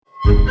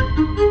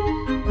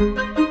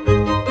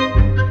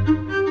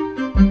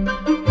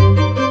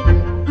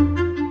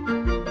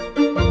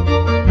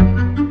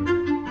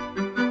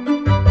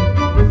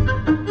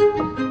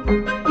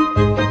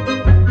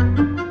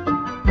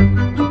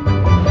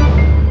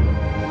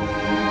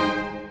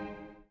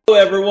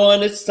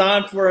everyone. It's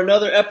time for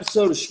another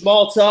episode of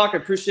Schmall Talk. I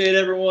appreciate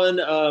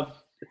everyone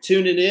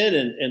tuning in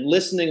and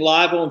listening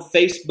live on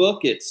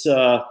Facebook.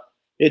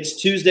 It's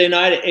Tuesday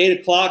night at 8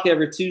 o'clock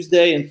every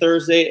Tuesday and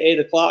Thursday at 8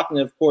 o'clock. And,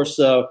 of course,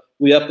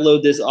 we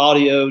upload this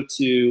audio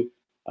to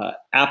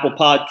Apple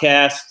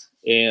Podcast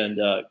and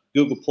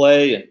Google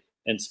Play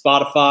and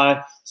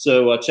Spotify.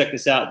 So check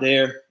us out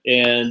there.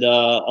 And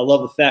I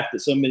love the fact that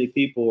so many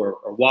people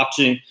are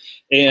watching.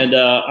 And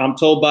I'm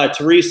told by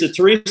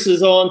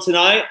Teresa's on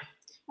tonight.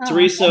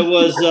 Teresa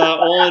was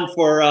on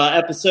for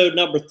episode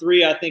number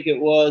 3. I think it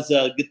was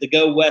the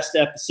Go West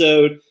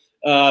episode,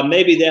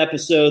 maybe the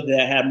episode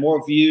that had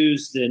more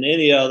views than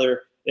any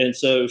other. And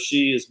so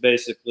she is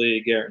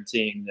basically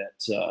guaranteeing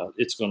that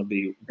it's going to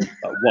be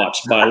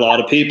watched by a lot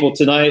of people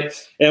tonight.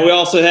 And we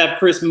also have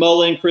Chris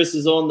Mullen. Chris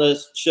is on the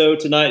show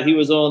tonight. He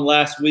was on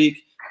last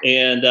week.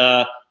 And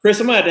Chris,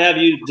 I'm going to have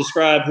you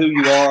describe who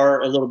you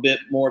are a little bit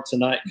more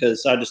tonight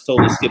because I just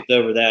totally skipped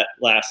over that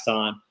last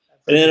time.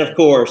 And then, of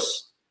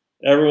course,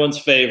 everyone's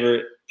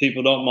favorite,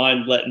 people don't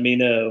mind letting me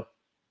know,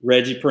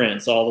 Reggie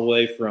Prince, all the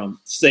way from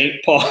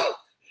St.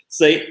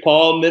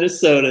 Paul,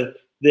 Minnesota.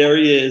 There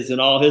he is in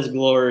all his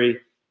glory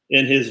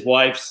in his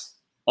wife's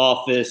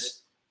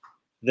office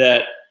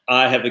that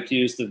I have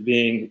accused of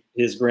being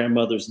his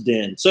grandmother's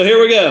den. So here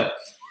we go.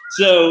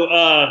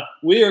 So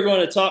we are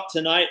going to talk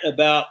tonight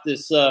about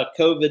this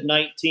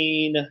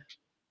COVID-19.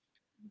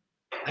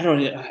 I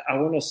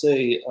want to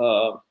say,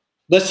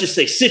 let's just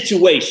say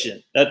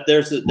situation. That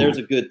there's a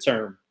good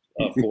term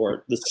for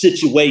it. The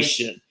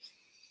situation.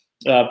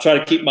 Try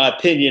to keep my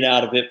opinion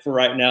out of it for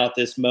right now at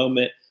this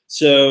moment.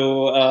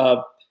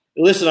 So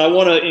listen, I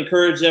want to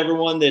encourage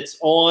everyone that's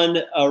on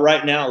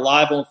right now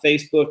live on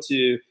Facebook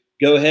to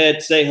go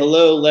ahead, say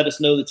hello, let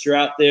us know that you're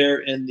out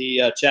there in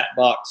the chat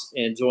box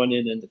and join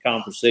in the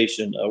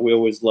conversation. We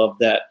always love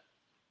that.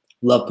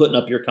 Love putting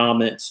up your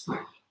comments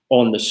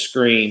on the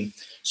screen.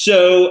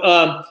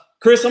 So,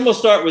 Chris, I'm going to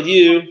start with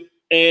you.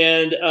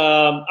 And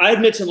I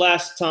had mentioned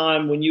last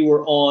time when you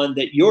were on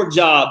that your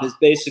job is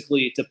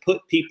basically to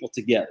put people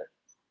together.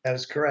 That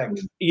is correct.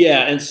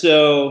 Yeah, and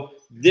so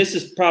this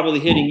is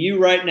probably hitting you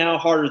right now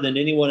harder than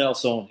anyone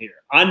else on here.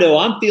 I know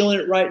I'm feeling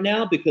it right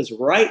now because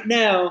right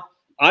now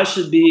I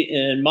should be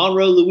in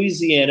Monroe,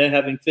 Louisiana,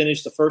 having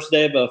finished the first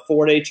day of a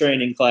 4-day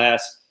training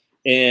class,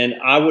 and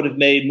I would have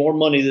made more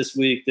money this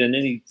week than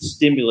any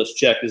stimulus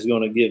check is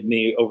going to give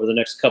me over the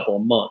next couple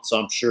of months,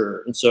 I'm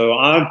sure. And so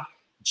I'm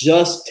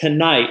just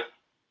tonight,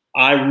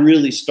 I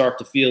really start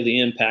to feel the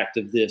impact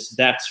of this,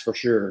 that's for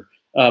sure.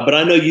 But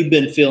I know you've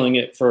been feeling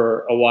it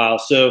for a while.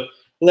 So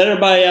let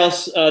everybody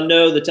else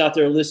know that's out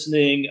there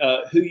listening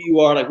who you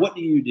are. Like, what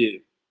do you do?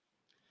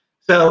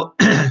 So,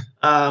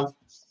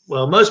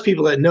 well, most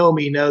people that know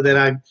me know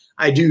that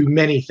I do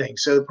many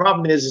things. So the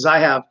problem is I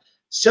have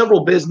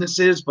several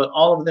businesses, but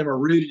all of them are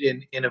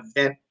rooted in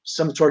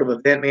some sort of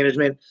event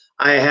management.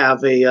 I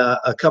have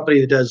a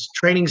company that does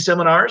training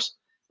seminars,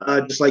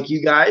 just like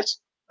you guys.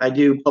 I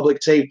do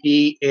public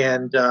safety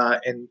and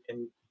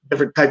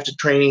different types of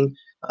training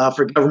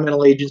for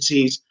governmental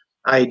agencies.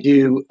 I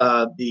do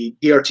the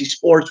DRT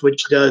Sports,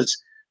 which does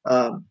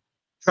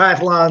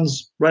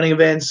triathlons, running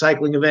events,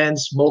 cycling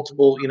events,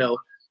 multiple,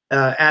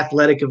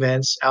 athletic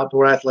events,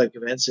 outdoor athletic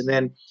events. And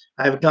then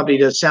I have a company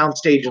that does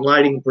soundstage and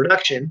lighting and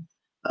production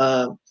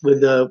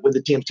with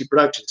the TMC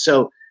Production.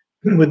 So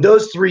with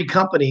those 3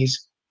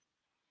 companies,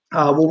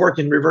 we'll work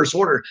in reverse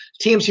order.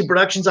 TMC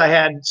Productions, I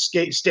had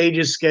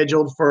stages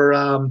scheduled for,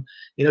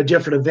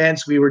 different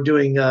events. We were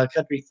doing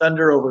Country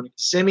Thunder over in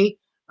Kissimmee,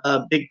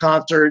 big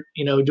concert,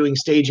 doing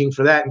staging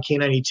for that in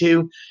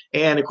K92.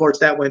 And, of course,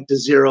 that went to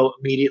zero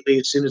immediately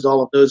as soon as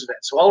all of those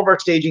events. So all of our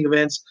staging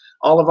events,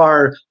 all of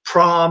our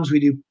proms, we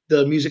do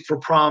the music for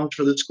proms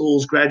for the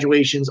schools,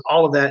 graduations,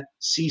 all of that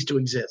ceased to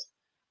exist.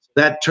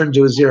 That turned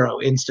to a zero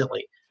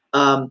instantly.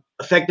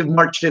 Effective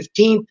March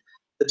 15th,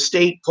 the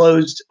state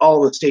closed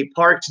all the state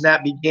parks, and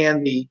that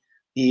began the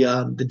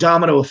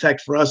domino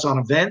effect for us on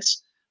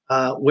events,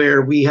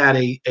 where we had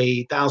a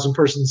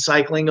 1,000-person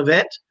cycling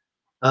event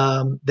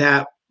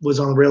that was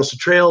on the Rails to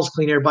Trails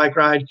Clean Air Bike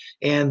Ride,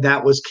 and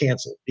that was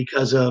canceled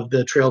because of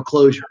the trail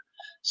closure.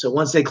 So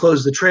once they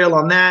closed the trail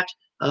on that,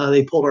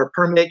 they pulled our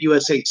permit.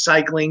 USA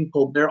Cycling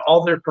pulled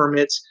all their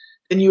permits.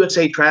 Then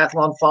USA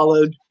Triathlon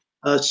followed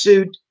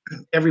suit.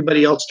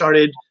 Everybody else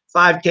started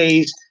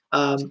 5Ks.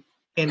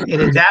 And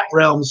in that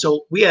realm,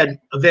 so we had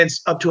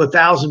events up to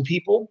 1,000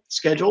 people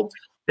scheduled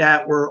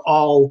that were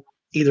all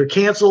either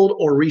canceled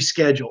or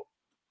rescheduled.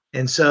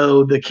 And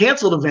so the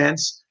canceled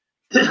events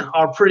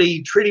are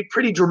pretty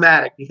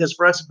dramatic because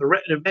for us, if the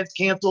event's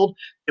canceled,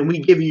 and we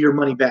give you your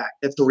money back,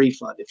 that's a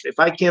refund. If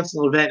I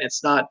cancel an event,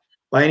 it's not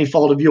by any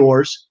fault of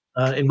yours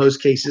in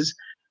most cases,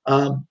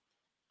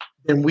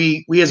 then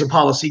we as a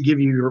policy give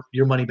you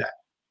your money back.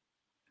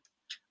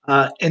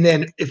 And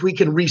then if we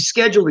can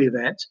reschedule the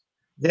event,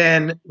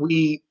 then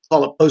we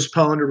call it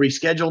postponed or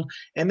rescheduled,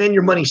 and then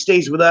your money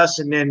stays with us,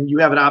 and then you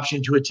have an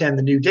option to attend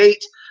the new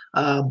date.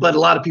 But a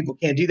lot of people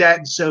can't do that,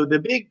 and so the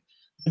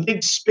the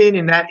big spin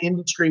in that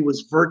industry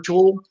was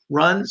virtual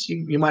runs.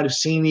 You might have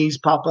seen these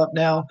pop up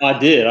now. I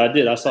did.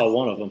 I saw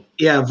one of them.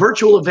 Yeah,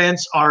 virtual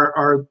events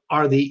were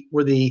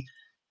the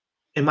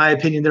in my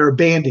opinion, they're a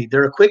band-aid.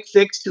 They're a quick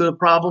fix to a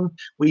problem.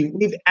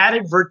 We've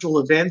added virtual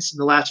events in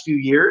the last few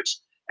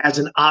years as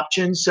an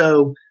option,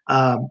 so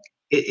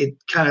it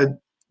kind of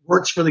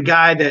works for the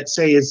guy that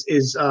say is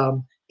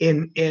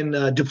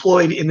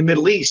deployed in the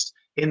Middle East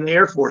in the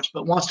Air Force,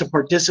 but wants to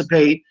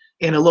participate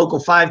in a local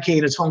 5K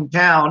in his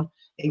hometown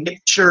and get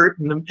the shirt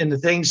and the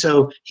thing.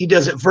 So he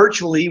does it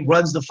virtually,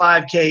 runs the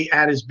 5K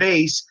at his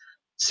base,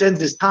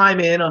 sends his time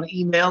in on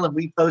email, and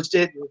we post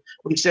it. And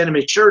we send him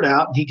his shirt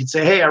out, and he can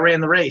say, "Hey, I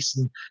ran the race,"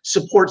 and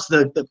supports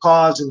the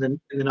cause and the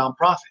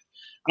nonprofit.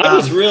 I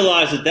just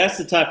realized that that's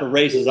the type of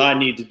races I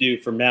need to do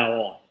from now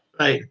on.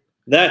 Right.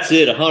 That's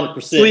it,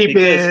 100%. Sleep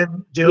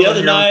in. The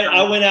other night,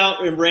 I went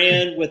out and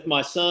ran with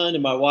my son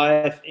and my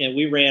wife, and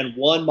we ran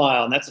 1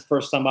 mile, and that's the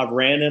first time I've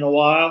ran in a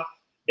while.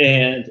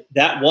 And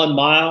that 1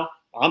 mile,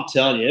 I'm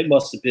telling you, it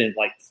must have been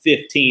like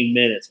 15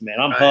 minutes,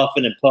 man. I'm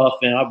huffing and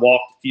puffing. I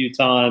walked a few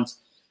times.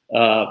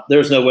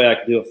 There's no way I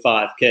could do a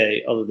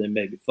 5K other than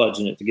maybe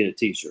fudging it to get a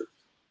T-shirt.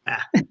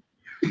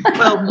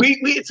 Well,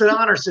 it's an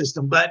honor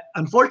system, but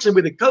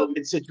unfortunately with the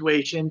COVID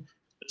situation,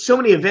 so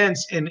many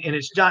events, and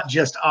it's not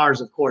just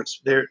ours, of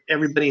course.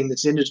 Everybody in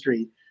this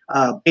industry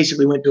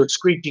basically went to a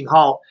screeching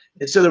halt.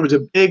 And so there was a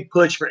big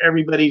push for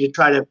everybody to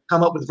try to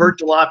come up with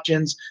virtual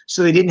options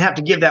so they didn't have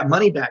to give that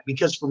money back,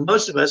 because for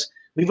most of us,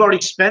 we've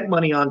already spent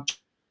money on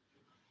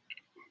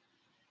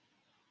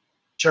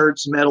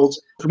shirts,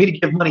 medals. For me to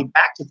give money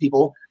back to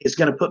people is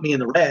going to put me in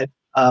the red.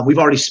 We've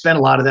already spent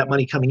a lot of that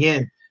money coming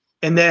in.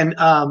 And then,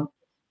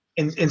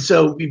 and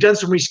so we've done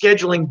some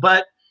rescheduling,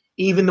 but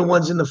even the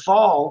ones in the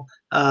fall,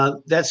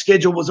 that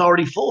schedule was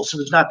already full. So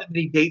there's not that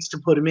many dates to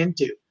put them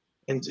into.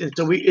 And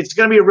so it's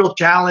going to be a real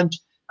challenge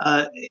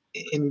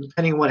in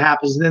depending on what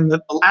happens. And then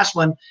the last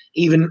one,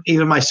 even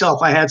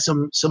myself, I had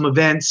some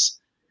events.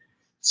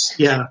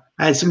 Yeah,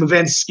 I had some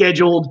events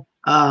scheduled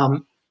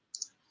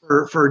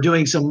for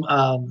doing some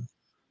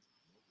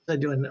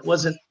doing that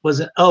wasn't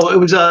it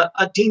was a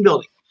team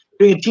building,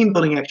 doing a team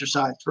building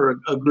exercise for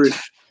a group,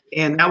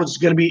 and that was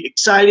going to be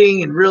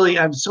exciting, and really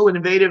I'm so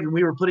innovative, and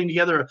we were putting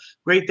together a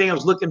great thing. I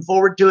was looking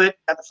forward to it.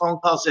 Got the phone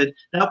call, said,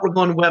 "Nope, we're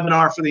going to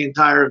webinar for the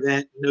entire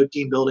event, no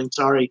team building,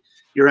 sorry,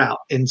 you're out."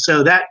 And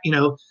so that,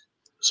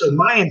 so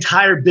my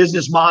entire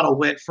business model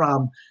went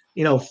from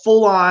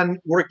full on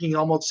working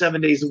almost 7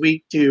 days a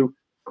week to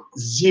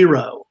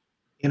zero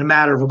in a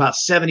matter of about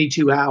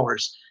 72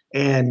 hours.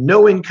 And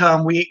no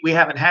income. We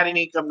haven't had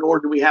any income, nor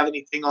do we have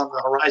anything on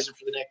the horizon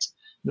for the next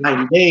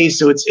 90 days.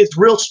 So it's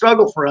real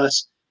struggle for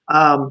us.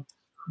 The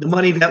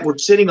money that we're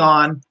sitting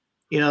on,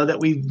 that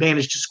we've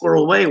managed to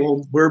squirrel away.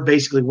 Well, we're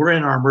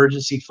in our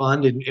emergency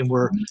fund, and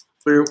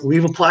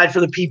we've applied for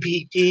the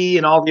PPP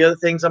and all the other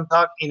things I'm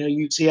talking.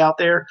 You see out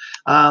there.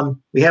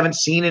 We haven't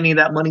seen any of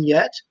that money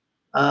yet.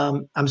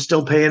 I'm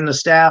still paying the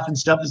staff and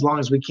stuff as long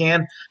as we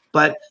can.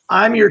 But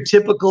I'm your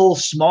typical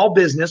small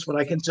business, what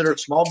I consider a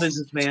small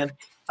businessman.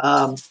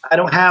 I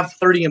don't have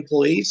 30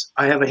 employees.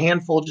 I have a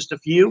handful, just a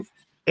few.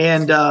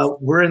 And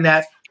we're in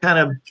that kind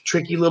of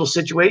tricky little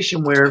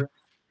situation where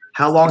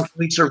how long can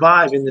we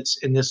survive in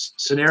this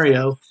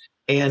scenario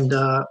and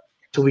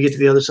till we get to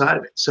the other side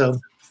of it. So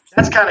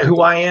that's kind of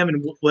who I am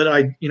and what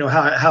I,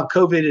 how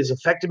COVID has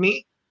affected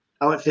me,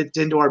 how it fits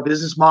into our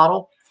business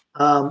model,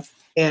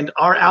 and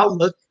our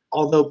outlook,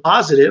 although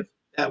positive,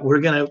 that we're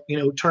going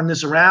to, turn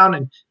this around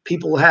and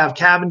people will have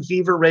cabin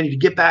fever, ready to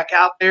get back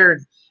out there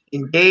and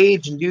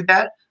engage and do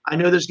that. I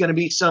know there's going to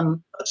be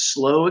some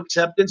slow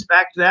acceptance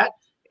back to that.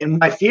 And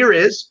my fear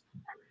is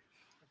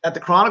that the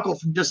Chronicle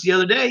from just the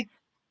other day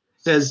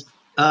says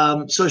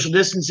social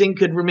distancing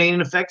could remain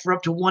in effect for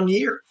up to 1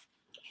 year.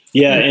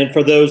 Yeah, and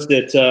for those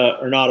that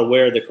are not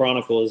aware, the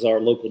Chronicle is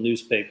our local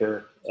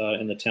newspaper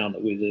in the town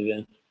that we live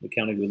in, the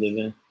county we live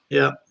in.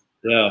 Yeah.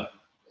 Yeah.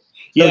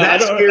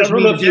 So I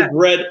don't know if you've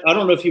read. I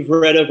don't know if you've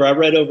read over. I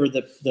read over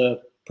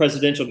the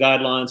presidential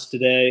guidelines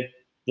today,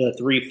 the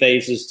 3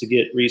 phases to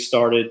get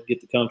restarted,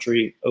 get the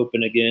country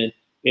open again,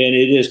 and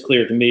it is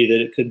clear to me that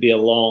it could be a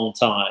long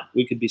time.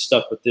 We could be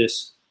stuck with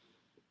this.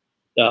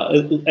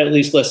 At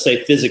least, let's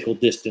say, physical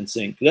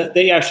distancing.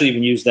 They actually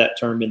even use that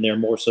term in there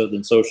more so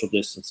than social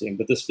distancing.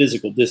 But this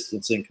physical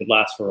distancing could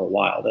last for a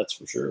while. That's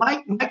for sure.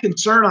 My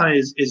concern on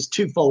it is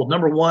twofold.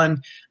 Number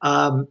one,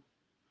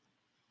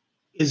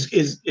 is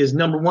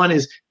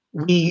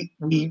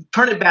we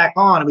turn it back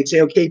on and we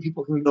say, okay,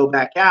 people can go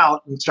back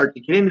out and start to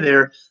get into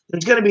there.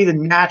 There's going to be the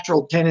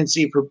natural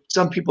tendency for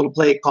some people to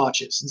play it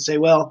cautious and say,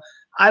 well,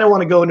 I don't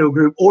want to go into a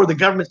group, or the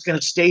government's going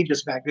to stage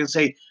us back and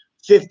say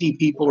 50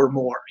 people or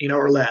more,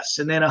 or less,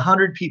 and then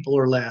 100 people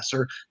or less,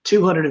 or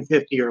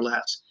 250 or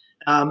less.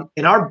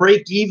 And our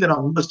break even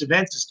on most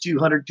events is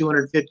 200,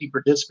 250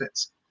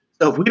 participants.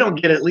 So if we don't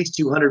get at least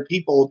 200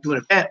 people to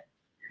an event,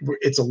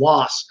 it's a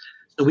loss.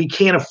 So we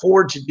can't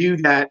afford to do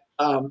that,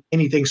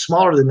 anything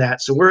smaller than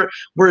that. So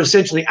we're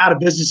essentially out of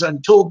business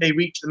until they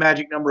reach the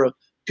magic number of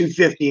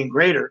 250 and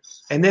greater.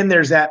 And then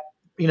there's that,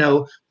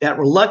 that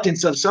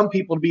reluctance of some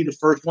people to be the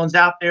first ones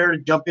out there to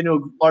jump into a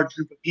large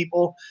group of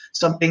people,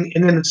 something.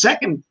 And then the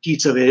second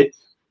piece of it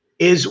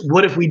is,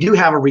 what if we do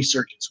have a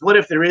resurgence? What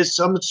if there is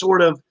some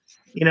sort of,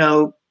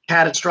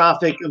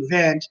 catastrophic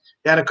event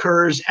that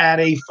occurs at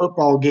a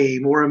football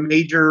game or a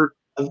major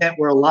event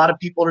where a lot of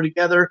people are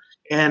together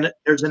and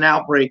there's an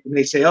outbreak, and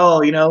they say,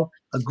 oh,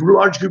 a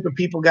large group of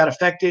people got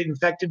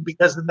infected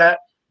because of that.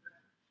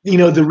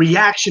 The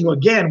reaction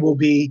again will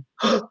be,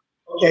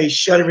 okay,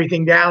 shut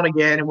everything down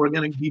again, and we're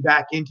going to be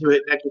back into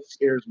it. And that just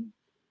scares me.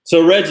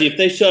 So, Reggie, if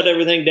they shut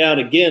everything down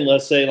again,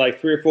 let's say like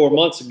 3 or 4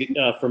 months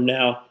from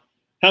now,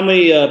 how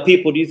many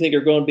people do you think are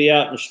going to be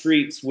out in the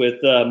streets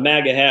with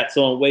MAGA hats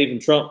on,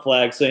 waving Trump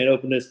flags, saying,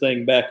 open this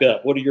thing back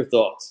up? What are your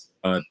thoughts?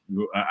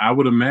 I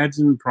would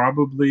imagine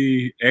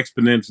probably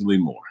exponentially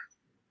more.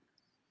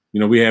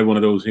 We had one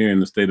of those here in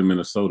the state of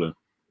Minnesota.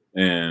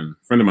 And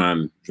a friend of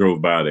mine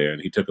drove by there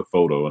and he took a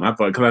photo, and I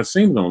thought, because I've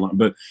seen it online,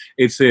 but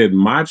it said,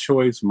 my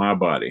choice, my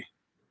body.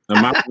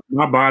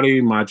 My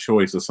body, my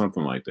choice, or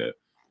something like that.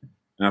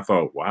 And I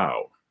thought,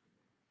 wow,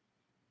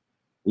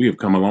 we have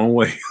come a long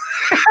way.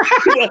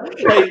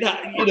 Hey,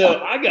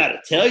 I got to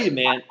tell you,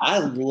 man, I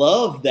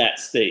love that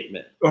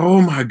statement.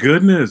 Oh, my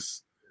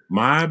goodness.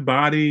 My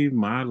body,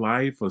 my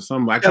life, or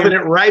something like that. Shoving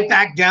it right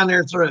back down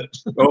their throat.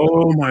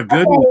 Oh, my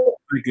goodness.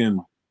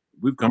 Freaking,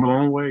 we've come a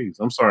long ways.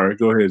 I'm sorry.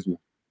 Go ahead.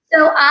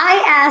 So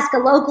I asked a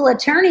local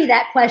attorney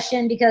that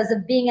question because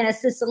of being in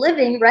assisted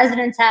living,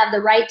 residents have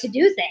the right to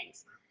do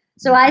things.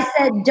 So I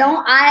said,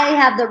 don't I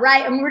have the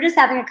right, and we're just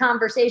having a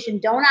conversation,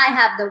 don't I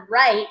have the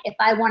right, if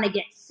I want to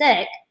get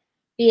sick,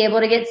 be able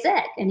to get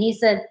sick? And he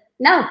said,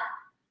 no,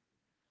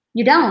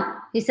 you don't.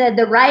 He said,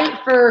 the right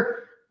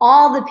for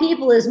all the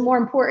people is more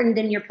important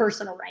than your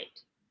personal right.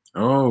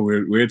 Oh,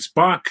 we're at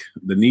Spock,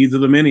 the needs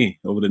of the many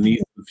over the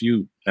needs of the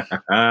few.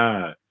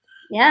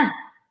 Yeah.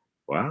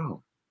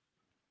 Wow.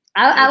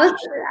 I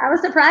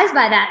was surprised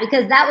by that,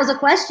 because that was a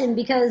question,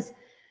 because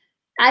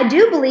I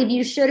do believe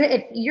you should,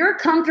 if you're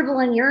comfortable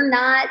and you're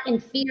not in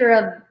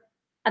fear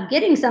of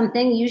getting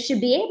something, you should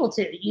be able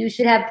to. You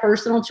should have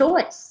personal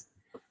choice.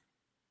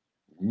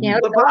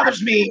 What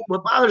bothers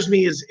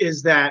me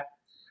is that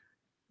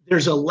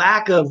there's a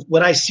lack of,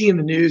 what I see in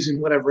the news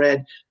and what I've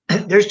read,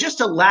 there's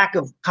just a lack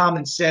of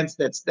common sense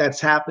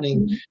that's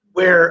happening,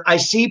 where I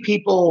see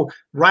people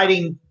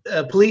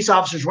police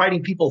officers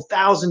writing people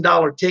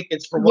 $1,000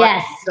 tickets for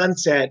watching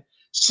sunset,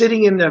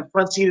 sitting in the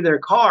front seat of their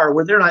car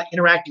where they're not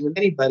interacting with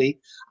anybody.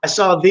 I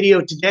saw a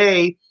video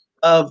today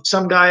of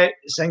some guy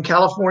in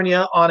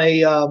California on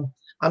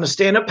a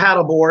stand-up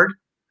paddleboard.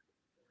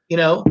 He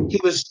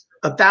was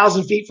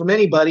 1,000 feet from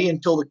anybody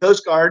until the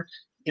Coast Guard,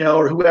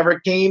 or whoever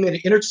came and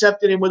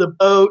intercepted him with a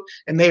boat,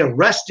 and they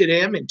arrested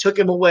him and took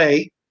him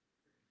away,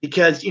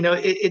 because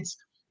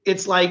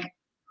it's like,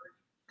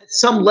 at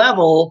some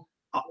level,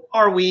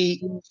 are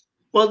we,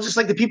 well, just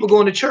like the people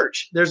going to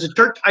church. There's a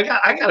church. I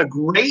got a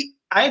great,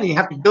 I didn't even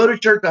have to go to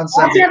church on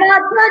Sunday. Talking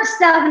about church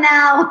stuff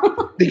now.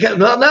 Because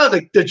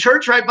the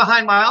church right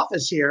behind my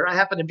office here, I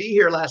happened to be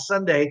here last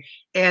Sunday,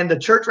 and the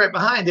church right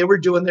behind, they were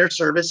doing their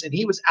service, and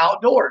he was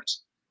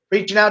outdoors,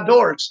 preaching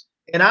outdoors.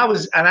 And I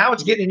was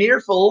getting an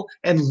earful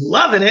and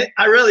loving it.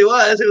 I really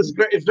was. It was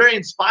great. It was very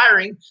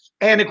inspiring.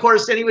 And of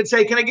course, then he would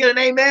say, "Can I get an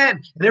amen?"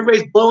 And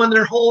everybody's blowing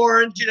their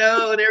horns, and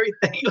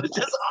everything. It was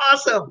just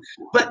awesome.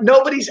 But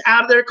nobody's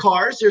out of their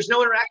cars. There's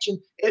no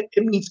interaction. It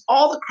meets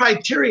all the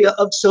criteria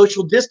of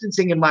social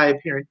distancing, in my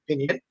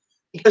opinion,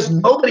 because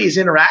nobody's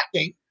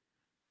interacting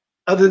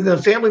other than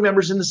the family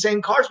members in the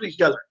same cars with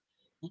each other.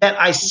 Yet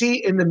I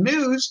see in the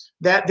news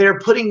that they're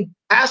putting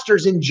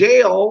pastors in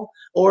jail,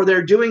 or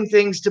they're doing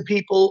things to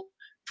people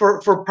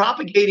for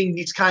propagating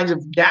these kinds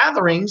of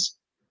gatherings,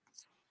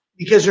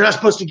 because they're not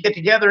supposed to get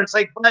together. It's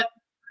like, but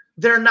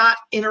they're not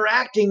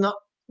interacting.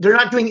 They're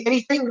not doing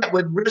anything that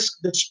would risk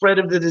the spread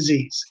of the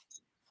disease.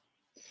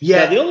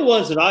 Yeah, the only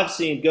ones that I've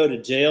seen go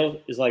to jail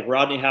is like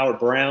Rodney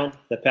Howard-Brown,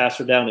 the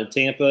pastor down in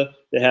Tampa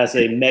that has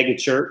a mega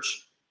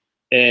church.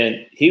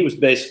 And he was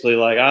basically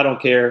like, I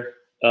don't care.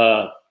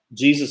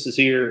 Jesus is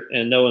here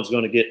and no one's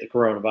going to get the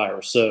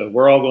coronavirus. So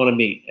we're all going to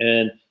meet.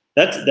 And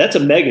that's a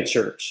mega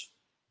church.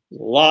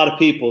 A lot of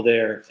people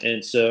there.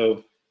 And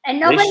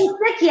nobody's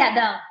sick yet,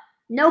 though.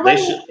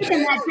 Nobody's sick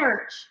in that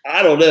church.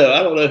 I don't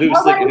know who's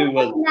sick and who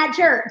wasn't in that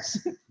church.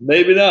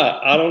 Maybe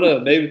not. I don't know.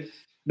 Maybe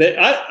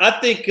I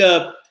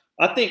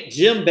think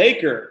Jim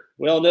Baker,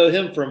 we all know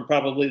him from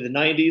probably the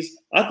 90s.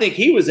 I think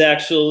he was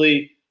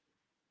actually,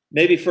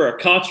 maybe for a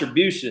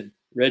contribution,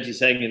 Reggie's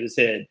hanging his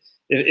head.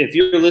 If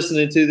you're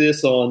listening to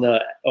this on a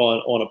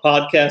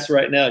podcast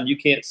right now and you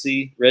can't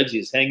see, Reggie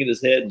is hanging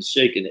his head and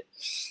shaking it.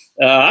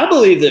 I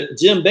believe that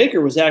Jim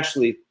Baker was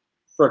actually,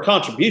 for a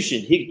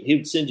contribution, he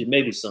would send you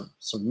maybe some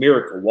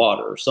miracle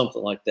water or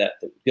something like that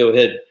would go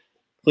ahead and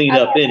clean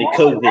up any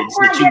COVIDs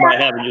that you might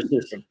have in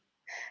your system.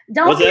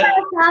 Don't get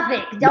off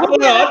topic.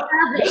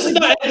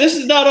 This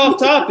is not off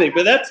topic,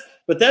 but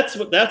that's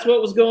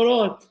what was going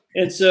on.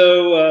 And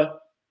so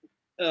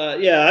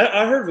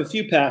I heard of a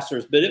few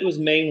pastors, but it was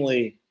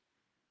mainly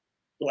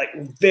like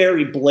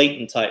very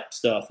blatant type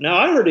stuff. Now,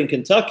 I heard in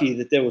Kentucky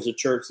that there was a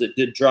church that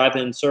did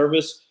drive-in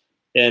service,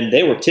 and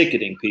they were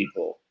ticketing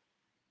people.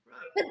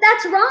 But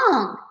that's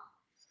wrong.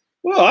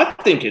 Well, I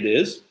think it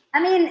is.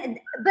 I mean,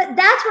 but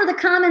that's where the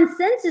common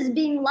sense is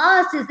being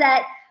lost, is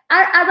that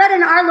I read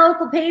in our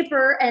local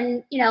paper,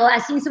 and, you know, I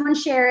seen someone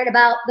share it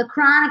about the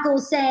Chronicle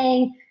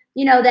saying,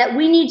 you know, that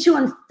we need to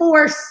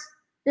enforce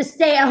the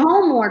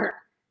stay-at-home order.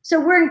 So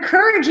we're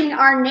encouraging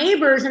our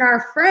neighbors and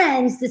our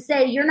friends to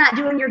say, you're not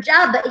doing your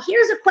job. But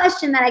here's a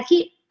question that I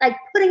keep like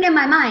putting in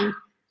my mind.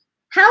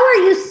 How are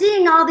you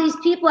seeing all these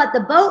people at the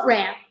boat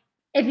ramp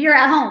if you're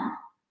at home?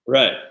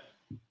 Right.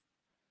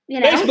 You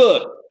know?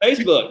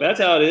 Facebook. That's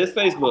how it is.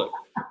 Facebook.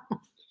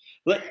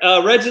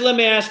 Reggie, let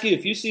me ask you,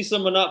 if you see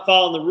someone not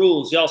following the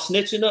rules, y'all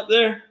snitching up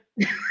there?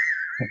 I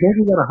think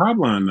we got a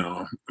hotline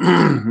now.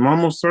 I'm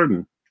almost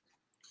certain.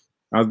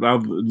 I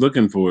was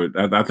looking for it.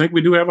 I think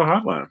we do have a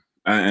hotline.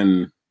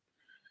 And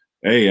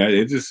hey,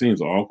 it just seems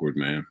awkward,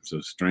 man. It's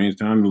a strange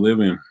time to live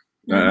in.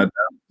 I'm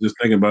just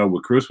thinking about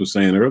what Chris was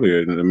saying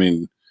earlier. I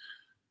mean,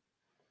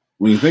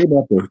 when you think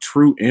about the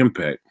true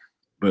impact,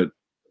 but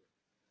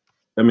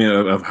I mean,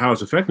 of how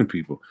it's affecting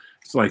people,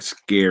 it's like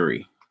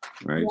scary,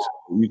 right? Yeah.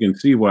 So you can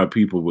see why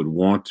people would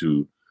want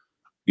to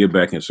get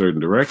back in certain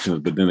directions.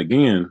 But then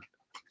again,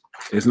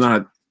 it's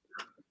not,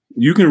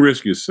 you can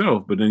risk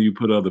yourself, but then you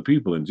put other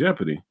people in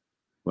jeopardy.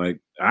 Like,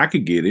 I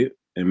could get it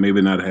and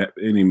maybe not have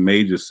any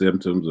major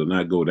symptoms or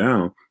not go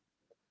down.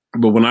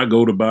 But when I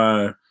go to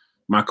buy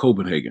my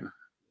Copenhagen,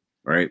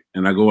 right,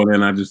 and I go in there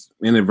and I just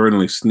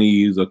inadvertently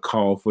sneeze or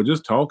cough or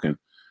just talking,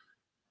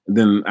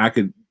 then I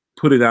could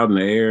put it out in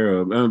the air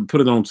or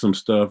put it on some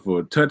stuff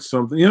or touch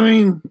something, you know what I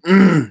mean?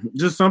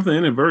 Just something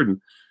inadvertent.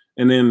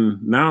 And then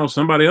now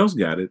somebody else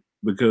got it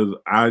because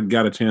I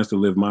got a chance to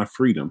live my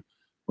freedom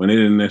when they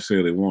didn't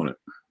necessarily want it.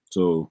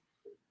 So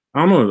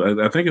I don't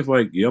know. I think it's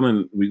like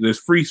yelling. There's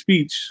free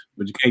speech,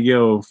 but you can't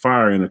yell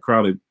fire in a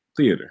crowded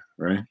theater,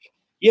 right?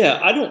 Yeah,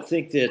 I don't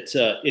think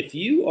that if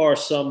you are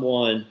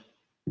someone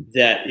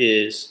that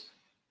is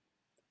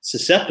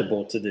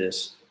susceptible to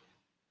this,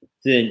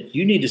 then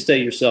you need to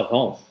stay yourself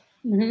home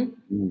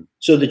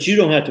so that you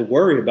don't have to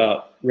worry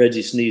about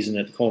Reggie sneezing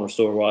at the corner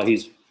store while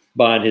he's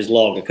buying his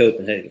log of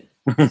Copenhagen.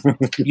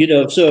 You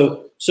know,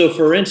 so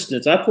for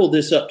instance, I pulled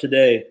this up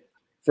today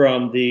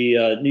from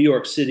the New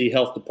York City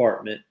Health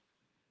Department.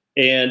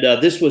 And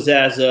this was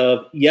as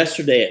of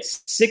yesterday at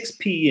 6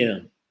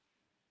 p.m.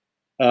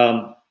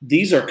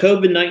 These are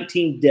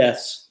COVID-19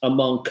 deaths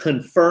among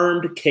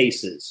confirmed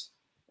cases.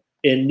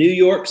 In New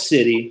York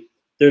City,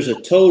 there's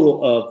a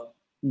total of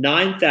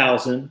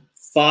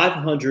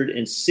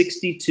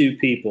 9,562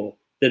 people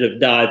that have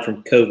died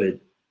from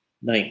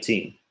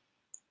COVID-19.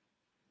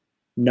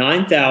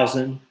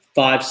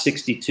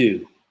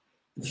 9,562.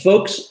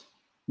 Folks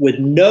with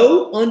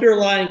no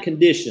underlying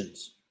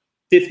conditions,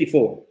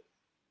 54.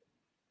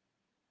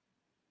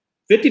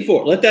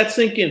 54. Let that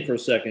sink in for a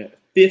second.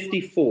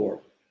 54.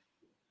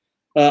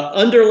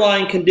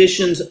 Underlying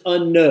conditions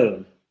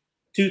unknown,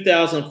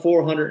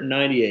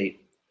 2,498.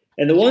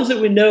 And the ones that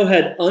we know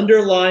had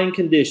underlying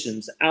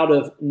conditions, out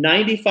of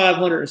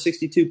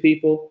 9,562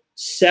 people,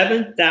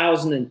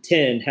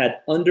 7,010 had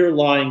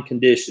underlying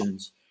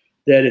conditions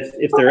that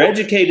if they're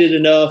educated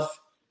enough,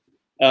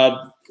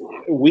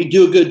 we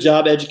do a good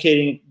job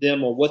educating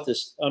them on what the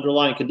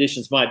underlying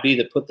conditions might be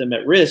that put them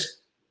at risk.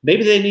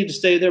 Maybe they need to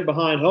stay there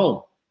behind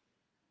home.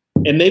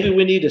 And maybe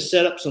we need to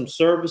set up some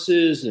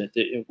services and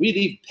we'd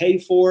even pay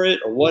for it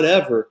or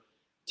whatever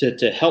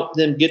to help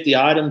them get the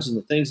items and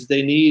the things that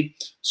they need,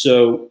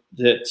 so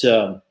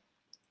that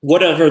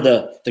whatever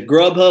the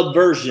Grubhub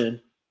version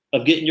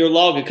of getting your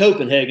log of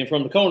Copenhagen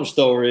from the corner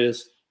store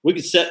is, we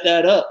could set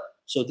that up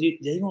so they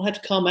don't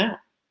have to come out.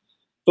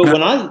 But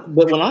when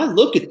I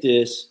look at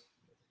this,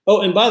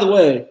 oh, and by the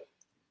way,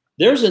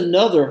 there's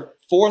another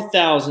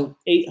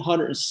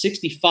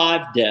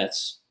 4,865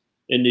 deaths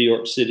in New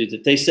York City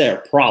that they say are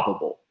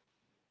probable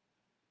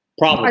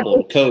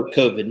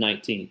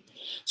COVID-19.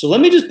 So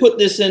let me just put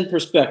this in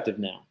perspective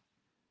now.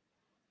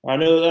 I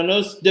know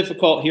it's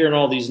difficult hearing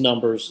all these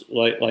numbers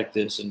like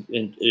this and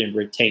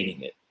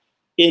retaining it.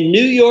 In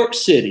New York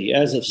City,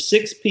 as of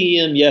 6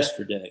 p.m.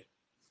 yesterday,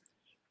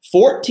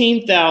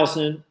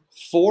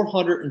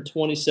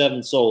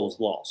 14,427 souls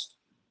lost.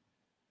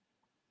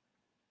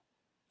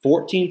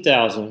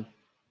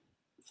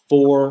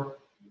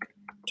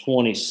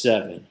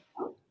 14,427.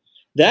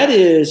 That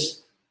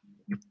is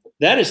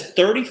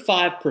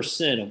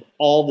 35% of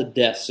all the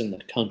deaths in the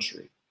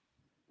country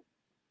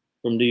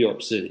from New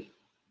York City.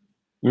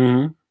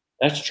 Mm-hmm.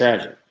 That's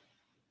tragic.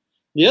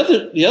 The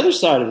other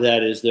side of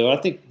that is, though, I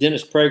think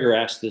Dennis Prager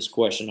asked this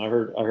question. I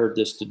heard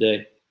this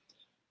today.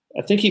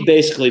 I think he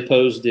basically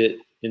posed it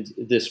in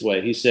this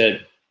way. He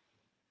said,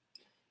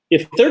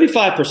 if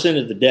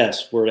 35% of the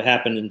deaths were to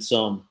happen in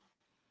some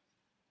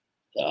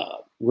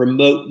more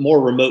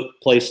remote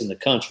place in the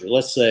country,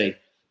 let's say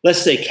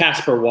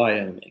Casper,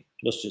 Wyoming,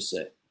 let's just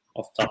say,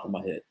 off the top of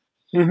my head.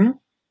 Mm-hmm.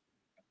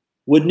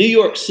 Would New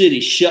York City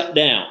shut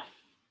down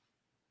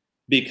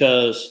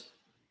because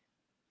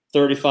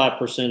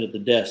 35% of the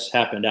deaths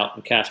happened out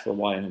in Casper,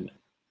 Wyoming.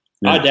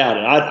 Yeah. I doubt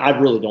it. I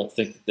really don't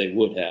think that they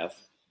would have.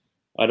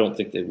 I don't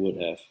think they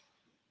would have.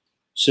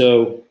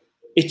 So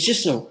it's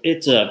just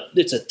it's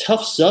a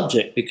tough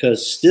subject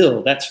because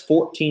still that's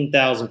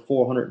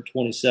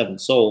 14,427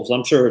 souls.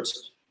 I'm sure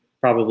it's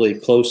probably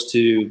close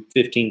to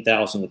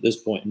 15,000 at this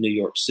point in New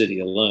York City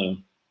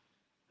alone.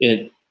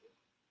 And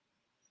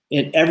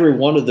every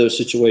one of those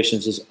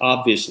situations is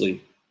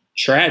obviously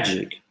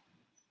tragic,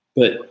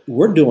 but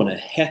we're doing a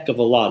heck of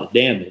a lot of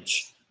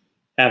damage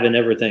having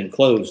everything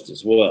closed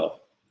as well.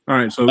 All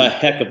right, so a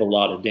heck of a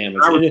lot of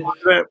damage.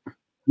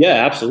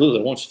 Yeah, absolutely.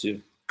 I want you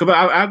to.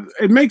 Because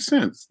it makes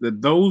sense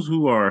that those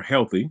who are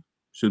healthy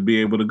should be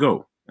able to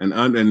go, and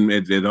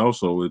it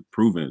also is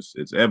proven,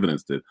 it's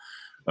evidence that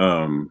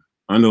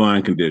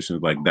underlying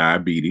conditions like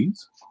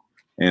diabetes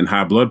and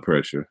high blood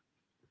pressure,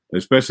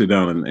 especially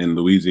down in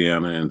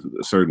Louisiana and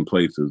certain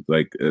places,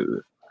 like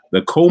the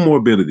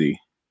comorbidity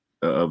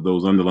of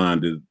those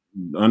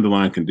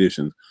underlying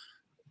conditions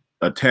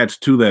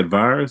attached to that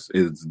virus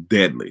is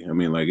deadly. I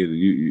mean, like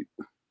you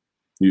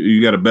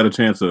got a better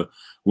chance of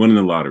winning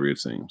the lottery, it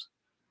seems.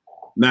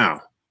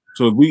 Now,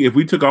 so if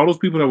we took all those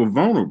people that were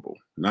vulnerable,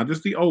 not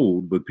just the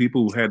old, but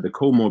people who had the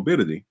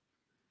comorbidity,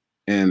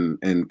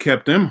 and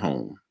kept them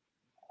home,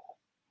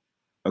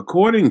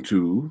 according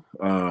to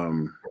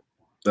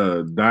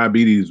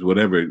diabetes,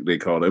 whatever they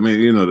call it. I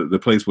mean, the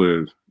place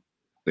where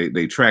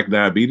they track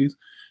diabetes,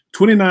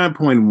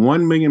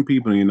 29.1 million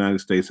people in the United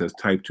States has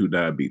type 2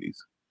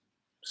 diabetes.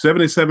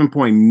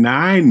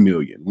 77.9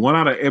 million, 1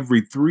 out of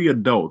every 3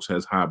 adults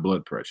has high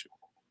blood pressure.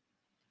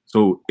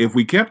 So if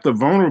we kept the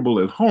vulnerable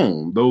at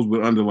home, those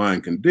with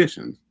underlying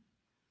conditions,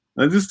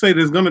 I just say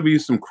there's going to be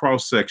some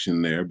cross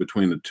section there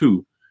between the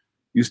two.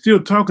 You're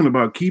still talking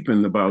about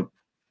keeping about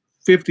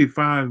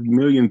 55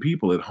 million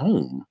people at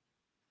home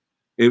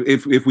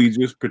if we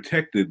just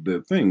protected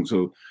the thing.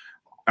 So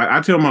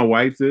I tell my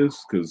wife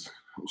this because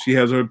she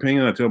has her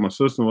opinion. I tell my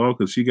sister-in-law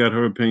because she got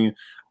her opinion.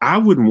 I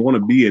wouldn't want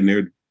to be in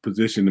their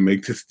position to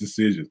make this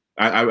decision.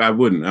 I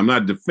wouldn't. I'm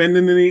not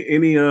defending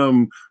any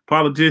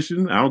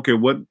politician. I don't care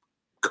what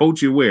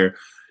coat you wear,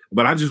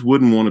 but I just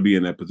wouldn't want to be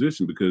in that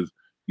position because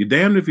you're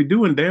damned if you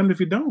do and damned if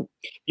you don't.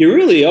 You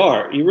really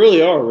are. You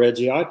really are,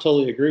 Reggie. I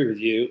totally agree with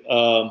you.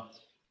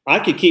 I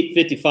could keep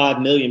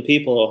 55 million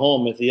people at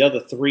home if the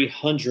other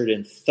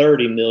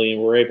 330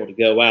 million were able to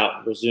go out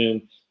and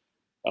resume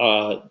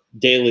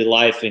daily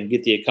life and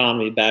get the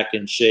economy back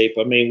in shape.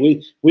 I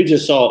mean, we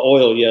just saw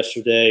oil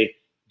yesterday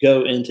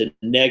go into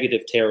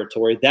negative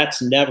territory.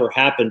 That's never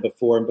happened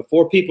before. And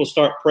before people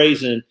start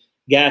praising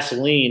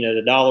gasoline at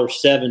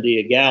 $1.70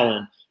 a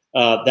gallon,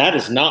 that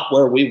is not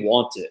where we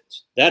want it.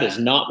 That is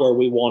not where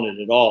we want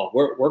it at all.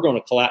 We're going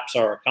to collapse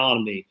our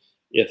economy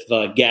if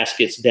gas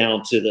gets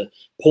down to the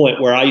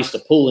point where I used to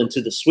pull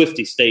into the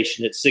Swifty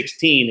station at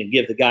 16 and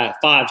give the guy a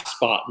 5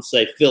 spot and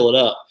say, fill it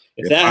up.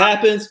 If that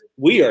happens,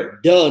 we are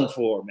done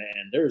for,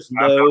 man. There's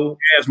no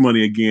gas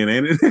money again,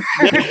 ain't it?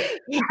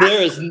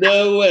 There is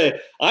no way.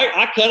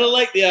 I kind of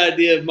like the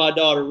idea of my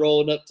daughter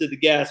rolling up to the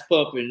gas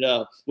pump and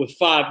with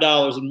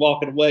 $5 and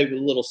walking away with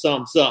a little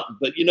something.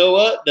 But you know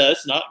what?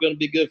 That's not going to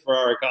be good for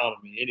our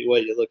economy any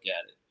way you look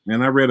at it.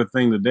 And I read a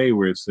thing today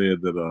where it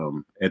said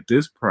that at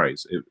this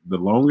price, the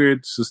longer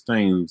it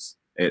sustains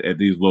at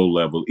these low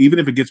levels, even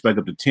if it gets back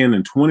up to $10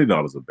 and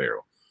 $20 a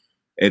barrel,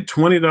 at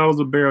 $20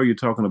 a barrel, you're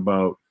talking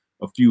about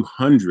a few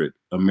hundred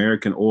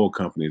American oil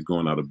companies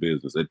going out of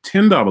business. At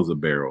 $10 a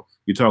barrel,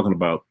 you're talking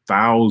about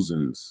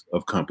thousands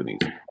of companies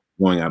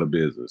going out of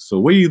business. So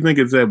where do you think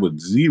it's at with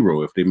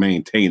zero if they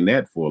maintain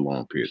that for a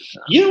long period of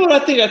time? You know what I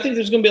think? I think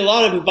there's going to be a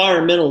lot of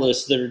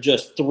environmentalists that are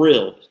just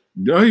thrilled.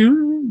 Oh, yeah,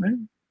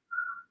 man.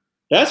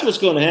 That's what's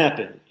going to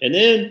happen. And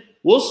then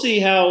we'll see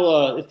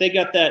how if they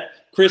got that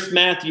Chris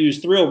Matthews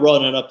thrill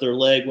running up their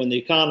leg when the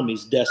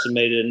economy's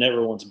decimated and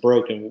everyone's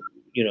broken.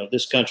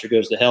 This country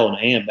goes to hell in a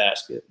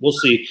handbasket. We'll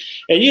see.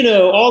 And,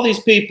 all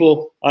these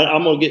people,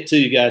 I'm going to get to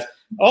you guys,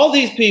 all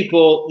these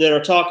people that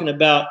are talking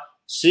about,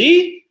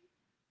 see,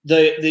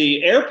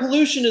 the air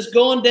pollution is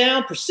going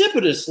down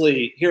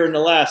precipitously here in the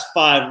last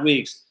 5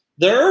 weeks.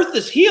 The earth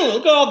is healing.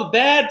 Look at all the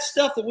bad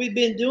stuff that we've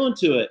been doing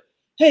to it.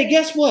 Hey,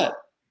 guess what?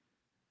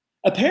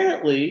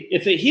 Apparently,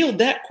 if it healed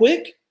that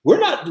quick, we're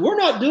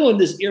not doing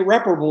this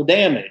irreparable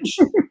damage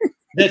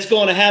that's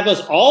going to have us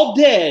all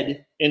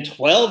dead in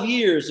 12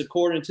 years,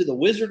 according to the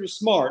Wizard of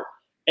Smart,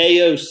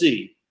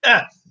 AOC.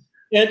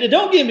 And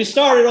don't get me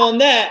started on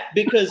that,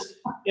 because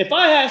if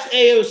I ask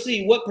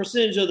AOC what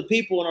percentage of the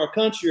people in our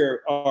country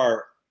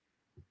are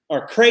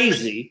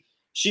crazy,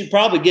 she'd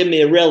probably give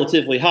me a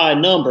relatively high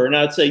number. And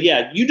I'd say,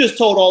 yeah, you just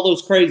told all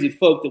those crazy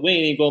folk that we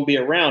ain't even going to be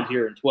around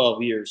here in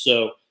 12 years.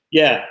 So,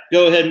 yeah,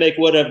 go ahead and make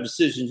whatever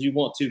decisions you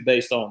want to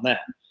based on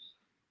that.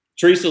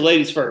 Teresa,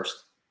 ladies first.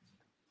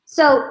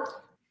 So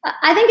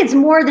I think it's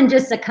more than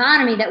just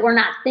economy that we're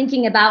not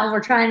thinking about when we're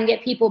trying to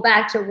get people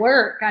back to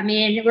work. I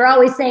mean, we're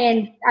always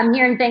saying, I'm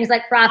hearing things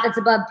like profits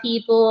above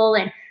people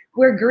and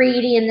we're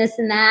greedy and this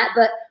and that.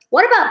 But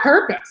what about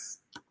purpose?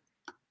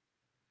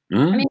 I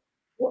mean,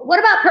 what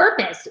about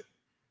purpose?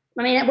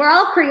 I mean, we're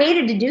all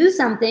created to do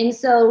something.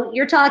 So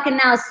you're talking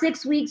now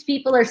 6 weeks,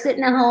 people are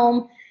sitting at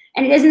home,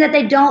 and it isn't that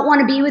they don't want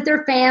to be with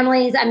their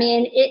families. I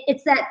mean,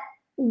 it's that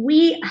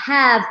we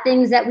have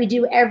things that we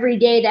do every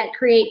day that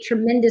create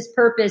tremendous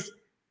purpose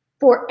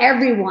for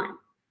everyone.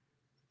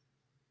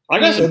 I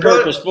got some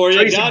purpose for you.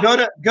 Tracy,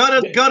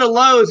 go to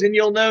Lowe's and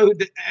you'll know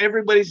that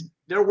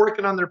they're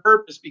working on their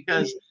purpose,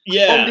 because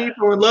Home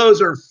Depot and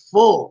Lowe's are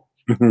full.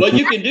 Well,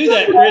 you can do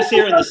that, Chris,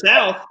 here in the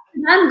South.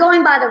 I'm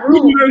going by the You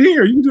rules. can do it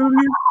here. You can do it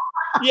here.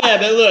 Yeah,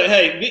 but look,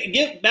 hey,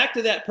 get back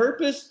to that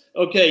purpose.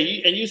 Okay,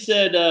 you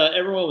said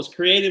everyone was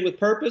created with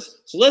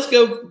purpose. So let's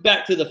go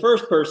back to the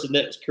first person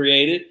that was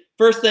created.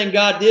 First thing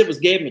God did was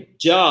gave him a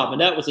job,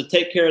 and that was to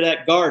take care of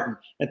that garden.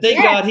 And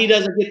thank God he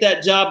doesn't get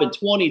that job in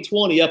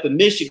 2020 up in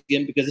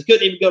Michigan, because he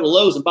couldn't even go to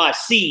Lowe's and buy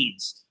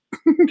seeds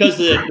because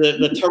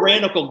the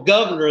tyrannical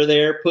governor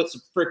there put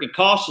some freaking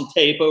caution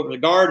tape over the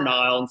garden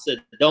aisle and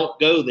said, "Don't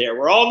go there.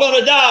 We're all going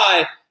to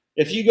die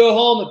if you go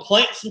home and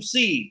plant some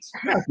seeds."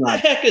 What the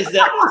heck is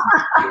that?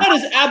 That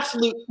is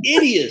absolute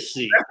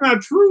idiocy. That's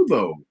not true,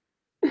 though.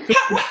 How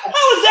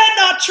is that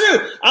not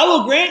true? I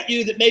will grant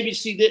you that maybe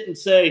she didn't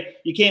say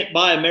you can't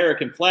buy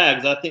American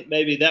flags. I think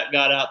maybe that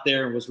got out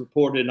there and was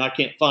reported, and I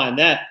can't find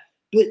that.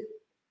 But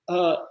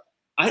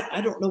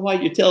I don't know why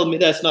you're telling me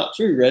that's not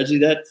true, Reggie.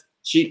 That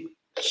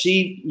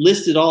she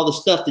listed all the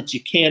stuff that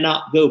you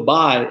cannot go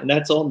buy, and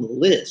that's on the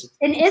list.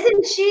 And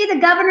isn't she the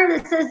governor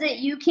that says that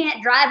you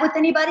can't drive with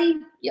anybody?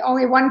 You're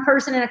only one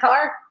person in a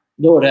car?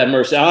 Lord have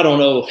mercy. I don't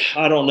know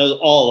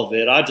all of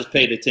it. I just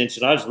paid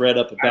attention. I just read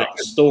up about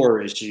the store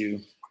issue.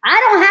 I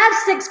don't have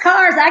 6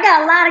 cars. I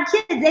got a lot of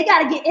kids. They got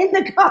to get in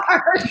the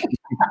car.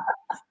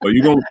 Well,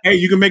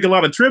 you can make a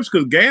lot of trips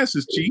because gas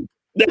is cheap.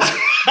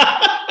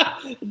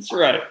 That's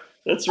right.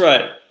 That's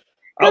right.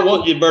 I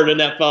want you burning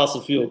that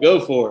fossil fuel. Go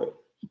for it.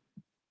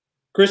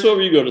 Chris, what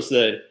were you going to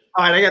say?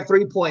 All right, I got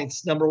 3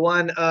 points. Number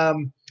one,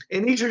 and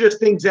these are just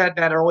things that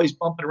are always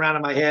bumping around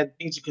in my head,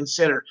 things to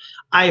consider.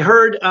 I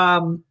heard, I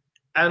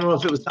don't know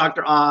if it was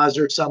Dr. Oz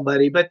or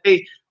somebody, but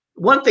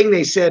one thing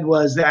they said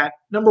was that,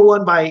 number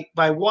one, by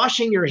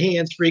washing your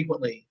hands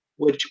frequently,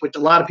 which a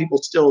lot of people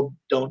still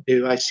don't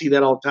do. I see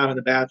that all the time in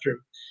the bathroom.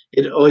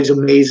 It always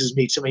amazes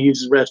me. Somebody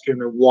uses the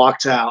restroom and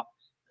walks out.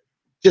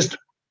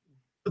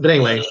 But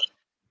anyway,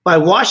 by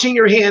washing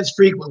your hands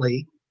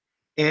frequently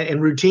and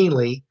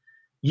routinely,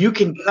 you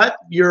can cut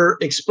your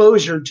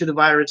exposure to the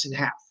virus in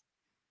half.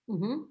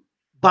 Mm-hmm.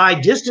 By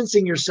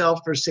distancing yourself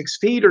for 6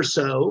 feet or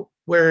so,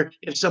 where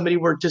if somebody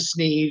were to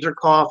sneeze or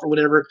cough or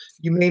whatever,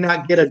 you may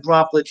not get a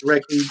droplet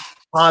directly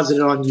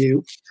deposited on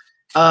you.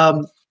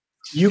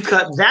 You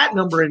cut that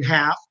number in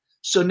half.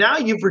 So now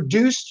you've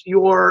reduced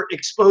your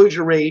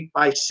exposure rate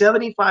by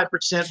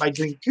 75% by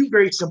doing 2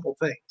 very simple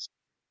things.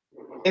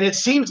 And it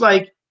seems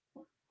like,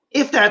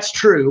 if that's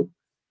true,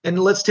 and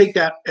let's take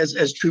that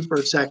as true for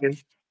a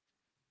second,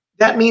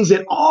 that means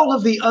that all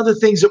of the other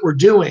things that we're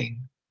doing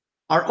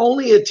are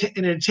only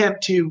an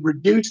attempt to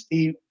reduce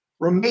the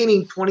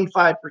remaining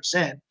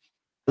 25%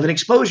 of an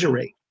exposure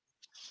rate.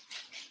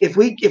 If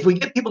we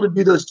get people to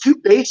do those 2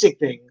 basic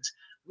things,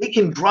 we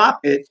can drop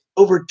it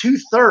over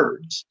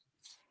 2/3.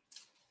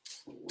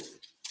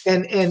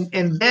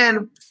 And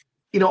then,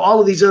 all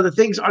of these other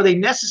things, are they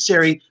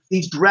necessary?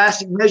 These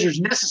drastic measures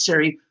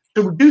necessary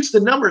to reduce the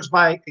numbers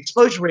by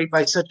exposure rate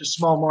by such a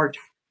small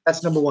margin?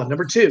 That's number one.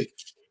 Number two,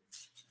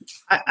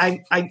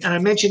 I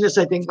mentioned this,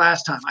 I think,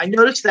 last time. I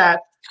noticed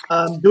that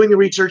doing the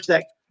research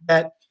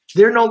that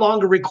they're no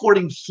longer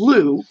recording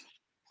flu,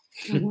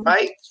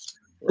 right?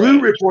 Flu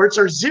reports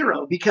are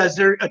 0 because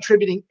they're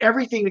attributing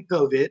everything to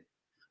COVID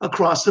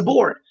across the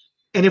board.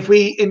 And of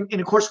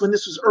course, when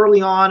this was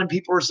early on and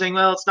people were saying,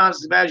 well, it's not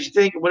as bad as you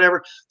think or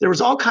whatever, there was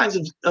all kinds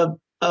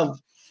of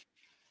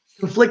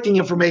conflicting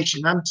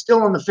information. I'm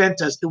still on the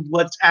fence as to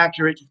what's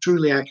accurate and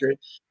truly accurate.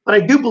 But I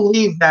do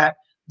believe that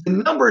the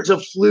numbers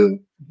of flu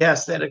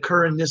deaths that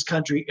occur in this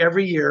country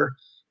every year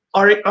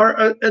are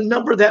a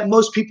number that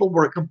most people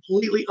were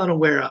completely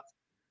unaware of.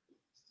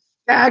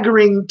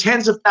 Staggering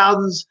tens of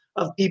thousands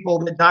of people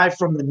that die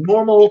from the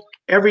normal,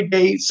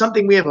 everyday,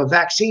 something we have a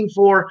vaccine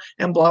for,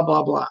 and blah,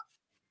 blah, blah.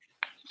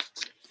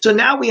 So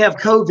now we have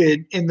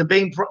COVID, and the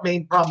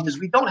main problem is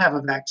we don't have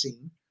a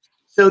vaccine.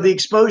 So the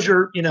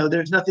exposure,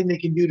 there's nothing they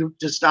can do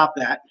to stop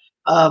that.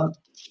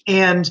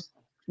 And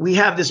we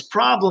have this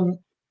problem,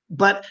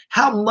 but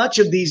how many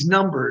of these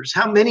numbers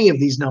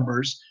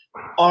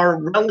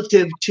are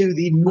relative to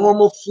the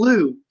normal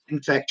flu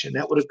infection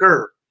that would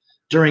occur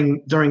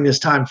during this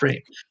time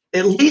frame?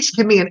 At least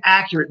give me an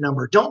accurate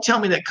number. Don't tell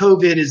me that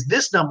COVID is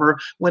this number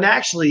when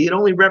actually it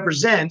only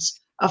represents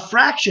a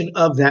fraction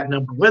of that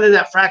number. Whether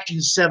that fraction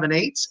is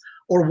 7/8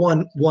 or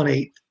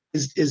 1/8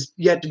 is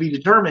yet to be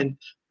determined.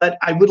 But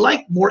I would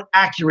like more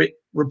accurate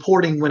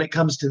reporting when it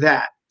comes to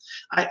that.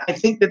 I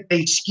think that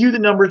they skew the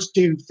numbers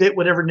to fit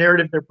whatever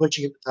narrative they're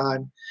pushing at the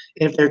time.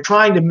 And if they're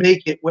trying to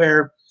make it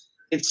where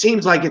it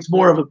seems like it's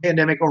more of a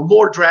pandemic or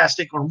more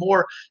drastic or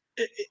more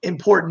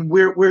important,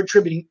 we're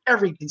attributing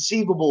every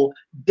conceivable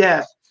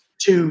death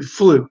to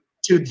flu,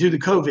 to the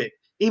COVID,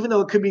 even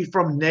though it could be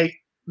from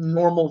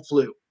normal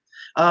flu.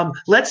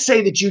 Let's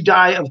say that you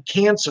die of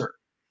cancer,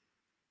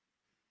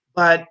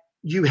 but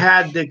you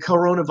had the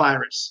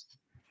coronavirus.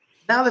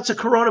 Now that's a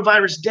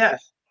coronavirus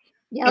death.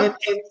 Yep.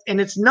 And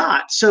it's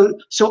not. So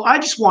I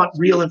just want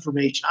real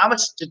information. I'm a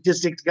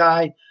statistics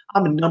guy.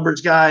 I'm a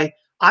numbers guy.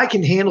 I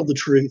can handle the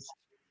truth.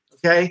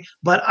 Okay.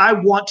 But I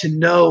want to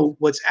know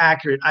what's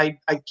accurate. I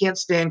can't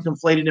stand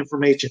conflated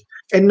information.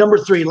 And number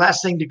 3,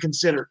 last thing to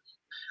consider.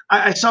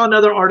 I saw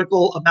another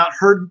article about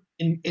herd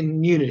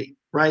immunity,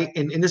 right?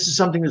 And this is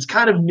something that's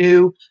kind of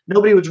new.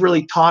 Nobody was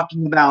really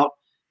talking about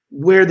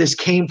where this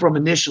came from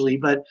initially,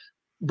 but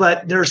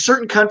there are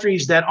certain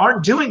countries that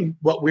aren't doing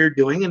what we're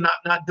doing and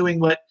not doing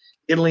what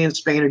Italy and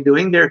Spain are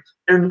doing. They're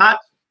not,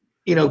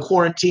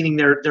 quarantining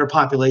their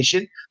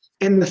population.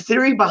 And the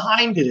theory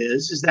behind it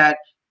is that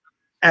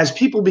as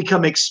people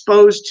become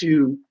exposed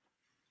to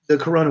the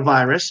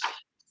coronavirus,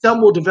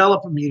 some will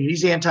develop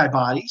immunities,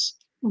 antibodies,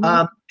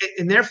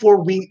 and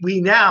therefore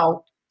we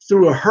now,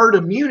 through a herd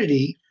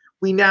immunity,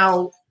 we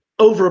now,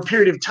 over a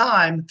period of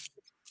time,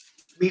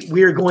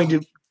 we are going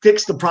to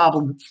fix the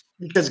problem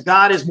because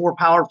God is more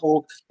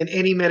powerful than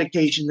any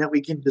medication that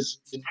we can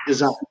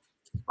design,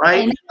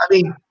 right? Amen. I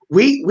mean,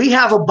 we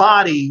have a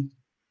body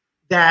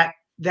that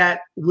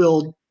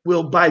will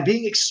by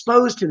being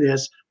exposed to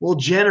this will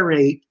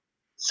generate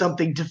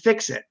something to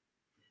fix it,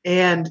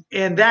 and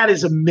that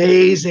is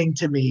amazing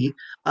to me.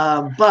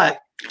 But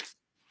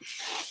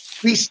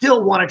we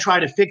still want to try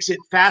to fix it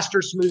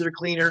faster, smoother,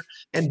 cleaner,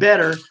 and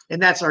better,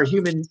 and that's our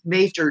human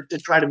nature to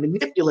try to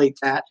manipulate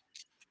that.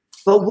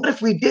 But what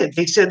if we did?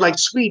 They said, like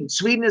Sweden.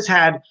 Sweden has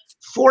had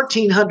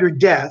 1,400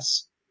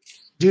 deaths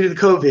due to the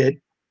COVID,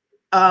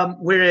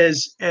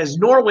 whereas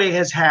Norway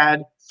has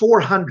had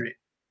 400.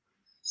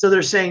 So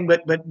they're saying,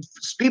 but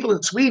people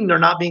in Sweden are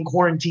not being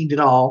quarantined at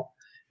all,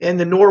 and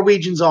the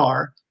Norwegians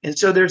are, and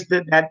so there's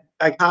that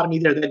dichotomy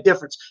there, that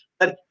difference.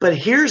 But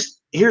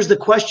here's the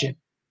question: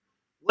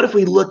 what if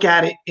we look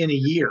at it in a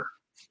year?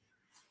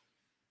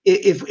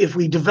 If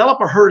we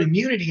develop a herd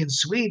immunity in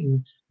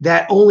Sweden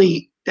that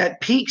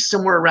peaks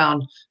somewhere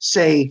around,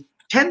 say,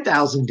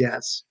 10,000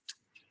 deaths,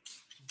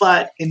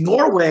 but in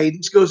Norway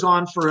this goes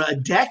on for a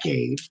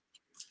decade,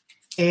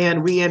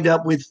 and we end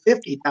up with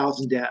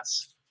 50,000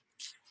 deaths.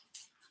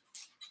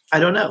 I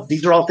don't know.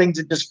 These are all things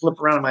that just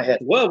flip around in my head.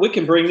 Well, we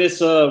can bring this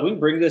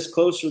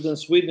closer than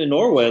Sweden and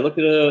Norway. Look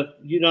at the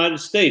United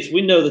States.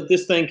 We know that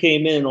this thing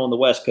came in on the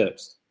West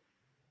Coast.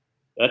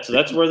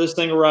 That's where this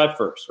thing arrived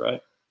first, right?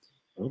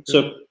 Okay.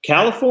 So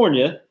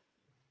California,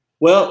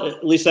 well,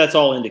 at least that's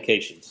all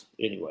indications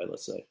anyway,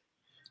 let's say.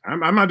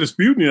 I'm not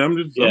disputing it. I'm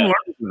learning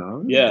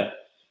now. Yeah.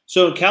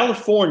 So in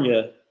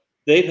California,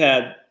 they've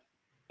had,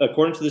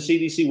 according to the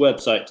CDC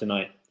website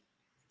tonight,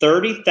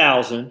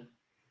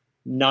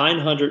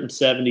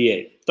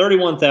 30,978,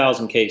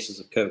 31,000 cases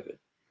of COVID.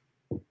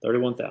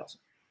 31,000.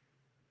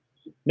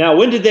 Now,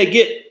 when did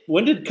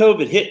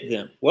COVID hit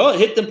them? Well, it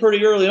hit them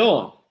pretty early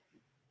on.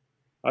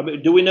 I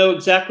mean, do we know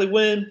exactly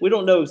when? We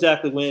don't know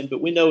exactly when,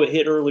 but we know it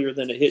hit earlier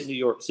than it hit New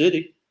York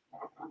City.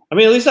 I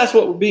mean, at least that's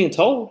what we're being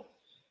told.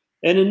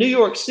 And in New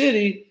York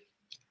State,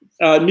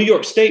 they've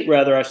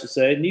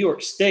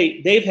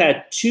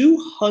had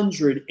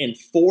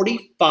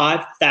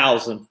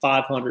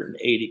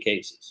 245,580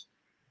 cases.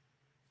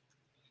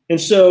 And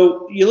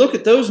so you look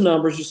at those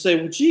numbers, you say,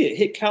 well, gee, it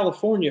hit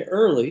California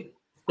early.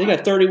 They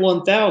got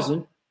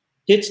 31,000.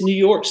 Hits New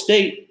York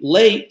State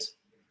late,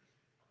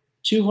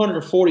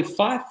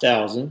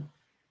 245,000.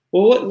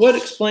 Well, what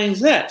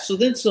explains that? So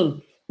then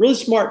some really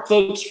smart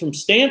folks from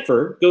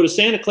Stanford go to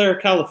Santa Clara,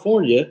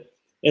 California,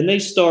 and they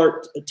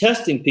start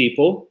testing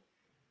people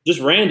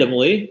just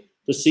randomly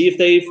to see if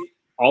they've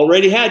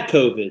already had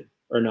COVID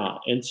or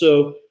not. And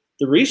so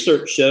the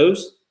research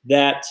shows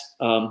that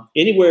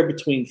anywhere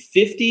between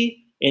 50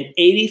 and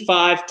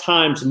 85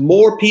 times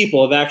more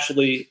people have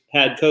actually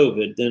had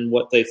COVID than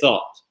what they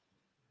thought.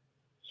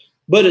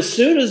 But as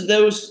soon as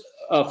those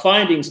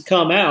findings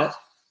come out,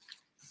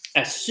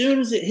 as soon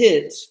as it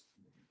hits,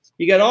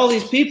 you got all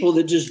these people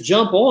that just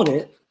jump on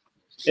it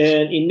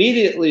and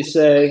immediately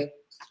say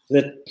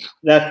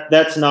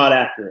that's not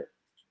accurate.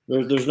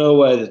 There's no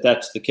way that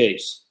that's the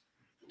case.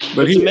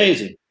 But it's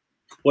amazing.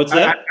 What's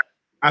that?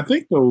 I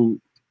think, though,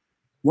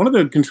 one of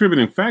the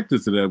contributing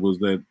factors to that was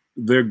that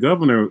their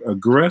governor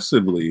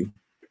aggressively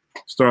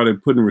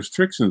started putting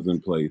restrictions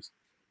in place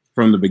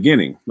from the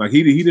beginning. Like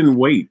he didn't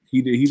wait.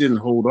 He didn't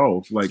hold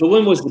off. Like, so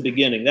when was the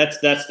beginning? That's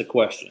the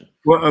question.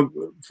 Well,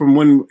 from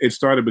when it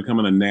started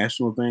becoming a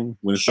national thing,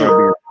 when it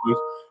started being,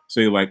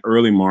 say, like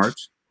early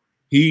March,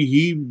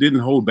 he didn't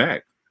hold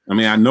back. I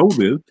mean, I know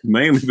this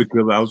mainly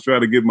because I was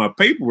trying to get my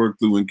paperwork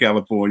through in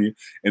California,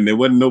 and there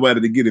wasn't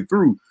nobody to get it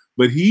through.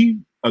 But he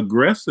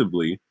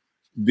aggressively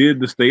did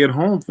the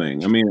stay-at-home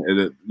thing. I mean,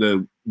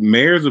 the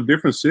mayors of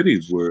different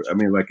cities were,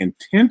 like,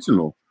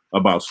 intentional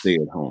about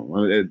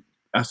stay-at-home.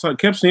 I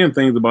kept seeing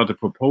things about the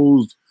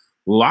proposed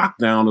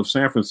lockdown of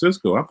San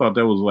Francisco. I thought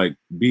that was like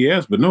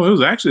BS, but no, it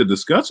was actually a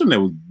discussion that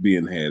was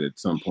being had at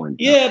some point.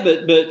 Yeah,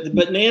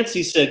 but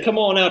Nancy said, "Come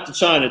on out to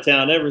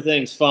Chinatown.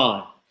 Everything's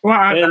fine." Well,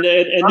 and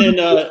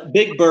then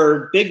Big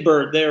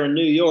Bird there in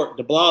New York,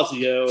 De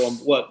Blasio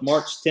on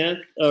March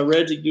 10th.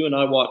 Reggie, you and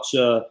I watch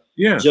Joe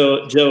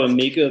and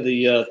Mika,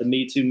 the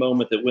Me Too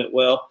moment that went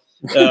well.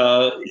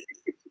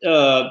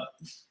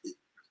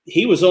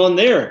 He was on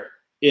there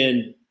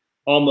in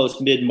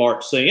almost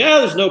mid-March saying,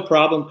 there's no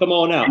problem, come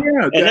on out.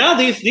 And now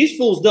these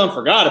fools done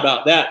forgot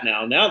about that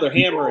now. Now they're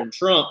hammering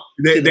Trump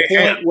to the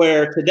point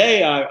where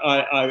today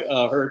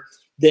I heard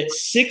that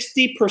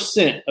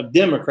 60% of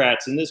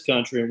Democrats in this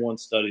country, in one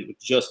study was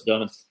just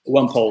done,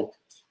 one poll,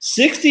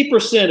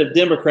 60% of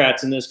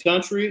Democrats in this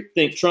country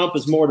think Trump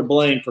is more to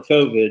blame for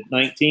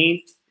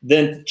COVID-19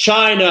 than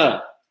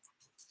China.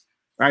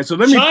 All right, so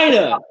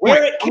China,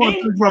 where it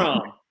came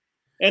from.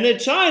 And then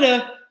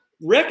China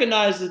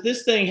recognized that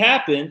this thing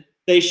happened.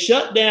 They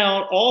shut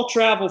down all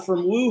travel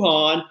from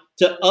Wuhan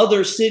to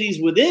other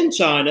cities within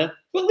China,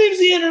 but leaves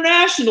the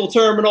international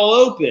terminal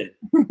open.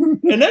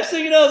 And next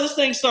thing you know, this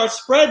thing starts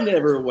spreading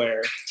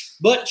everywhere.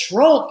 But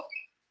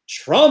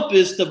Trump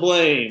is to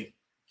blame,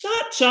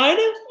 not China.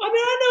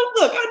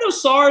 I know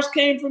SARS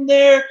came from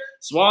there,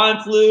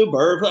 swine flu,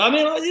 bird flu.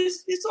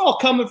 It's all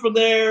coming from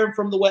there,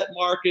 from the wet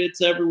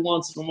markets. Every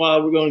once in a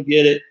while, we're going to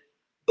get it.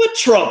 But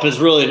Trump is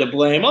really to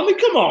blame.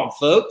 Come on,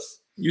 folks.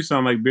 You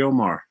sound like Bill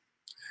Maher.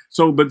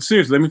 So, but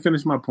seriously, let me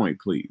finish my point,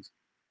 please.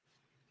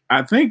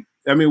 I think,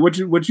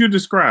 what you're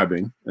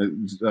describing,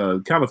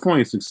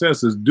 California's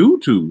success is due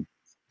to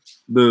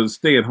the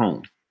stay at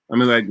home.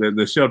 Like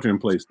the shelter in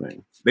place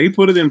thing. They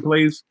put it in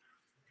place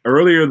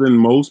earlier than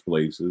most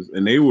places,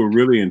 and they were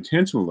really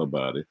intentional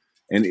about it.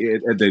 And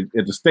at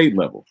the state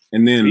level,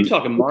 and then are you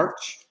talking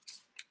March?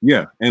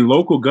 Yeah, and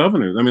local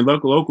governors,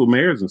 local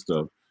mayors and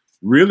stuff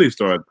really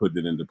started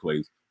putting it into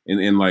place,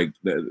 and like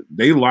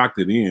they locked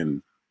it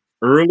in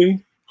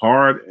early,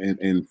 hard,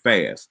 and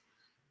fast.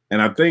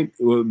 And I think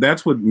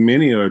that's what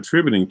many are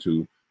attributing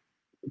to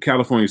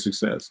California's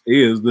success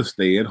is the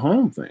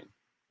stay-at-home thing.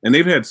 And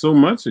they've had so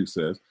much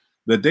success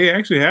that they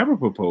actually have a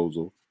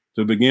proposal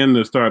to begin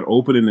to start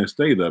opening their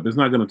state up. It's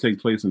not going to take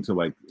place until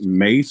like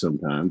May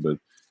sometime, but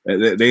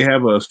they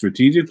have a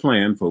strategic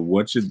plan for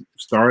what should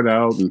start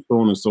out and so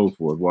on and so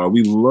forth. While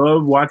we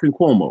love watching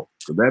Cuomo,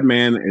 because that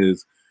man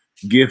is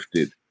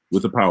gifted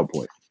with a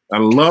PowerPoint. I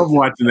love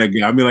watching that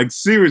guy.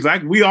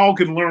 Seriously, we all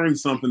can learn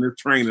something as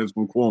trainers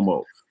from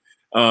Cuomo.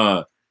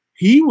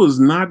 He was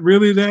not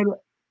really that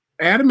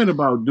adamant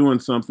about doing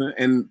something.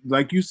 And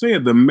like you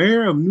said, the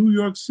mayor of New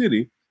York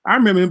City, I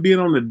remember him being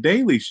on the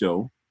Daily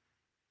Show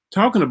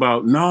talking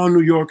about, no,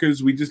 New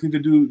Yorkers, we just need to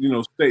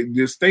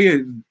do, stay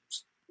a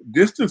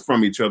distance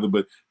from each other,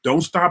 but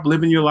don't stop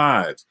living your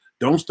lives.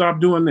 Don't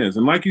stop doing this.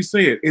 And like you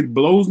said, it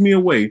blows me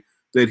away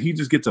that he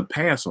just gets a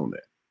pass on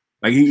that.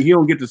 Like he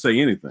don't get to say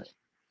anything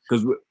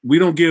because we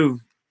don't give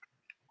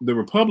the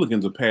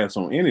Republicans a pass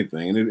on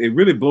anything. And it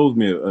really blows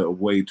me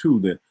away too,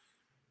 that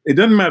it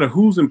doesn't matter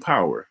who's in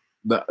power.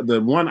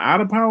 The one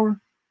out of power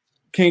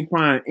can't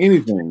find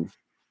anything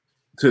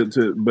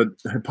but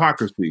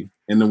hypocrisy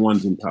in the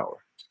ones in power,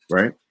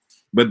 right?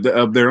 But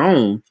of their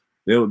own,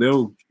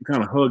 they'll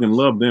kind of hug and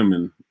love them,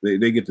 and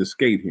they get to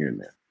skate here and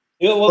there.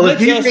 Yeah, well,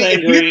 if you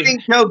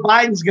think Joe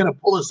Biden's going to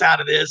pull us out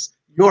of this,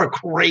 you're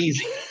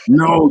crazy.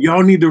 No,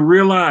 y'all need to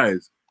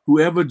realize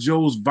whoever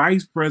Joe's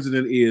vice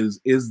president is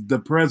the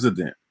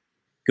president.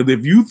 Because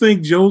if you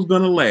think Joe's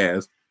going to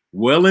last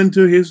well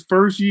into his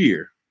first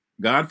year,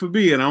 God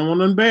forbid, I don't want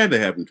nothing bad to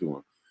happen to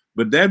him.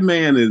 But that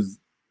man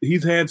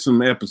he's had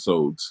some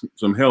episodes,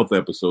 some health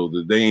episodes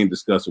that they ain't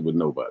discussing with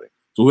nobody.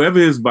 So whoever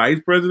his vice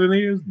president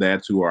is,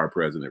 that's who our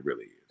president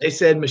really is. They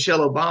said Michelle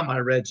Obama, I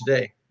read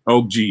today.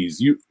 Oh,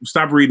 geez. You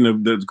stop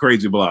reading the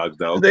crazy blogs,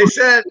 dog. They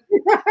said.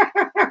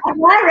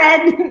 I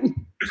read.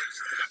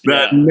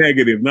 Not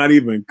negative, not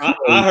even.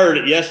 I heard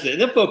it yesterday.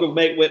 Them folk are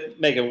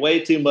making way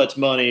too much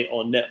money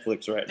on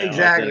Netflix right now.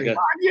 Exactly.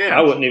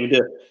 I wouldn't even do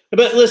it.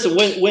 But listen,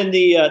 when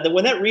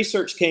that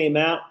research came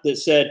out that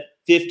said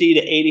 50 to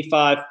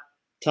 85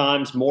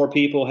 times more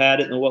people had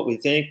it than what we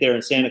think there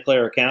in Santa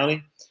Clara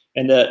County,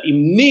 and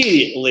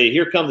immediately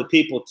here come the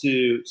people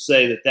to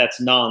say that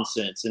that's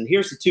nonsense. And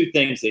here's the two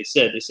things they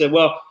said. They said,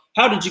 well,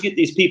 how did you get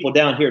these people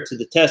down here to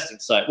the testing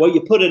site? Well,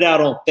 you put it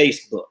out on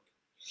Facebook.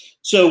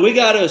 So we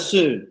got to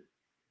assume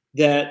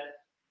that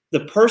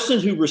the person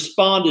who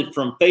responded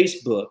from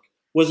Facebook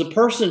was a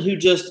person who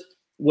just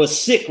was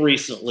sick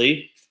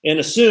recently and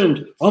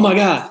assumed, oh my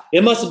God,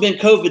 it must have been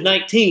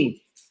COVID-19.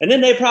 And then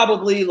they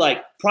probably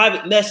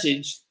private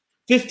messaged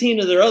 15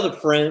 of their other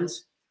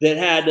friends that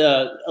had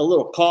a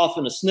little cough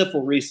and a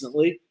sniffle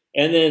recently.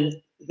 And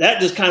then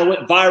that just kind of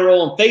went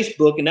viral on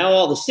Facebook. And now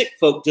all the sick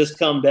folk just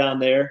come down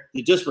there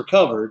that just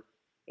recovered.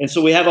 And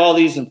so we have all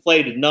these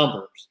inflated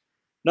numbers.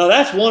 Now,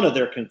 that's one of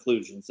their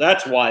conclusions.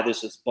 That's why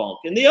this is bunk.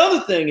 And the other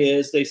thing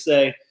is they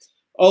say,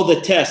 oh, the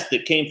test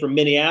that came from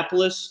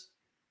Minneapolis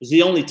is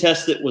the only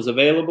test that was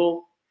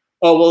available.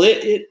 Oh, well,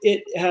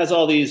 it has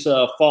all these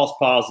false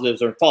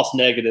positives or false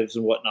negatives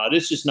and whatnot.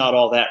 It's just not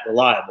all that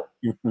reliable.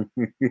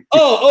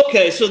 Oh,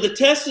 okay. So the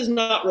test is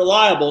not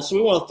reliable. So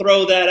we want to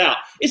throw that out.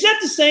 Is that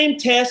the same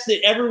test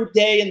that every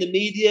day in the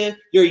media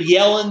you're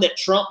yelling that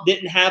Trump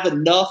didn't have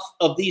enough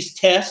of these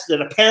tests that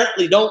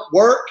apparently don't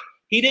work?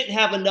 He didn't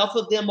have enough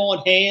of them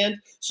on hand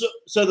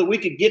so that we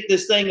could get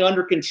this thing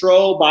under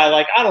control by,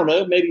 like, I don't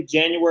know, maybe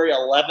January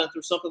 11th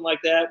or something like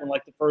that, when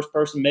like the first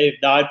person may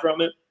have died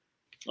from it.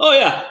 Oh,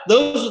 yeah,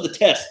 those are the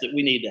tests that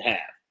we need to have,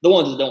 the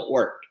ones that don't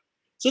work.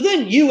 So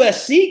then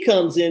USC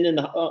comes in and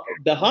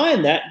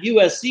behind that,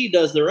 USC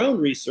does their own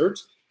research,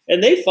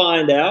 and they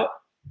find out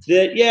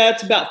that, yeah,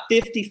 it's about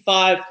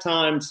 55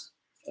 times,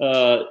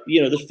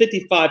 there's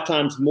 55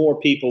 times more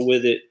people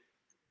with it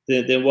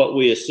than what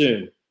we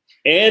assume.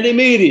 And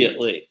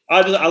immediately,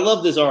 I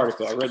love this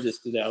article. I read this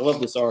today. I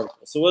love this article.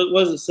 So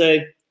what does it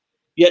say?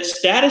 Yet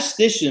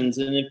statisticians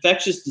and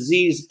infectious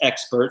disease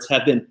experts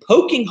have been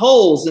poking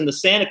holes in the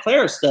Santa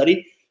Clara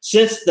study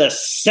since the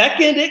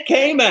second it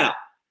came out.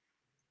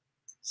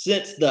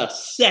 Since the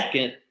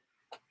second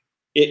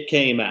it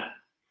came out.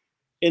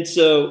 And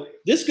so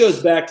this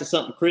goes back to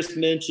something Chris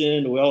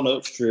mentioned. We all know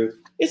it's true.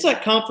 It's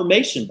like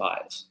confirmation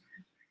bias.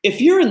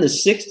 If you're in the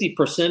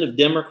 60% of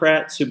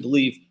Democrats who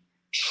believe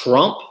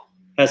Trump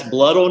has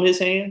blood on his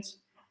hands,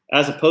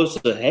 as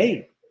opposed to,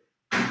 hey,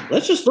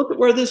 let's just look at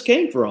where this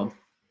came from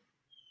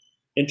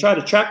and try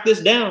to track this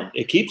down.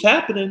 It keeps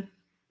happening.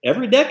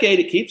 Every decade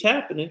it keeps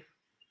happening.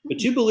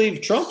 But you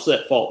believe Trump's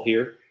at fault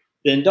here,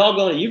 then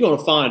doggone it, you're going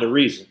to find a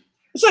reason.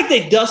 It's like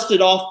they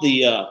dusted off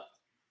the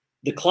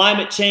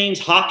climate change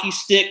hockey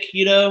stick,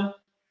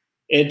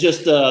 and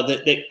just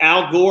that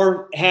Al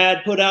Gore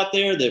had put out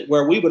there, that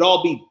where we would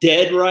all be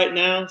dead right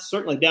now.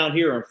 Certainly down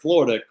here in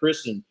Florida,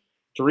 Chris and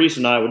Teresa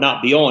and I would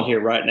not be on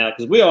here right now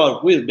because we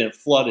have been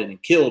flooded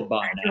and killed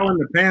by now. Y'all in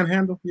the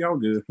Panhandle? Y'all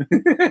good?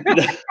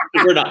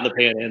 We're not in the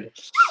Panhandle.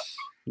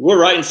 We're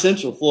right in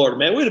Central Florida,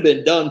 man. We'd have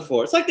been done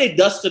for. It's like they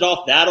dusted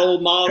off that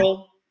old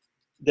model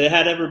that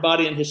had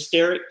everybody in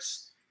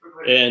hysterics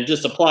and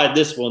just applied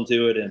this one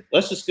to it. And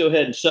let's just go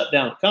ahead and shut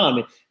down the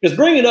economy. Because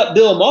bringing up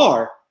Bill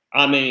Maher,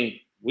 I mean,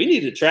 we need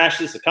to trash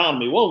this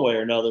economy one way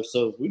or another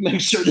so we make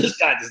sure this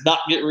guy does not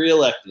get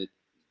reelected.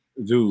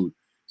 Dude.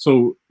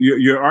 So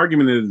your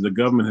argument is the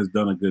government has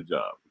done a good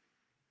job.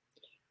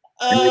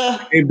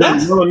 They've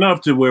done well enough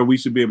to where we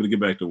should be able to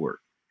get back to work.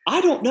 I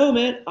don't know,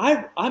 man.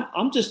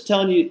 I'm just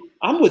telling you,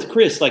 I'm with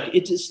Chris. Like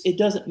it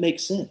doesn't make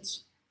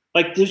sense.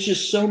 Like there's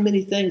just so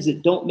many things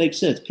that don't make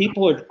sense.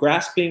 People are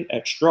grasping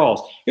at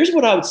straws. Here's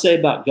what I would say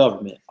about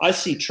government. I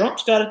see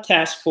Trump's got a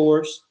task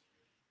force.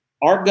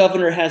 Our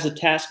governor has a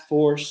task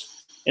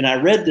force. And I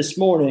read this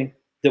morning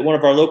that one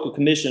of our local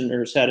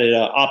commissioners had an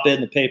op-ed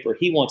in the paper.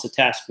 He wants a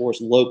task force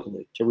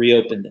locally to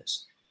reopen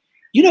this.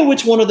 You know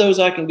which one of those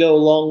I can go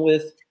along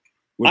with?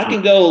 I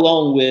can go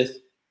along with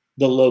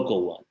the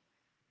local one.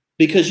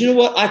 Because you know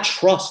what? I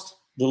trust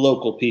the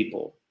local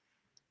people.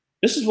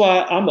 This is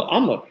why I'm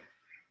a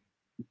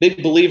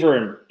big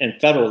believer in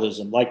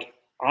federalism. Like,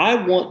 I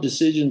want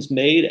decisions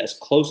made as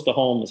close to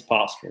home as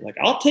possible. Like,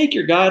 I'll take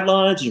your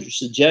guidelines and your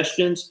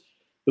suggestions,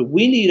 but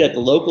we need at the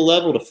local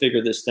level to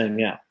figure this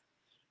thing out.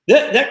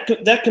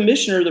 That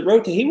commissioner that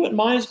wrote to, he wouldn't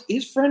mind.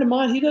 He's a friend of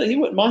mine. He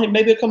wouldn't mind.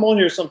 Maybe he'll come on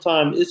here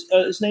sometime.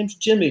 His name's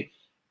Jimmy.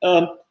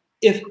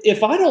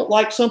 If I don't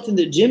like something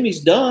that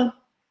Jimmy's done,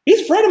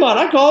 he's a friend of mine.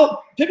 I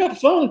pick up the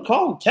phone,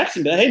 call him, text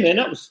him. But hey, man,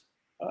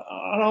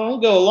 I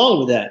don't go along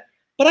with that.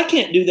 But I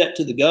can't do that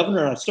to the governor.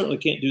 And I certainly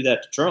can't do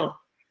that to Trump.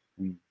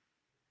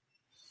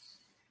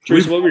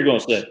 Teresa, what were you going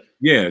to say?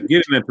 Yeah,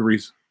 get in there,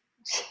 Teresa.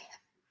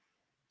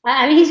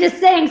 I mean, he's just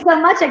saying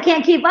so much I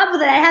can't keep up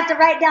with it. I have to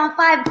write down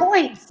 5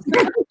 points.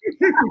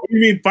 You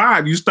mean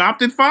 5? You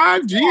stopped at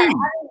 5? Gee. Yeah,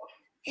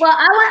 well,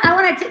 I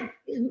want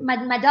to.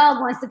 My dog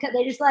wants to.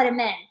 They just let him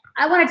in.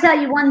 I want to tell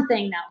you one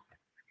thing though.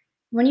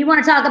 When you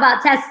want to talk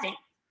about testing,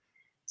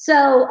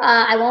 so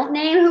I won't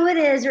name who it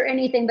is or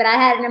anything, but I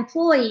had an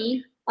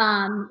employee.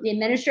 The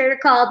administrator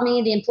called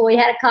me. The employee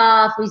had a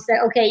cough. We said,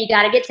 okay, you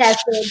got to get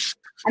tested.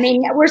 I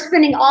mean, we're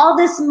spending all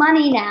this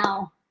money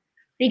now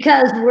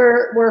because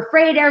we're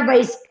afraid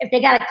if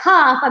they got a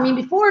cough. I mean,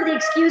 before the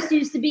excuse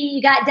used to be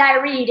you got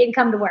diarrhea, you didn't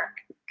come to work.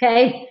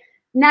 Okay.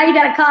 Now you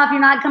got a cough, you're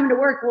not coming to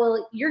work.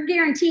 Well, you're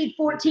guaranteed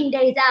 14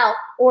 days out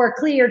or a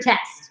clear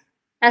test.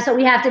 That's what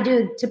we have to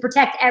do to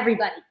protect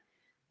everybody.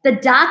 The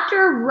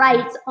doctor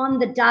writes on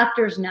the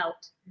doctor's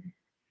note.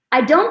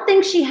 I don't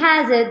think she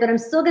has it, but I'm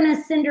still going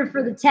to send her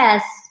for the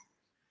test.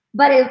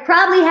 But it would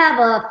probably have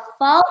a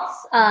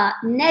false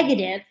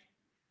negative.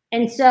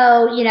 And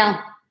so,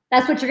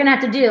 that's what you're going to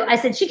have to do. I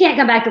said, she can't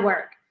come back to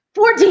work.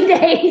 14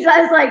 days.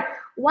 I was like,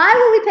 why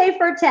would we pay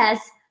for a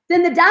test?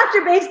 Then the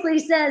doctor basically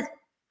says,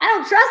 I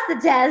don't trust the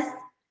test.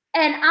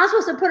 And I'm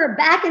supposed to put her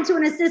back into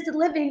an assisted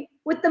living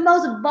with the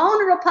most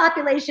vulnerable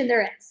population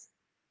there is.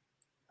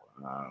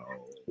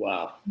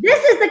 Wow.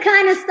 This is the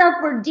kind of stuff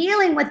we're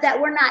dealing with that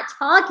we're not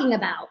talking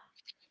about.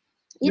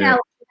 You know,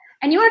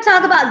 and you want to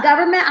talk about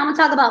government, I'm going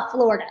to talk about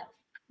Florida.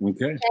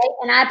 Okay.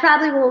 And I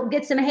probably will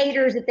get some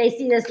haters if they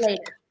see this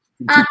later.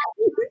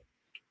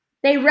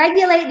 They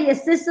regulate the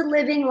assisted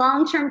living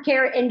long-term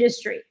care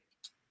industry.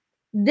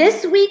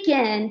 This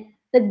weekend,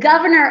 the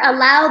governor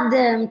allowed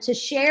them to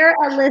share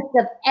a list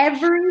of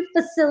every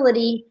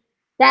facility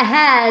that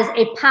has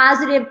a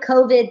positive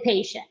COVID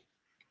patient.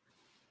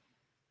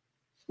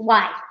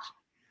 Why?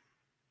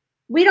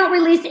 We don't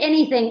release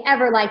anything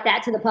ever like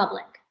that to the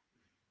public.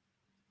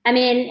 I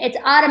mean, it's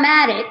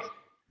automatic.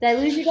 Did I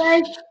lose you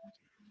guys?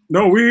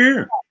 No, we're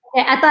here.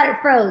 Okay, I thought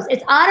it froze.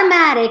 It's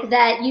automatic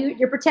that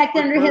you're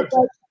protected under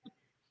HIPAA.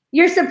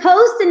 You're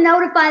supposed to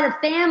notify the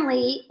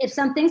family if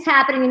something's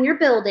happening in your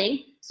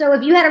building. So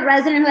if you had a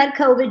resident who had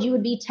COVID, you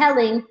would be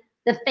telling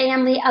the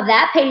family of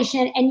that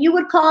patient, and you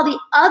would call the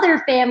other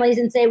families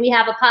and say, we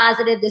have a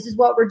positive, this is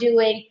what we're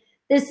doing,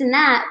 this and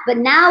that. But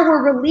now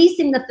we're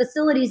releasing the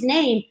facility's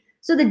name.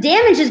 So the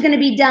damage is going to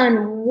be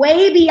done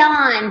way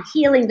beyond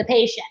healing the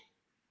patient.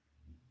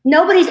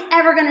 Nobody's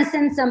ever going to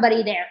send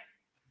somebody there.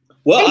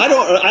 Well,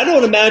 I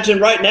don't imagine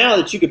right now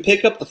that you could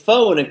pick up the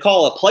phone and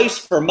call a place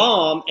for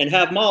mom and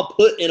have mom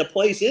put in a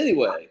place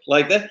anyway.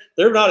 Like that,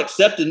 they're not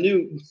accepting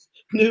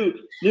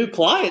new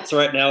clients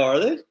right now, are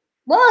they?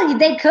 Well,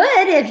 they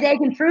could if they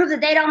can prove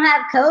that they don't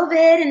have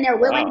COVID and they're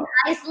willing to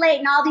isolate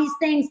and all these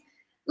things.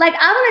 Like,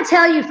 I want to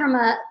tell you from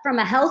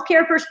a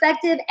healthcare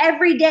perspective,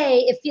 every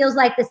day it feels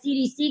like the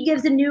CDC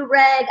gives a new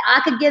reg,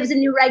 ACA gives a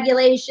new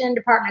regulation,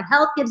 Department of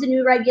Health gives a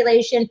new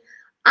regulation.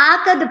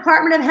 ACA,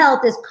 Department of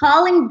Health, is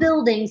calling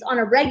buildings on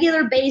a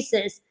regular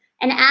basis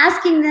and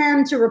asking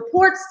them to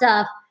report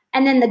stuff.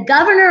 And then the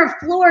governor of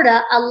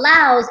Florida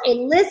allows a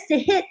list to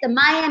hit the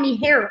Miami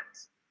Herald.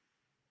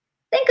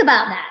 Think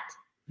about that.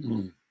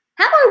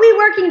 How are we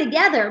working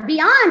together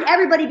beyond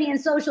everybody being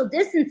social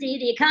distancing?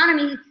 The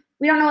economy,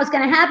 we don't know what's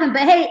going to happen.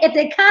 But hey, if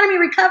the economy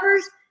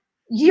recovers,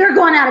 you're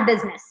going out of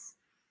business.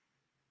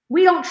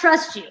 We don't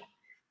trust you.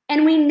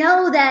 And we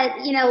know that,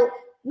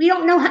 we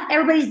don't know how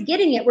everybody's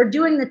getting it. We're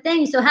doing the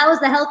thing. So how is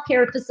the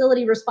healthcare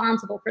facility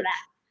responsible for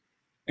that?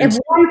 If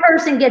one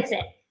person gets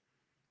it.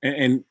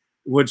 And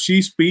what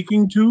she's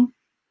speaking to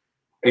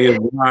is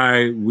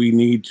why we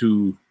need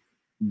to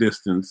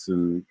distance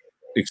and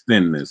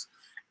extend this.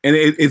 And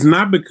it's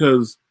not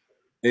because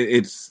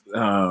it's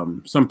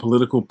some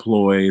political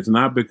ploy. It's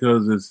not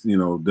because it's,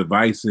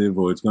 divisive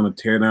or it's going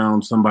to tear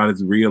down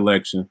somebody's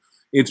reelection.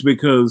 It's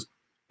because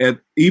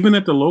even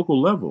at the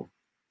local level,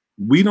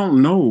 we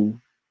don't know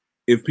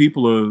if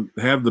people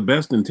have the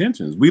best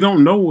intentions. We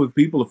don't know if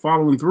people are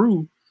following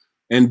through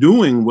and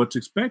doing what's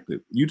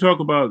expected. You talk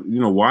about,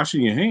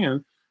 washing your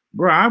hands.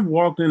 Bro, I've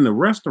walked into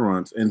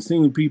restaurants and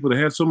seen people that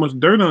had so much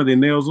dirt on their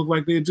nails look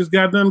like they had just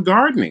got done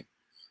gardening.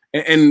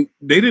 And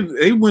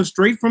they went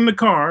straight from the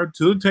car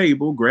to the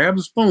table, grabbed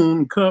a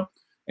spoon, cup,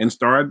 and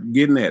started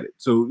getting at it.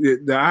 So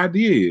the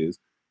idea is,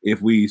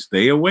 if we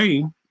stay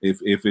away,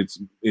 if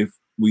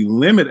we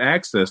limit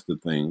access to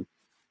things,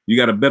 you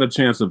got a better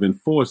chance of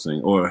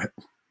enforcing or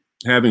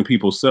having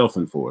people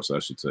self-enforce, I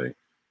should say,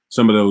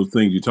 some of those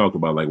things you talk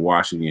about, like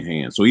washing your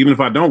hands. So even if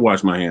I don't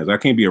wash my hands, I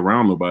can't be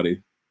around nobody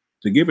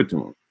to give it to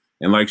them.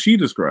 And like she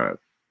described,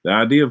 the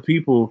idea of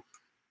people,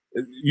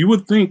 you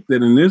would think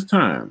that in this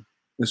time,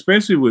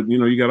 especially with,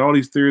 you got all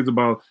these theories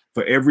about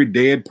for every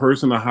dead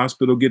person, a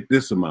hospital get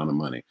this amount of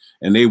money,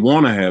 and they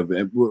want to have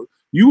that. Well,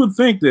 you would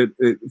think that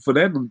for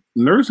that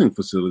nursing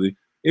facility,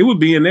 it would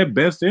be in their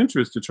best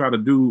interest to try to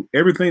do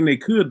everything they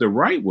could the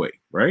right way,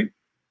 right?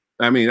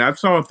 I mean, I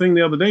saw a thing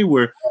the other day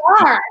where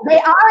they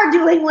are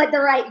doing what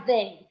the right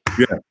thing.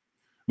 Yeah,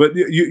 but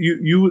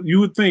you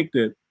would think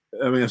that.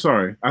 I mean,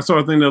 sorry, I saw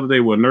a thing the other day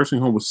where a nursing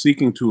home was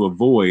seeking to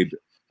avoid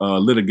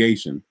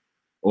litigation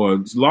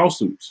or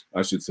lawsuits,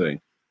 I should say,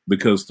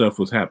 because stuff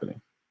was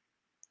happening.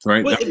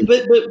 Right.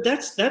 But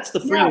that's the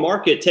free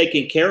market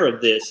taking care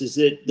of this. Is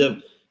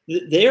that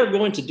they are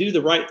going to do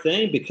the right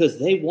thing because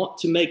they want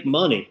to make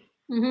money.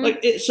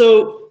 Mm-hmm.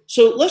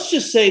 So let's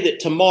just say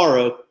that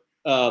tomorrow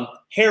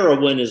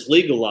heroin is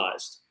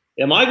legalized.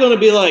 Am I going to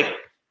be like,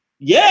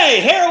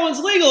 yay, heroin's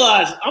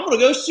legalized, I'm going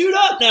to go shoot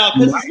up now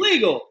because it's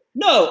legal?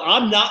 No,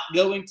 I'm not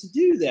going to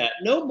do that.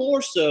 No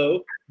more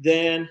so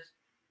than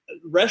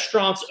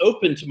restaurants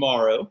open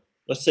tomorrow.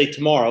 Let's say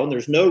tomorrow, and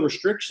there's no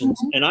restrictions,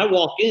 and I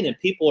walk in and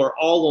people are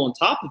all on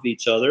top of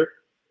each other.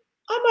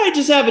 I might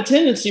just have a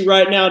tendency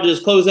right now to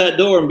just close that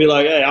door and be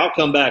like, hey, I'll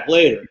come back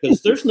later,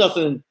 because there's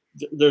nothing,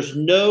 there's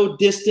no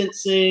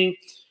distancing.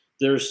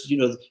 There's,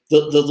 the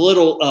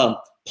little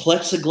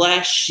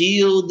plexiglass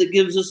shield that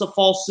gives us a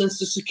false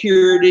sense of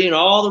security and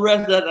all the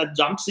rest of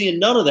that. I'm seeing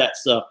none of that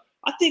stuff.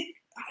 I think,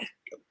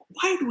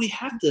 why do we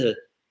have to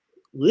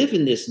live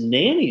in this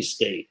nanny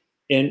state?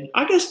 And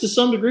I guess to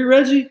some degree,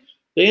 Reggie,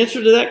 the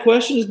answer to that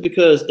question is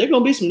because there are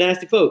going to be some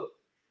nasty folk.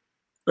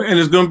 And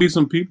there's going to be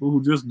some people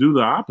who just do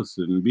the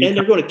opposite. And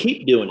they're going to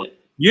keep doing it.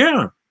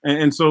 Yeah.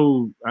 And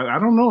so I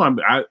don't know.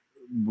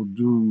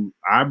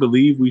 I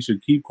believe we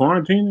should keep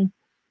quarantining?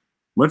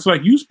 Much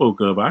like you spoke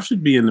of, I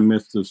should be in the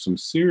midst of some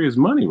serious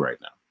money right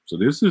now. So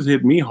this has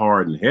hit me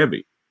hard and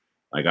heavy.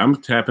 Like,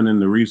 I'm tapping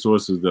into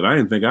resources that I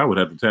didn't think I would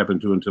have to tap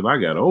into until I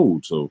got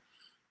old. So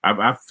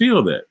I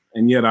feel that.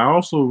 And yet I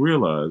also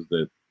realize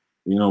that,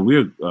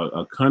 we're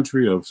a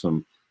country of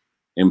some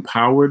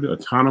empowered,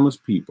 autonomous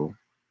people,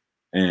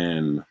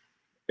 and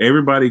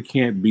everybody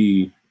can't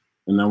be,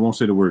 and I won't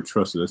say the word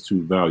trusted, that's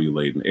too value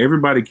laden.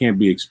 Everybody can't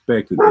be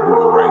expected to do the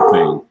right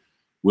thing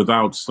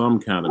without some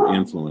kind of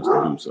influence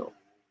to do so.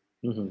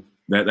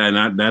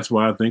 Mm-hmm. That's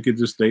why I think it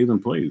just stays in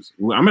place.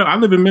 I mean, I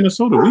live in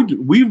Minnesota.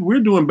 We're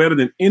doing better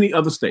than any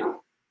other state.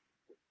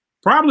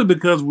 Probably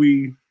because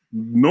we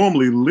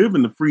normally live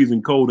in the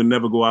freezing cold and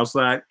never go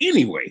outside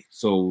anyway.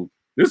 So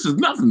this is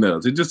nothing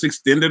else. It just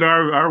extended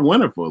our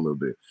winter for a little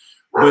bit.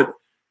 But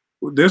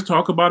there's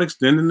talk about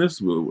extending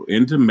this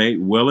into May,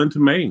 well into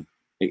May,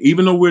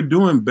 even though we're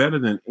doing better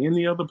than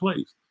any other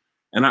place.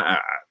 And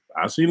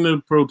I've seen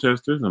the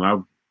protesters,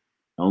 and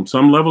on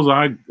some levels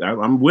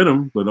I'm with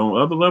them, but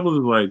on other levels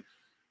it's like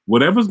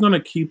whatever's going to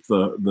keep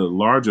the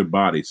larger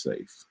body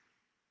safe,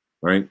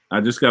 right? I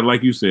just got,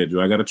 like you said,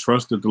 Joe, I got to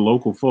trust that the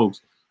local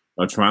folks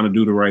are trying to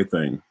do the right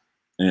thing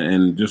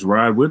and just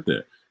ride with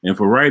that. And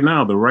for right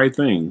now, the right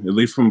thing, at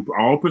least from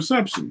all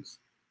perceptions,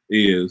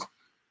 is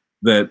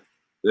that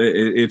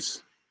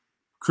it's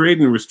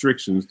creating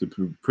restrictions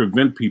to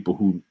prevent people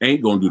who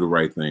ain't going to do the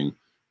right thing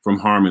from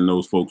harming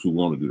those folks who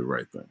want to do the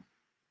right thing.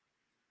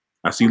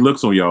 I see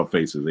looks on y'all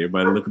faces.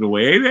 Everybody looking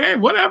away. Hey,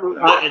 whatever.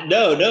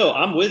 No,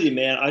 I'm with you,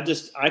 man. I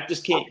just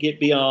can't get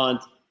beyond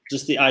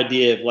just the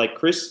idea of, like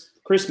Chris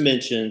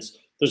mentions,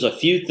 there's a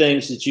few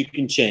things that you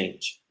can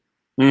change.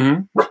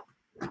 Mm-hmm.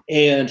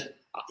 And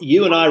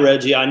you and I,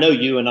 Reggie, I know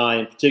you and I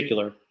in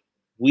particular,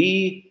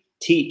 we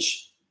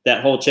teach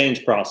that whole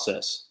change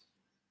process,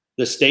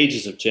 the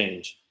stages of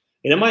change.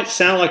 And it might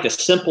sound like a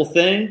simple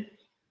thing,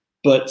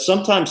 but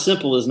sometimes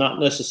simple is not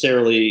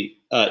necessarily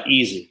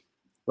easy,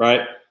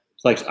 right?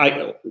 It's like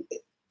I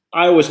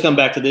always come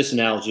back to this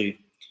analogy.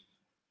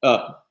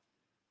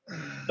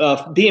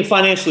 Being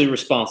financially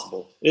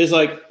responsible is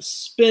like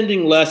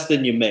spending less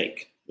than you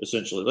make,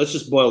 essentially. Let's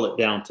just boil it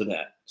down to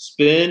that.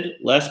 Spend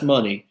less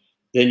money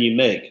than you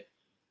make.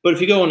 But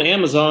if you go on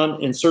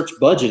Amazon and search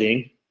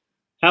budgeting,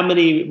 how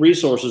many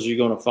resources are you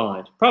going to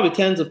find? Probably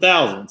tens of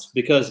thousands,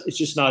 because it's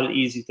just not an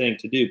easy thing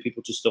to do.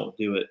 People just don't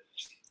do it.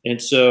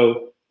 And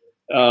so,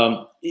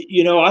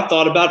 I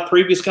thought about a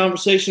previous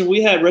conversation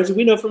we had, Reggie.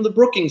 We know from the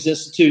Brookings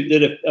Institute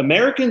that if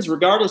Americans,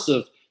 regardless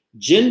of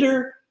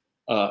gender,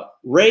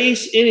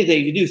 race,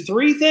 anything, you do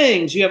three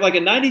things, you have like a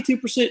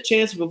 92%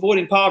 chance of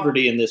avoiding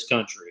poverty in this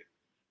country.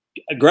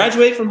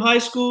 Graduate from high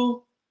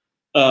school,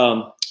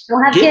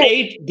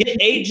 get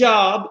a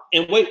job,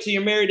 and wait till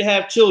you're married to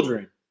have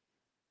children.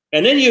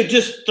 And then you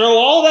just throw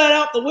all that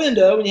out the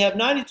window, and you have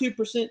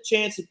 92%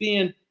 chance of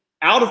being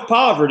out of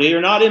poverty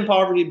or not in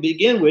poverty to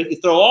begin with. You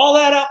throw all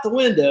that out the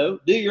window,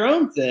 do your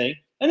own thing,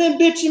 and then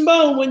bitch and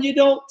moan when you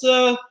don't,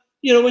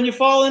 when you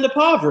fall into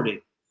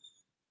poverty.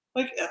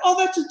 Like, all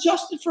that's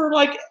adjusted for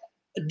like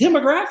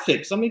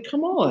demographics. I mean,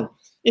 come on.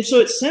 And so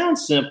it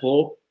sounds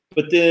simple,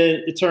 but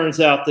then it turns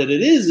out that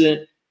it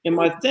isn't. And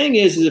my thing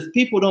is if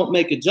people don't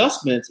make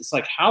adjustments, it's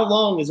like, how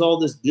long is all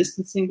this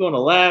distancing going to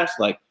last?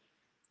 Like,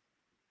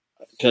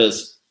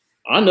 because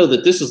I know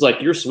that this is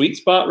like your sweet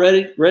spot,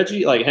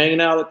 Reggie, like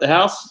hanging out at the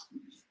house.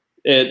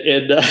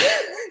 And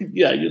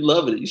yeah, you're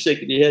loving it. You're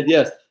shaking your head,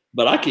 yes.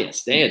 But I can't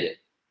stand it.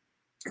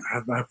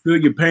 I feel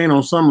your pain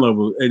on some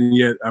level, and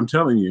yet I'm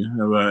telling you,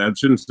 I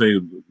shouldn't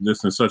say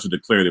this in such a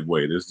declarative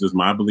way. This is just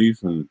my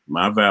belief and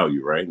my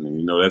value, right?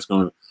 And that's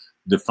going to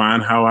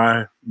define how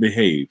I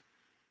behave.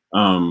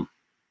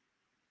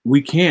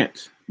 We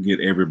can't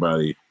get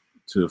everybody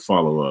to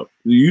follow up.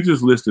 You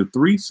just listed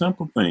three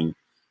simple things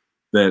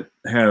that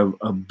have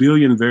a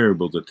billion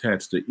variables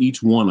attached to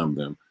each one of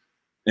them,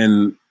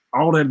 and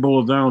all that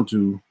boils down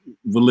to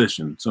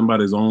volition,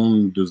 somebody's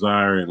own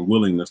desire and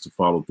willingness to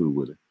follow through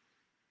with it.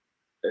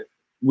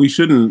 We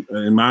shouldn't,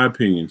 in my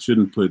opinion,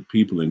 put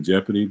people in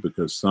jeopardy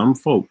because some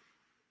folk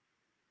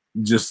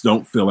just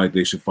don't feel like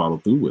they should follow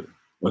through with it,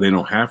 or they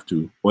don't have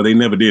to, or they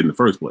never did in the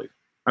first place.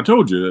 I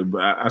told you,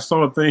 I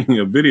saw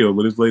a video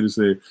where this lady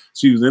said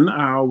she was in the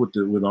aisle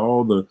with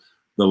all the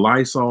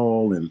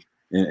Lysol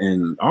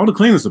and all the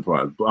cleaning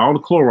supplies, all the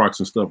Clorox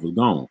and stuff was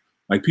gone.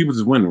 Like people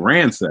just went and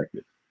ransacked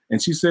it.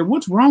 And she said,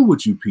 "What's wrong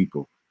with you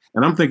people?"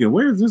 And I'm thinking,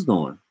 where is this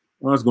going?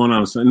 Oh, it's going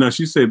on. No,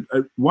 she said,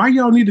 "Why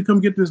y'all need to come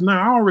get this now?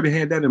 I already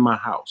had that in my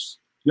house.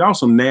 Y'all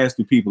some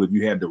nasty people if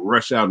you had to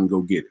rush out and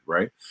go get it,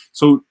 right?"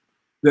 So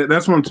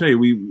that's what I'm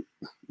telling you.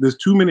 There's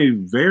too many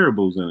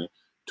variables in it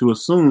to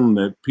assume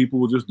that people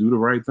will just do the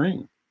right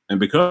thing. And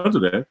because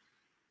of that,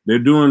 they're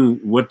doing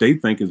what they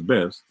think is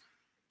best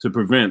to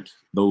prevent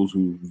those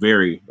who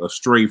vary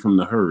astray from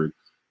the herd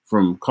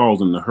from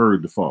causing the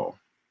herd to fall.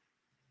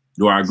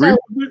 Do I agree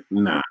with it?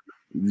 Nah.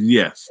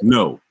 Yes.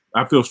 No.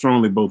 I feel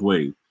strongly both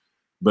ways.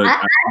 But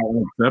I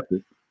don't accept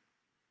it.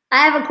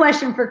 I have a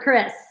question for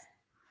Chris.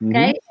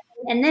 Okay.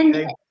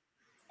 Mm-hmm.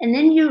 And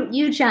then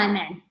you chime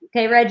in.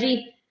 Okay,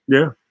 Reggie?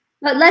 Yeah.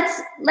 But let's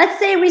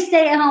say we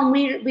stay at home,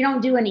 we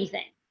don't do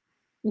anything.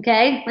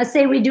 Okay? Let's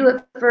say we do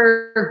it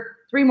for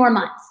 3 more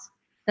months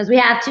because we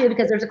have to,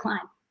 because there's a climb.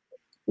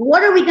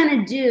 What are we going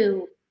to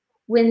do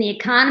when the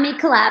economy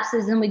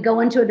collapses and we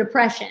go into a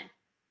depression?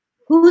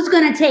 who's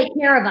going to take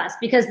care of us?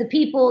 Because the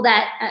people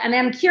that, I mean,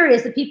 I'm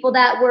curious, the people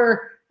that we're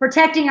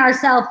protecting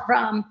ourselves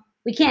from,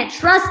 we can't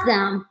trust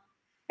them,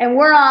 and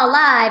we're all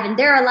alive and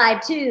they're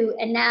alive too,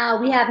 and now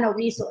we have no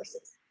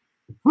resources.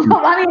 I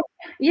mean,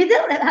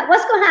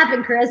 what's going to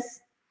happen, Chris?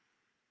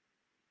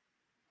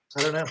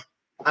 I don't know.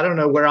 I don't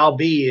know where I'll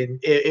be. And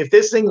if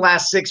this thing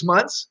lasts 6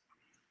 months,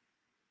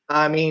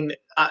 I mean,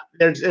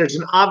 there's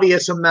an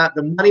obvious amount.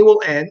 The money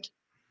will end.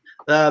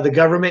 The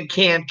government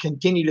can't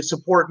continue to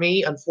support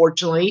me.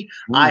 Unfortunately,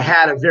 I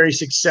had a very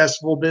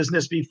successful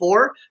business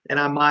before,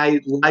 and my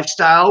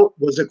lifestyle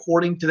was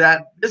according to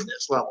that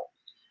business level.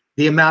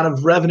 The amount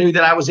of revenue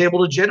that I was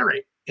able to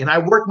generate, and I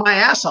work my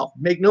ass off.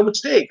 Make no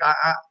mistake,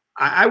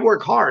 I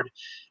work hard,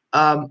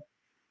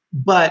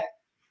 but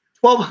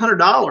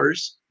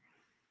 $1,200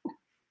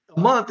 a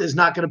month is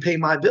not going to pay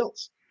my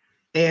bills.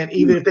 And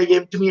even if they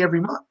give it to me every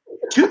month,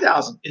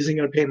 $2,000 isn't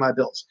going to pay my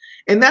bills.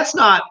 And that's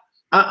not.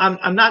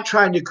 I'm not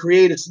trying to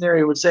create a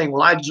scenario with saying,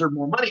 well, I deserve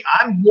more money.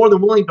 I'm more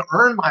than willing to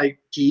earn my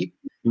keep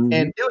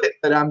and do it,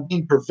 but I'm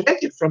being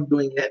prevented from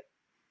doing it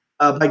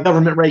by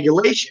government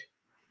regulation.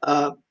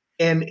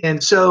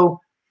 And so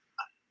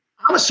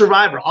I'm a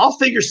survivor. I'll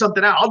figure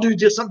something out. I'll do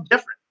just something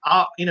different.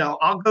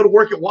 I'll go to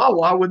work at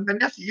Wawa with my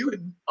nephew,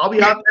 and I'll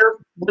be out there,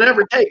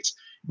 whatever it takes.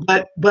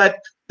 But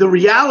the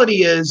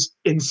reality is,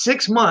 in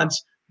 6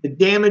 months, the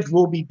damage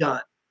will be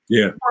done.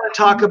 Yeah. You want to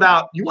talk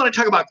about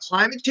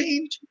climate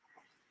change?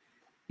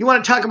 You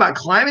want to talk about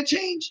climate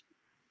change?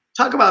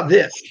 Talk about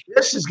this.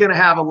 This is going to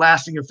have a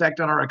lasting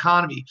effect on our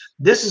economy.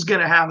 This is going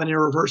to have an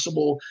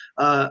irreversible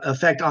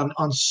effect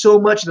on so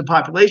much of the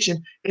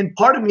population. And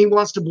part of me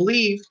wants to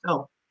believe,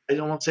 no, I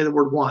don't want to say the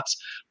word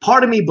wants.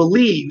 Part of me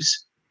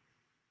believes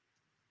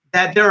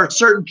that there are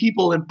certain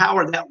people in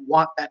power that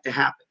want that to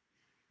happen,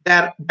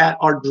 that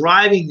are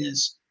driving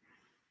this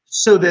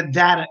so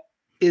that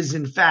is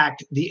in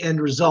fact the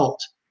end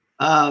result,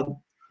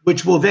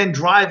 which will then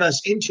drive us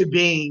into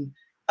being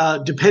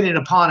dependent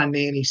upon a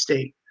nanny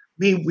state.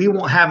 We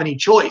won't have any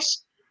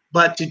choice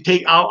but to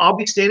take. I'll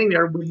be standing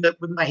there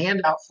with my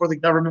hand out for the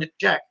government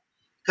check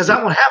because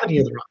I won't have any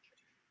other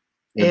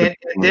option.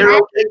 And they're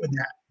okay with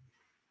that,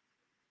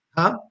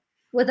 huh?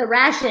 With the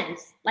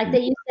rations like they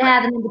used to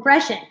have in the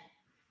Depression.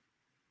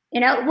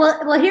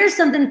 Well, here's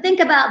something. Think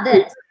about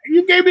this.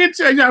 You gave me a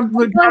chance. Go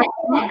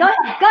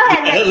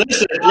ahead.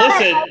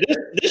 Listen.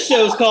 This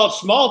show's called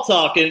Small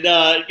Talk, and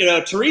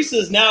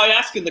Teresa's now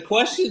asking the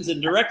questions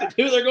and directing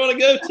who they're going to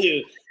go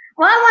to.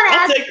 Well,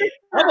 I'm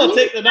going to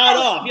take the night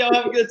off. Y'all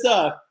have a good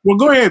time. Well,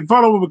 go ahead.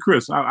 Follow up with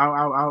Chris.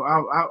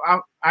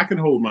 I can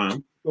hold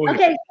mine. Go ahead.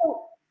 Okay.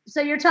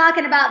 So you're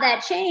talking about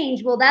that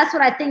change. Well, that's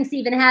what I think is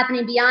even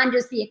happening beyond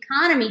just the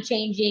economy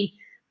changing.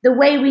 The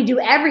way we do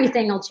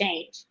everything will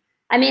change.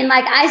 I mean,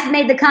 like I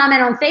made the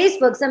comment on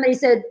Facebook. Somebody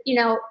said,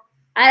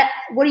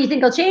 what do you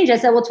think will change? I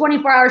said, well,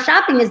 24-hour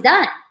shopping is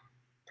done.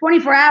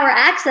 24-hour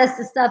access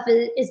to stuff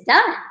is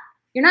done.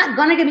 You're not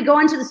going to be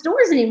going to the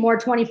stores anymore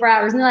 24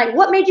 hours. And they're like,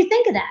 what made you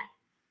think of that?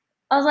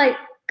 I was like,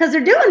 because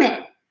they're doing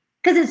it.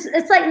 Because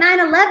it's like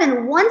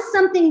 9/11. Once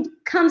something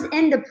comes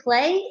into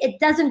play, it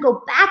doesn't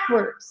go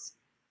backwards.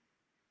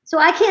 So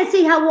I can't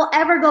see how we'll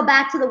ever go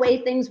back to the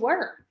way things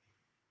were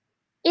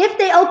if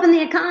they open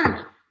the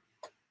economy.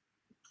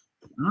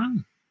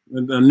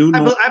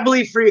 I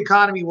believe free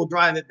economy will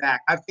drive it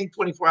back. I think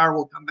 24-hour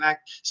will come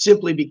back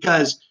simply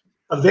because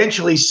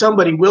eventually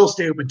somebody will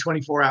stay open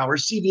 24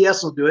 hours.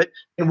 CVS will do it,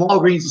 and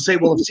Walgreens will say,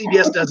 well, if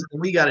CVS does it, then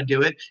we got to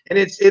do it. And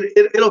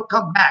it'll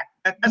come back.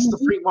 That's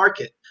the free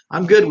market.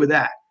 I'm good with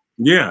that.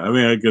 Yeah, I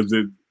mean, because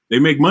they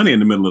make money in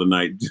the middle of the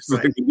night, just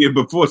like they did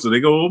before, so they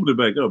go open it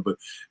back up. But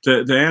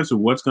to answer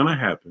what's going to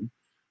happen,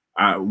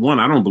 I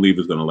don't believe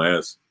it's going to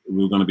last.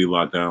 We're going to be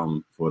locked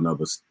down for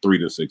another 3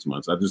 to 6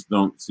 months. I just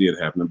don't see it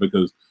happening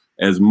because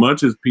as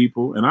much as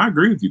people, and I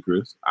agree with you,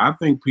 Chris, I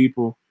think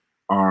people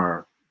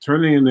are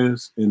turning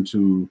this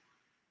into,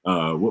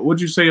 what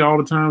would you say all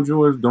the time,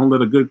 George? Don't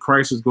let a good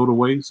crisis go to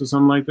waste or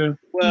something like that?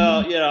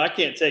 Well, I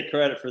can't take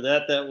credit for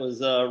that. That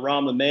was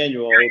Rahm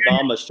Emanuel,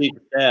 Obama's chief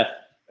of staff.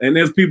 And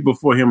there's people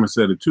before him who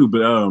said it too.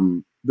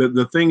 But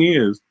the thing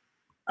is,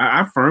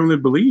 I firmly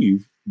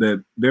believe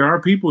that there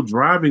are people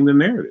driving the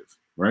narrative,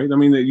 right? I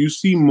mean, that you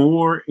see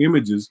more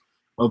images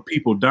of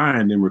people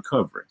dying than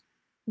recovering.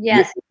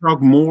 Yes. You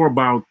talk more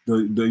about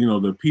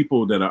the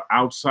people that are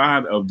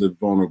outside of the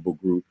vulnerable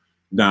group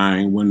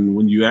dying.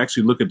 When you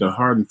actually look at the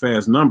hard and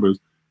fast numbers,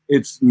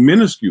 it's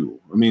minuscule.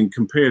 I mean,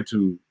 compared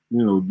to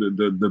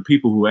the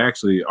people who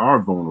actually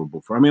are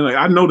vulnerable.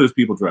 I know there's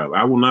people driving.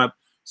 I will not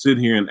sit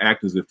here and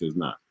act as if there's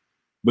not.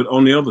 But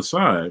on the other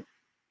side,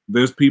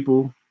 there's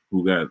people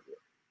who got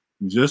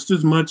just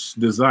as much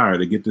desire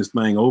to get this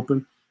thing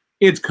open.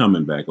 It's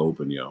coming back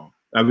open, y'all.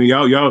 I mean,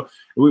 y'all,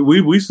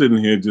 we sitting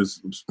here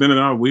just spinning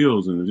our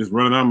wheels and just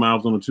running our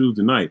mouths on a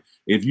Tuesday night.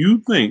 If you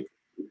think,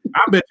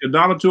 I bet you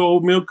 $1 to an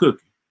oatmeal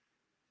cookie,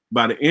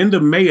 by the end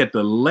of May at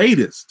the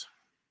latest,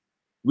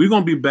 we're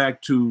going to be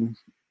back to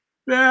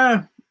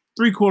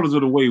 3/4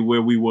 of the way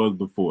where we was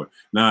before.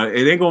 Now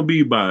it ain't gonna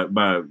be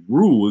by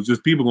rule. It's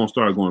just people gonna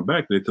start going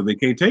back there because they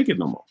can't take it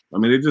no more. I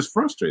mean, they're just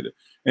frustrated.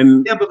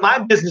 And yeah, but my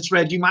business,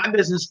 Reggie,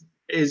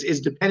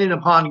 is dependent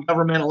upon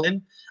governmental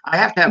I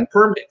have to have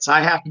permits.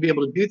 I have to be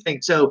able to do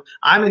things. So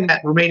I'm in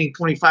that remaining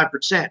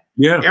 25%.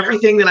 Yeah.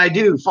 Everything that I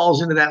do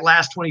falls into that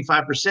last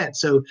 25%.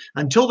 So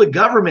until the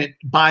government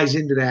buys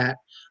into that,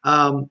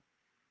 I'm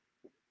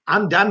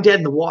dead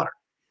in the water.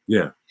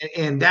 Yeah.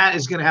 And that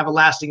is going to have a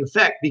lasting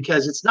effect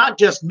because it's not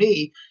just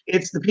me.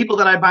 It's the people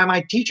that I buy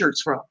my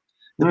t-shirts from,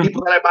 the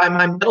people that I buy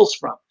my medals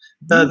from,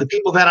 the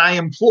people that I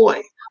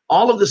employ,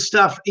 all of the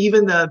stuff,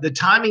 even the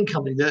timing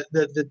company,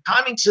 the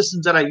timing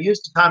systems that I use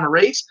to time a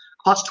race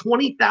cost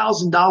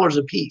 $20,000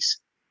 a piece.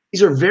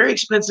 These are very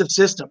expensive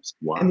systems.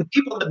 Wow. And the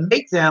people that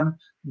make them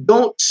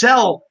don't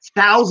sell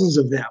thousands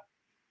of them.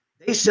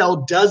 They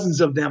sell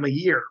dozens of them a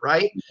year,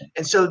 right?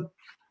 And so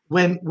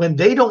when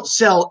they don't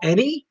sell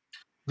any,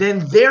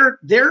 then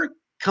their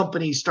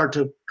companies start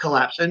to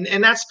collapse.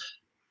 And that's,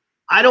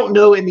 I don't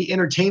know, in the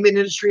entertainment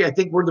industry, I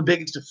think we're the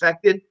biggest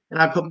affected.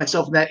 And I put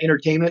myself in that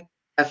entertainment,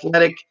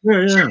 athletic,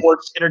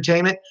 sports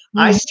entertainment.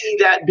 I see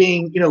that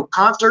being,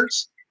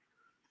 concerts.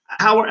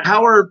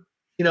 How are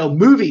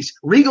movies,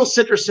 Regal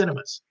Citrus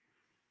Cinemas.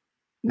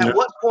 At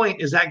what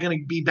point is that going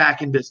to be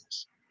back in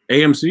business?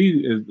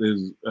 AMC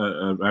is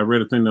I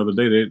read a thing the other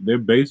day. They're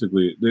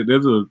basically,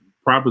 there's a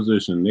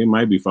proposition they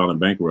might be filing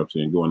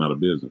bankruptcy and going out of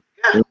business.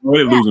 They're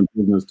already losing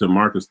business to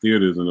Marcus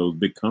Theaters and those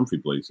big comfy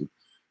places.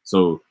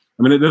 So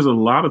I mean, there's a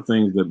lot of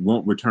things that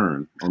won't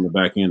return on the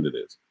back end of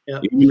this.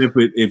 Yeah. Even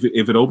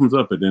if it opens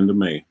up at the end of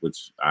May,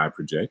 which I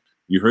project,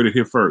 you heard it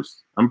here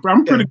first. I'm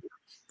pretty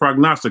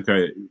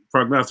prognosticator,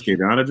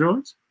 aren't I,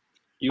 George?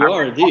 You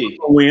are indeed.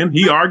 Win.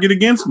 He argued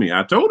against me.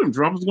 I told him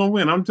Trump was going to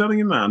win. I'm telling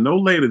you now, no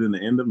later than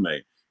the end of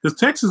May, because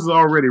Texas is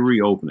already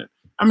reopening.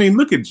 I mean,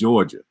 look at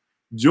Georgia.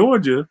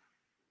 Georgia,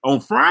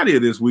 on Friday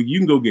of this week, you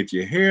can go get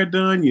your hair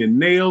done, your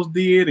nails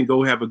did, and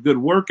go have a good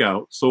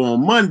workout. So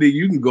on Monday,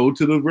 you can go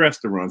to the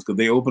restaurants because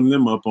they open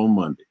them up on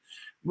Monday.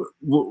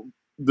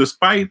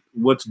 Despite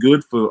what's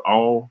good for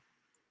all,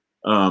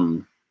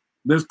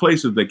 there's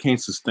places that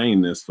can't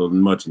sustain this for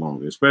much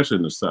longer, especially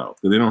in the South,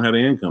 because they don't have the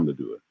income to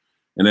do it.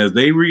 And as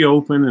they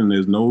reopen and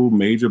there's no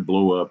major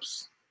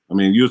blow-ups, I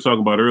mean, you were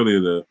talking about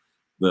earlier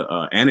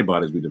the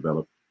antibodies we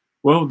developed.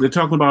 Well, they're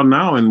talking about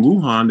now in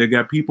Wuhan, they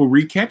got people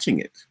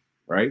recatching it,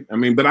 right? I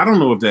mean, but I don't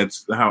know if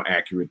that's how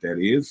accurate that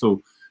is.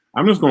 So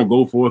I'm just going to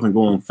go forth and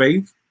go on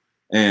faith.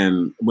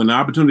 And when the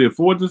opportunity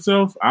affords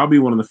itself, I'll be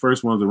one of the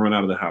first ones to run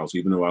out of the house,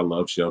 even though I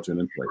love sheltering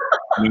in place.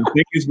 I mean, I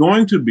think it's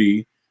going to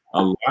be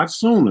a lot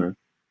sooner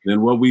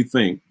than what we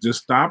think.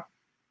 Just stop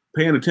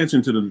paying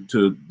attention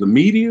to the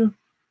media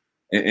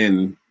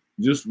and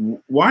just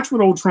watch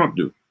what old Trump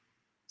do.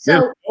 So,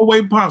 there's no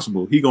way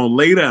possible he gonna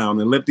lay down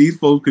and let these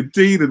folks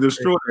continue to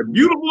destroy that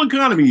beautiful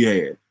economy he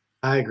had.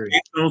 I agree.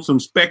 Based on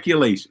some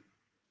speculation.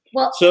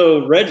 Well,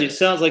 so Reggie, it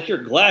sounds like you're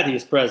glad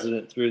he's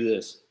president through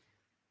this.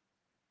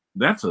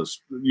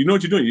 You know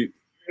what you're doing.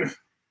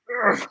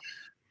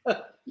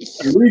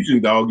 You're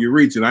reaching, dog. You're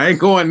reaching. I ain't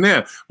going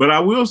there, but I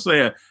will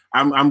say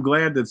I'm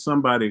glad that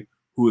somebody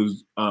who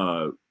is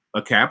a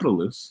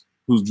capitalist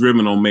who's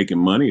driven on making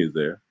money is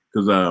there.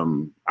 Because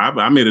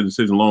I made a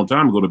decision a long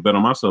time ago to bet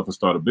on myself and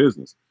start a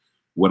business.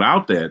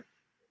 Without that,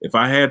 if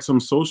I had some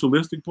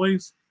socialistic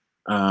place,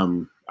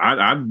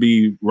 I'd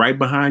be right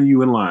behind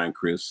you in line,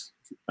 Chris.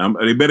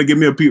 They better give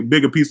me a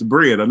bigger piece of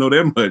bread. I know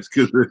that much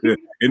because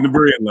in the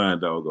bread line,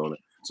 doggone it.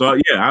 So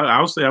yeah,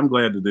 I'll say I'm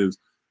glad that there's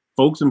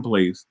folks in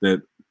place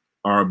that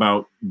are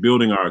about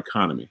building our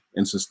economy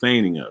and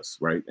sustaining us,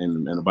 right?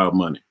 And about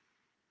money.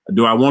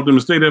 Do I want them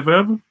to stay there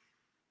forever?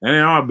 That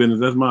ain't our business.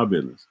 That's my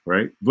business,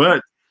 right?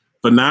 But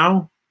for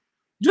now,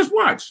 just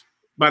watch.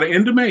 By the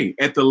end of May,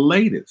 at the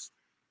latest,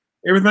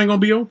 everything gonna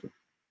be open.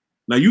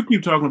 Now you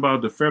keep talking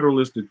about the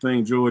federalistic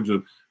thing, George,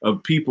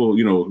 of people,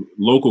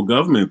 local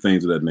government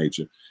things of that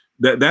nature.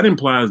 That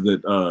implies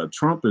that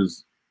Trump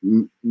is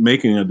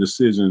making a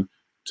decision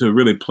to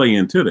really play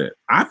into that.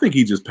 I think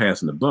he's just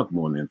passing the buck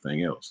more than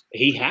anything else.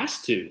 He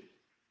has to.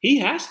 He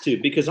has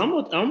to, because I'm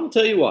gonna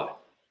tell you why.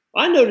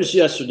 I noticed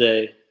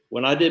yesterday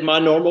when I did my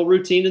normal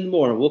routine in the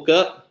morning, woke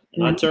up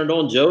and I turned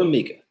on Joe and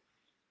Mika.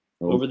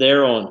 Over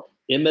there on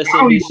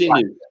MSNBC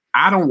News.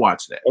 I don't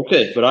watch that.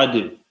 Okay, but I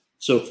do.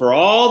 So for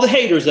all the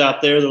haters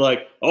out there, they're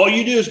like, all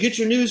you do is get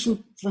your news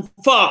from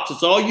Fox.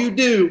 It's all you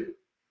do.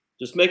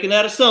 Just making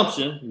that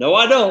assumption. No,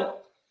 I don't.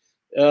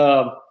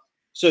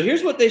 So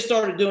here's what they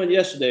started doing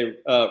yesterday,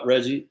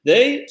 Reggie.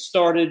 They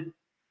started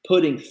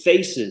putting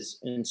faces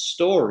and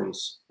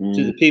stories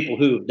to the people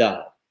who have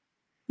died.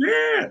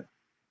 Yeah.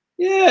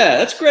 Yeah,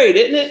 that's great,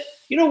 isn't it?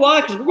 You know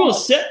why? Because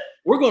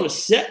we're going to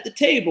set the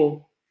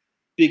table,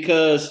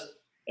 because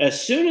as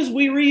soon as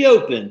we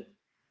reopen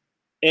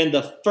and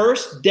the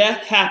first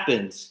death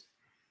happens,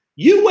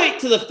 you wait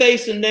till the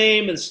face and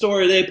name and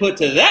story they put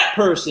to that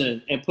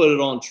person and put it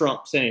on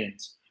Trump's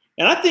hands.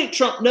 And I think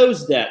Trump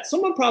knows that.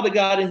 Someone probably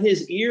got in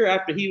his ear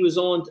after he was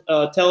on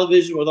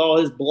television with all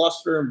his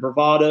bluster and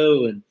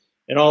bravado and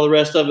all the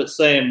rest of it,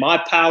 saying my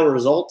power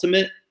is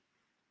ultimate.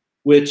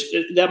 which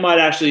that might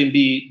actually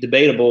be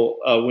debatable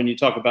when you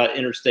talk about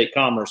interstate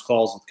commerce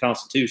clause of the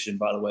Constitution,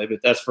 by the way, but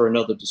that's for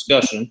another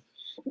discussion.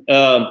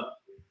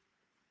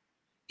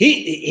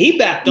 He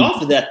backed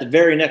off of that the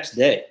very next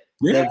day.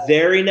 Yeah. The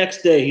very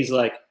next day, he's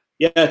like,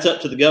 yeah, it's up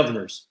to the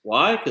governors.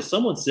 Why? Because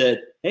someone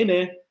said, hey,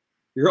 man,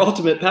 your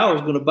ultimate power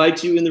is going to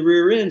bite you in the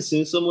rear end as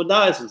soon as someone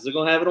dies. They're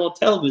going to have it on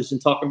television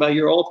talking about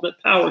your ultimate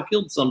power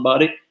killed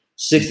somebody.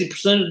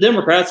 60% of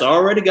Democrats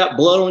already got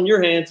blood on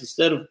your hands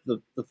instead of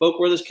the folk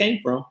where this came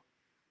from.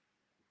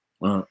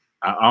 All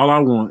I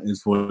want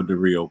is for it to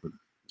reopen.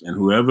 And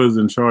whoever's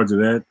in charge of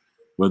that,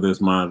 whether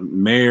it's my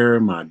mayor,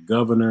 my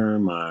governor,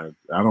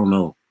 I don't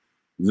know,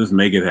 just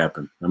make it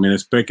happen. I mean,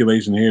 there's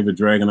speculation here of it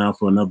dragging out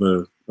for not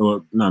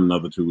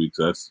another 2 weeks.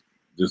 That's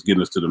just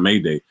getting us to the May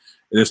Day.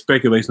 There's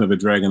speculation of it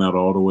dragging out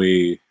all the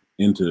way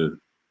into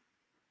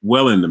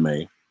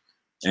May.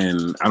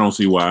 And I don't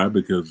see why,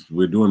 because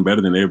we're doing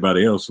better than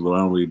everybody else. So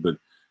aren't we? But,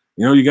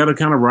 you got to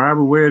kind of ride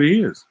with where it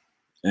is.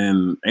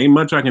 And ain't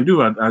much I can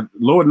do. I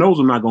Lord knows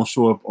I'm not going to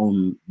show up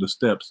on the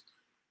steps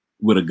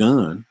with a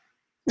gun.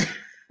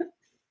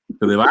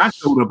 Because if I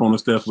showed up on the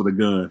steps with a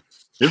gun,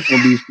 it's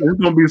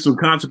gonna be some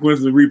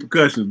consequences and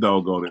repercussions,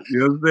 doggone it.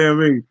 You understand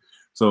me?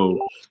 So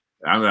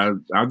I'll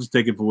just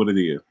take it for what it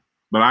is.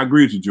 But I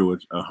agree with you,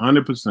 George,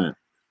 100%.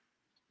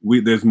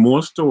 There's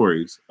more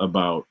stories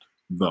about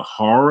the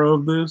horror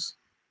of this,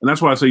 and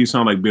that's why I say you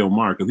sound like Bill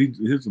Maher, because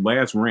his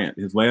last rant,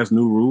 his last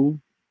new rule,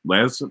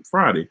 last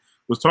Friday,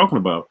 was talking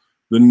about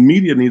the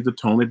media needs to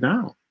tone it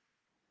down.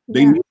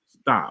 They need to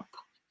stop.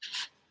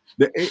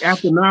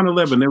 After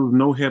 9/11, there was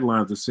no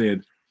headlines that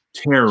said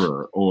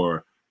terror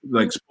or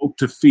spoke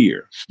to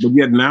fear. But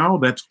yet now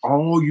that's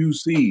all you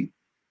see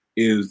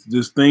is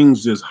just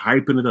things just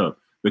hyping it up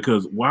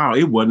because, wow,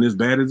 it wasn't as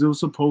bad as it was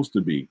supposed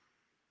to be.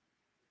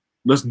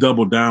 Let's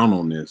double down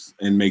on this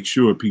and make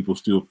sure people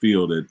still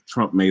feel that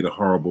Trump made a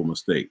horrible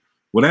mistake.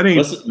 Well, that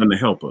ain't going to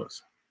help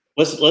us.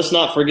 Let's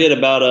not forget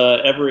about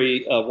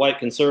every white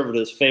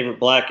conservative's favorite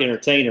black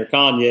entertainer,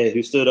 Kanye,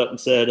 who stood up and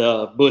said,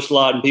 Bush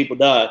lied and people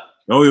died.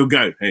 Oh, you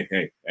got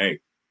it. Hey.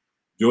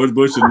 George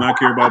Bush does not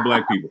care about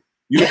black people.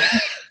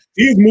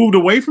 He has moved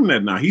away from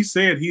that now. He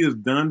said he is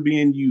done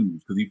being used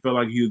because he felt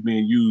like he was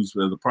being used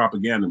as a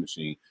propaganda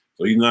machine.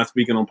 So he's not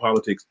speaking on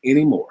politics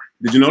anymore.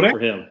 Did you know that? For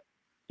him.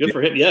 Good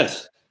for him,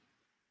 yes.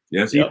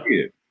 Yes, he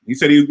did. He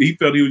said he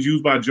felt he was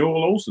used by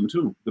Joel Osteen,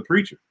 too, the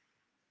preacher.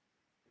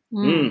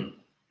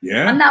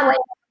 Yeah. I'm not weighing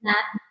in on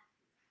that.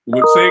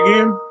 What, say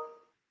again?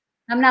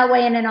 I'm not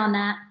weighing in on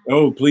that.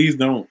 Oh, please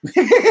don't.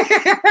 You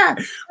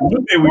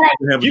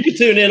can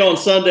tune in on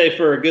Sunday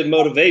for a good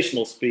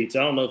motivational speech. I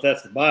don't know if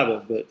that's the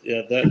Bible, but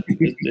yeah,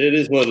 it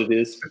is what it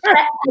is. But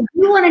I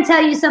do want to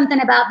tell you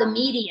something about the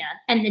media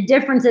and the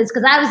differences,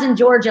 because I was in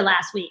Georgia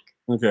last week.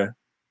 Okay.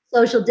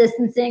 Social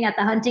distancing at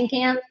the hunting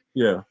camp.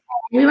 Yeah.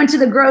 We went to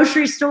the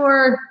grocery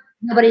store.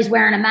 Nobody's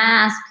wearing a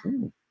mask.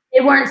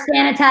 They weren't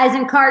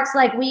sanitizing carts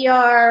like we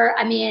are.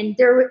 I mean,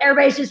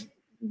 everybody's just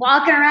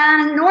walking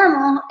around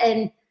normal.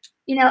 And,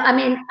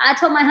 I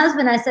told my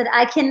husband, I said,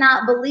 I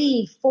cannot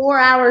believe 4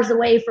 hours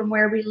away from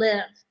where we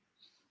live,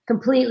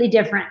 completely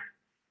different.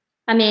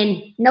 I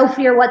mean, no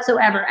fear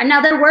whatsoever. And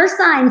now there were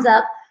signs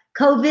up,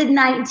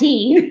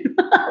 COVID-19,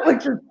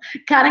 which is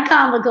kind of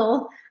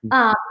comical.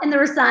 And there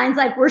were signs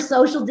like we're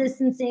social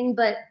distancing,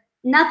 but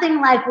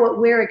nothing like what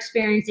we're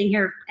experiencing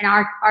here in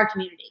our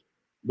community.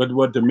 But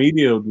what the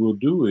media will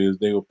do is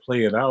they will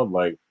play it out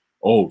like,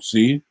 oh,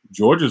 see,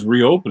 Georgia's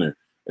reopening.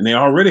 And they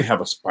already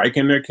have a spike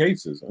in their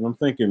cases. And I'm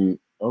thinking,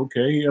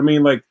 okay, I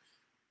mean,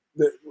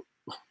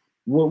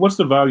 what's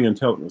the value in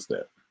telling us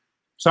that?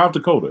 South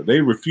Dakota,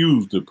 they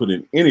refused to put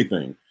in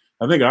anything.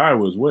 I think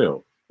Iowa as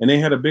well. And they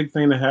had a big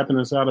thing that happened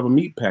inside of a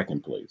meat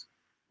packing place.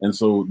 And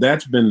so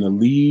that's been the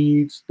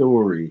lead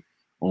story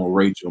on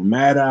Rachel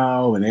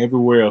Maddow and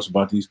everywhere else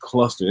about these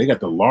clusters. They got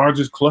the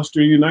largest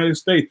cluster in the United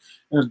States.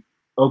 And,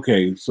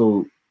 okay,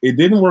 so it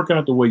didn't work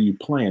out the way you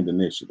planned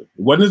initially.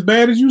 It wasn't as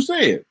bad as you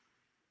said.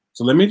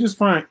 So let me just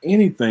find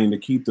anything to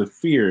keep the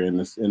fear in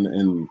this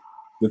in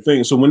the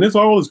thing. So when this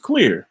all is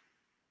clear,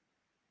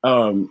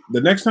 the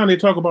next time they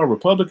talk about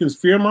Republicans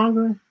fear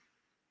mongering,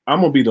 I'm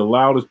gonna be the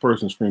loudest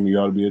person screaming, you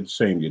ought to be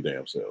ashamed of your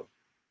damn self.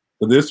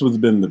 But this has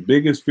been the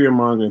biggest fear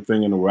mongering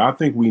thing in the world. I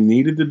think we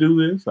needed to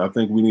do this. I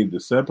think we need to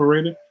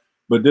separate it,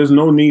 but there's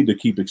no need to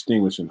keep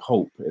extinguishing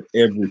hope at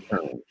every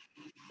turn.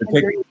 To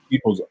take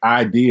people's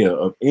idea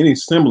of any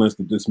semblance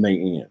that this may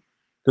end.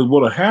 Because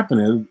what will happen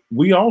is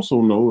we also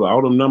know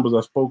all the numbers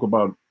I spoke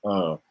about,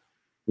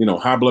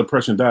 high blood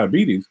pressure and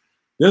diabetes.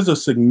 There's a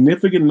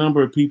significant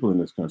number of people in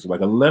this country,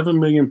 like 11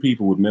 million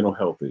people with mental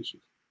health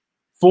issues.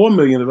 4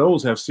 million of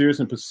those have serious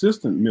and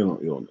persistent mental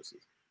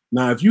illnesses.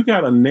 Now, if you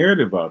got a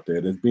narrative out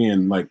there that's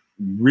being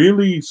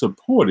really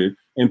supported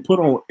and put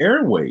on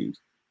airwaves,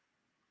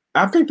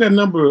 I think that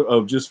number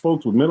of just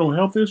folks with mental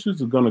health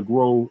issues is going to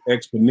grow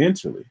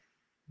exponentially.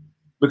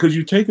 Because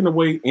you're taking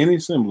away any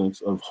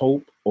semblance of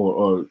hope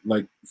or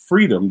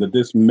freedom that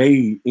this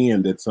may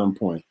end at some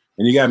point.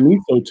 And you got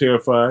me so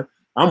terrified,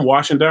 I'm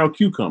washing down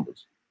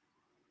cucumbers.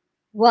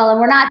 Well, and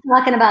we're not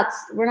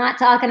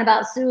talking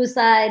about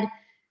suicide.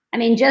 I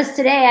mean, just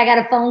today I got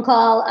a phone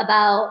call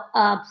about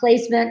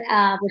placement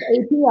with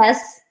APS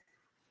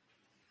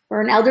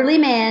for an elderly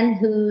man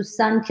whose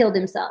son killed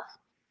himself.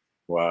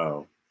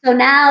 Wow. So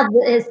now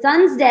his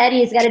son's dead.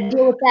 He's got to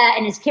deal with that,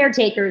 and his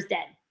caretaker is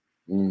dead.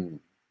 And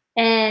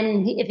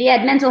if he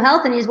had mental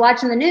health and he's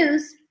watching the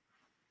news,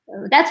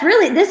 that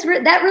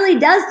really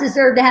does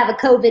deserve to have a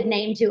COVID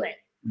name to it.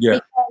 Yeah.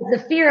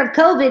 Because the fear of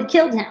COVID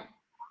killed him.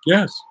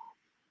 Yes.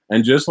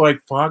 And just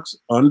like Fox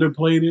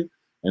underplayed it,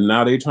 and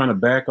now they're trying to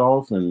back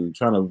off and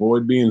trying to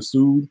avoid being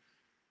sued,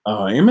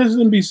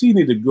 MSNBC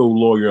need to go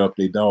lawyer up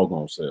their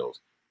doggone selves.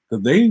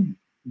 Because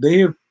they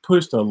have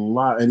pushed a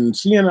lot, and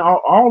CNN,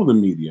 all of the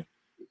media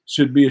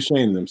should be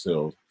ashamed of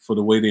themselves for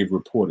the way they've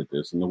reported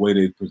this and the way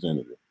they've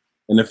presented it.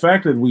 And the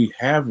fact that we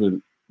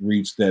haven't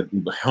reached that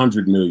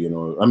 100 million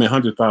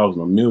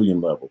 100,000 or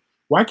million level,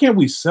 why can't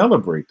we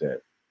celebrate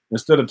that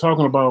instead of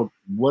talking about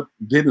what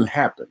didn't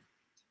happen?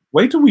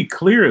 Wait till we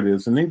clear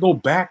this and then go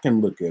back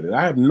and look at it.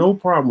 I have no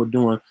problem with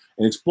doing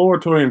an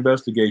exploratory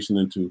investigation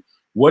into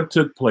what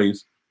took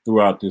place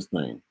throughout this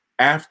thing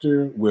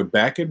after we're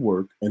back at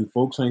work and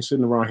folks ain't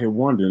sitting around here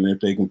wondering if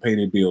they can pay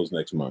their bills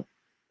next month.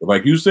 But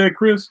like you said,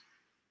 Chris,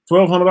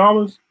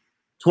 $1,200,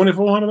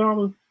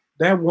 $2,400,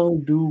 that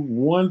won't do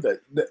one.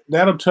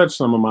 That'll touch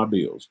some of my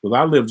bills because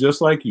I live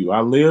just like you.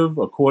 I live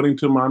according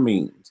to my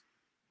means,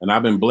 and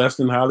I've been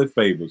blessed and highly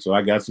favored. So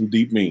I got some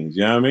deep means.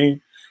 You know what I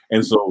mean?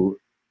 And so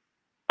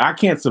I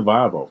can't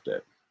survive off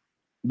that.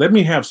 Let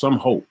me have some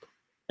hope.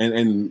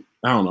 And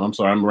I don't know. I'm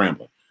sorry, I'm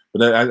rambling,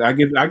 but I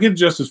get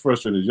just as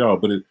frustrated as y'all.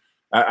 But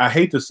I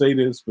hate to say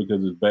this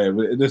because it's bad.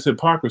 But there's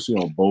hypocrisy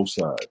on both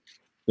sides.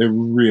 There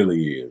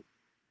really is.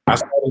 I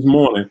saw this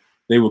morning.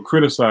 They were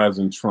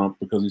criticizing Trump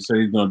because he said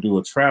he's going to do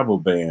a travel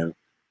ban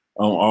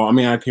on all. I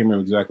mean, I can't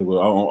remember exactly what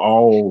on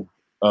all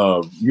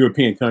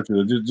European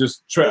countries.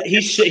 Just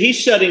he's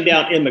shutting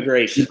down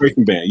immigration.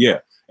 Immigration ban,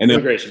 yeah, and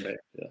immigration ban.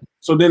 Yeah.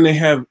 So then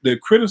they're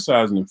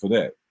criticizing him for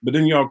that. But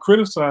then y'all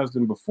criticized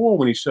him before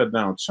when he shut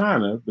down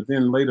China, but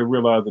then later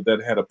realized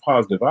that had a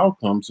positive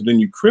outcome. So then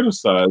you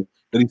criticized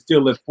that he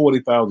still let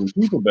 40,000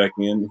 people back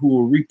in who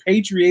were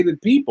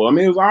repatriated people. I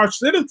mean, it was our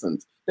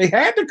citizens. They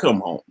had to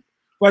come home.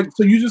 Like,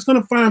 so you're just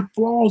going to find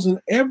flaws in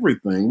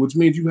everything, which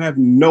means you have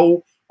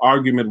no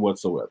argument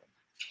whatsoever,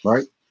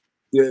 right?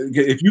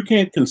 If you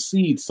can't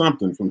concede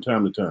something from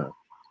time to time,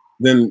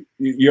 then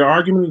your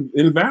argument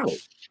is invalid.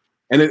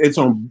 And it's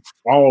on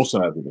all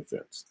sides of the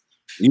fence.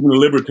 Even the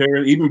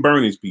libertarian, even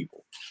Bernie's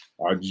people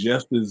are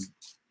just as,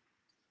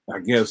 I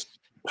guess,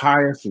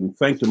 pious and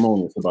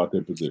sanctimonious about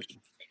their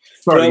position.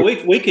 Well,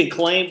 we can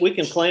claim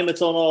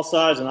it's on all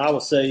sides, and I will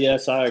say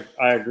yes, I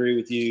agree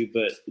with you.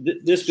 But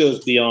this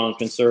goes beyond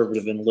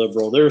conservative and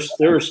liberal. There's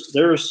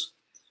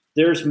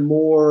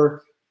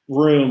more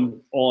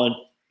room on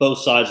both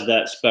sides of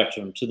that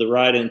spectrum, to the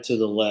right and to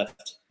the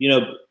left. You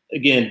know,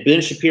 again, Ben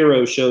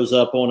Shapiro shows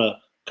up on a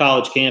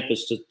college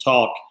campus to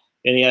talk,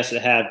 and he has to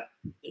have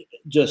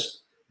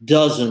just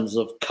dozens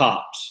of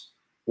cops.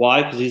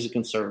 Why? Because he's a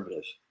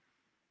conservative.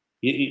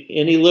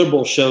 Any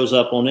liberal shows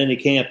up on any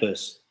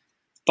campus.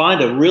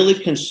 Find a really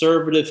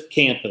conservative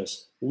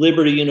campus,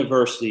 Liberty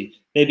University,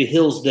 maybe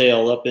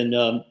Hillsdale up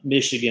in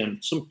Michigan,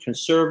 some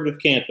conservative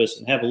campus,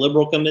 and have a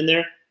liberal come in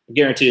there. I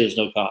guarantee there's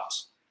no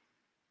cops.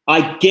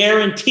 I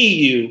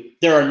guarantee you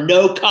there are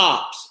no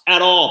cops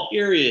at all,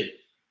 period.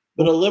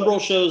 But a liberal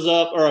shows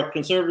up or a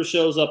conservative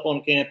shows up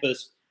on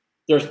campus,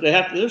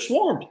 they're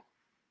swarmed.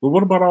 But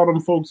what about all them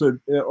folks on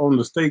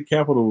the state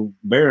capitol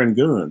bearing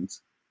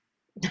guns?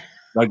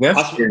 Like,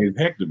 that's scary as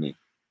heck to me.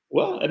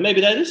 Well,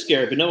 maybe that is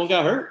scary, but no one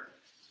got hurt.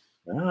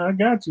 I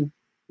got you.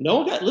 No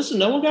one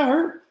got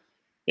hurt.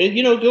 And,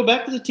 go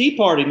back to the Tea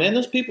Party, man.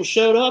 Those people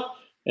showed up,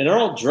 and they're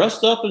all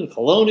dressed up in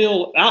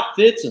colonial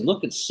outfits and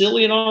looking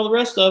silly and all the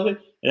rest of it.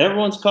 And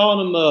everyone's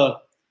calling them,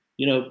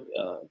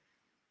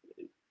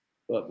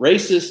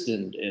 racist,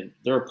 and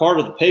they're a part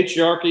of the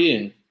patriarchy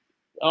and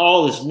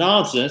all this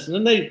nonsense. And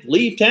then they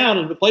leave town,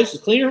 and the place is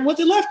cleaner than what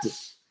they left it.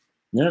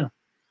 Yeah.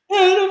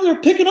 Yeah,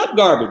 they're picking up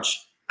garbage.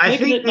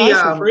 Making it nice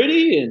and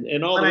pretty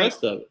and all the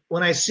rest of it.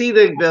 When I see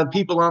the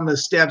people on the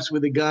steps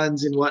with the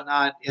guns and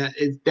whatnot,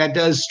 that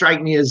does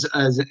strike me as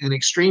an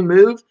extreme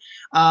move.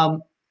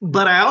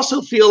 But I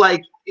also feel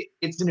like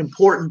it's an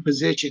important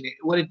position.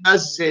 What it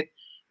does is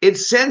it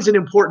sends an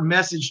important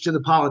message to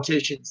the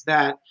politicians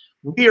that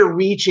we are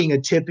reaching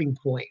a tipping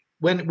point.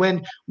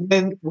 When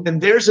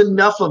there's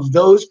enough of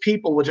those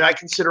people, which I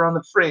consider on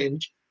the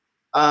fringe,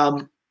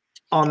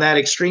 on that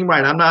extreme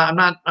right. I'm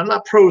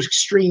not pro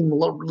extreme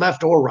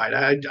left or right.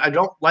 I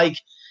don't like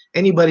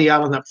anybody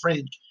out on that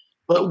fringe.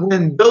 But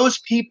when those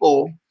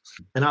people,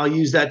 and I'll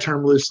use that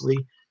term loosely,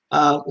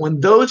 when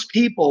those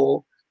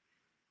people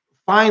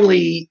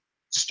finally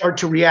start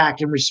to react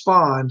and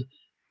respond,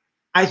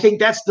 I think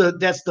that's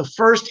the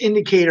first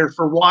indicator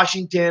for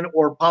Washington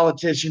or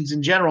politicians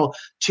in general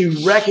to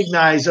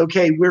recognize,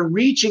 okay, we're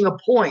reaching a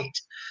point,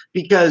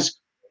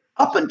 because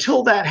up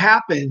until that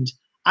happened,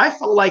 I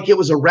felt like it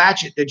was a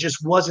ratchet that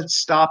just wasn't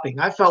stopping.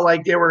 I felt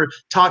like they were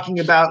talking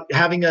about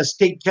having us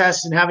take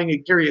tests and having to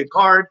carry a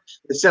card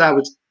that said I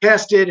was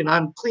tested and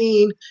I'm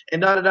clean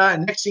and da da da.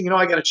 And next thing you know,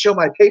 I got to show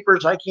my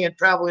papers. I can't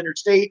travel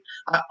interstate.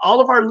 All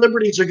of our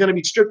liberties are going to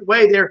be stripped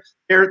away.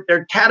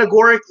 They're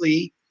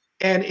categorically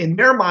and in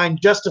their mind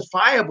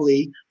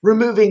justifiably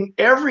removing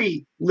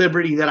every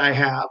liberty that I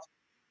have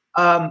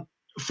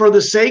for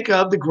the sake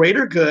of the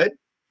greater good.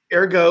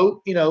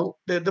 Ergo,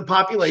 the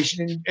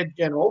population in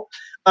general,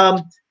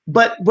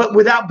 but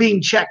without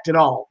being checked at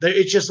all.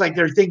 It's just like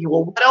they're thinking,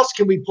 well, what else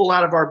can we pull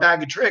out of our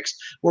bag of tricks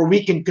where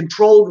we can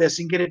control this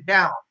and get it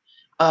down?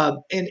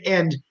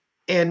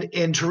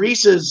 And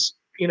Teresa's,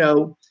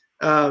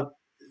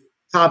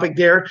 topic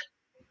there,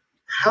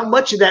 how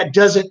much of that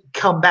doesn't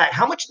come back?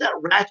 How much of that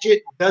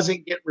ratchet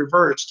doesn't get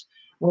reversed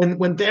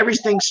when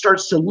everything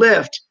starts to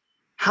lift?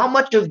 How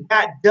much of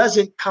that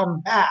doesn't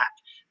come back?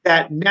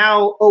 That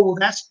now, oh, well,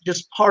 that's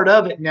just part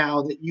of it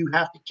now that you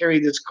have to carry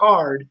this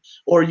card,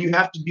 or you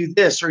have to do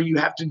this, or you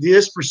have to do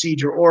this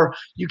procedure, or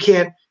you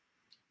can't.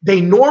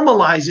 They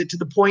normalize it to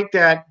the point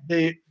that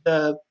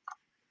the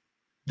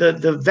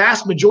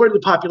vast majority of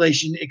the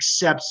population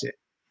accepts it.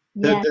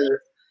 Yeah.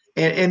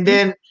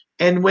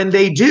 And when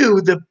they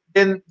do,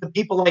 then the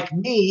people like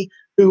me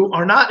who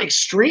are not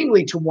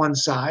extremely to one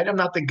side, I'm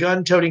not the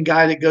gun-toting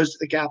guy that goes to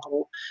the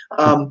Capitol.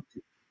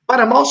 But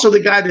I'm also the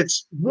guy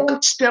that's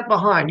one step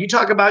behind. You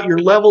talk about your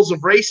levels of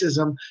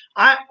racism.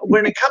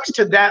 When it comes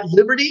to that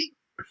liberty,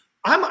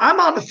 I'm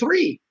on a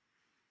 3.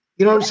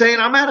 You know what I'm saying?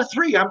 I'm at a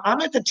 3. I'm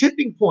at the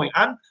tipping point.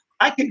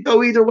 I can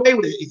go either way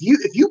with it.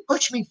 If you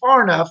push me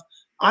far enough,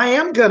 I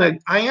am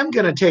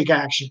gonna take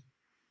action.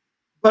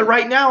 But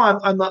right now,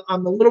 I'm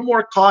a little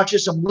more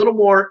cautious. I'm a little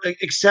more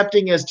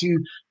accepting as to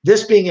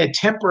this being a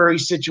temporary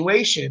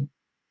situation.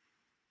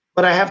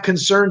 But I have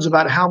concerns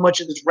about how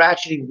much of this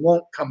ratcheting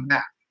won't come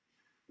back.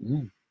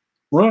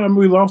 Well, I mean,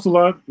 we lost a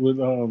lot with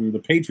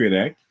the Patriot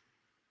Act,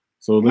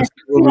 so let's.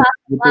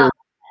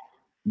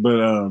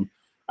 But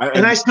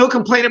I still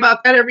complain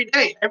about that every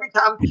day.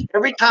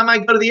 Every time I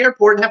go to the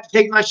airport and have to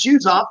take my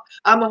shoes off,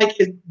 I'm like,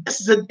 this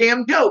is a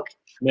damn joke.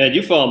 Man,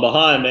 you're falling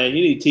behind, man.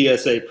 You need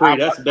TSA pre.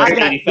 That's the best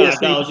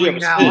 $85 you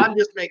ever spent. I'm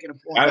just making a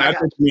point. I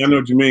know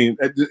what you mean.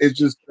 It's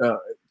just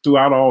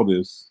throughout all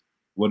this,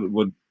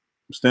 what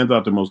stands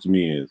out the most to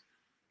me is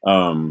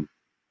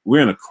we're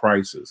in a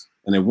crisis,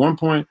 and at one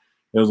point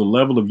there was a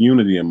level of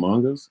unity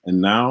among us,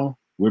 and now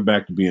we're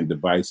back to being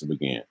divisive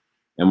again.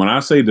 And when I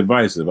say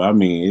divisive, I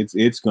mean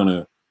it's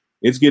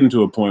getting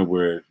to a point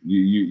where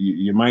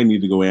you might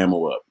need to go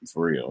ammo up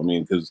for real. I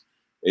mean, because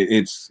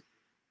it's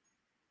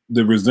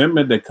the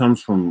resentment that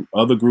comes from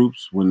other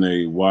groups when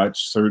they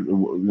watch certain,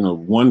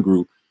 one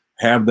group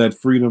have that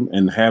freedom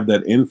and have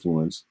that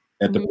influence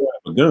at the point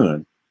of a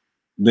gun,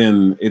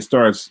 then it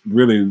starts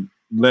really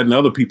letting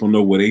other people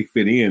know where they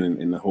fit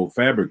in the whole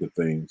fabric of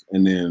things.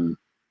 And then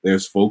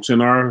there's folks in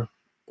our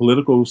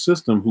political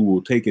system who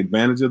will take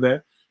advantage of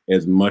that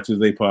as much as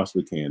they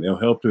possibly can. They'll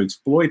help to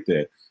exploit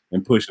that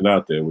and push it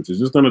out there, which is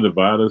just going to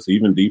divide us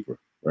even deeper,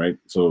 right?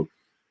 So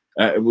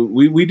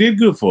we did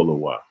good for a little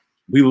while.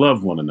 We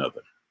loved one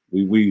another.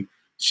 We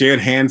shared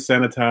hand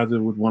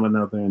sanitizer with one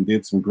another and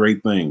did some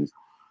great things.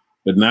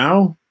 But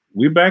now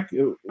we're back.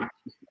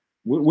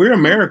 We're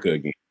America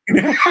again.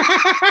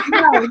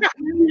 No.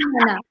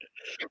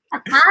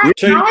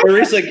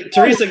 Teresa,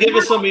 give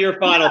us some of your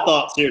final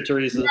thoughts here,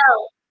 Teresa. No.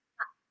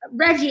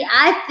 Reggie,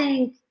 I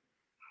think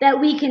that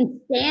we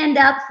can stand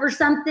up for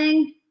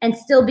something and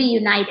still be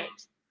united.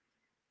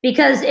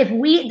 Because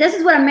this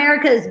is what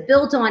America is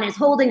built on, is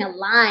holding a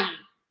line,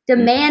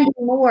 demanding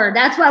more.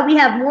 That's why we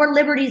have more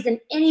liberties than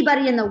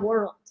anybody in the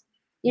world.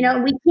 We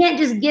can't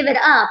just give it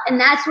up. And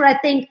that's what I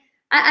think.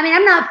 I mean,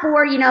 I'm not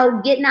for,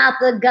 getting out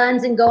the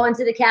guns and going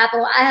to the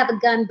Capitol. I have a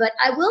gun, but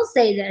I will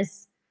say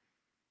this.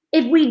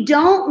 If we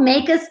don't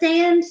make a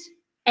stand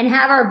and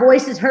have our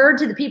voices heard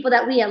to the people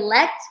that we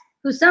elect,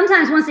 who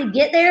sometimes once they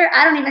get there,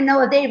 I don't even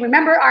know if they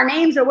remember our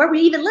names or where we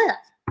even live.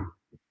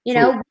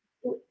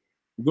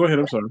 Go ahead.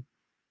 I'm sorry.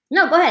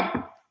 No, go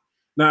ahead.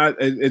 No,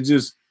 it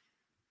just,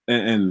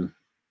 and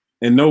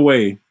in no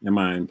way am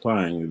I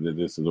implying that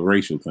this is a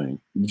racial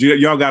thing.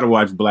 Y'all got to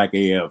watch Black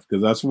AF,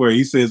 because I swear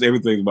he says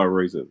everything about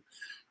racism.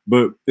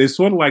 But it's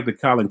sort of like the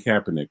Colin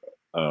Kaepernick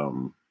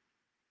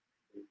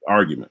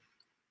argument.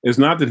 It's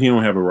not that he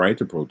don't have a right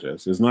to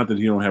protest. It's not that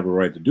he don't have a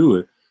right to do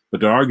it. But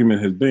the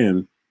argument has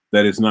been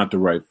that it's not the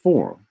right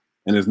forum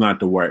and it's not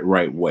the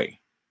right way.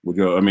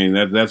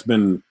 That's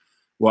been,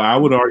 well, I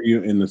would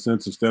argue in the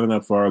sense of standing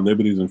up for our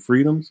liberties and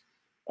freedoms,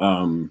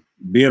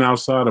 being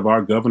outside of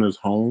our governor's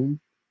home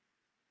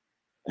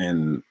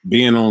and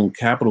being on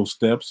Capitol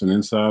steps and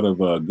inside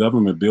of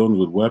government buildings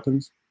with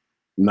weapons,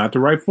 not the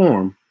right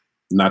forum,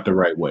 not the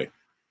right way.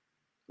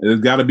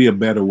 There's got to be a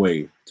better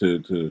way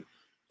to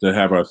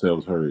have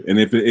ourselves heard. And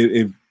if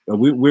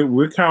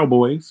we're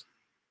cowboys,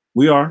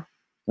 we are.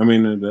 I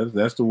mean,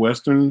 that's the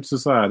Western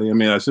society. I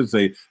mean, I should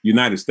say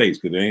United States,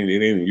 because it ain't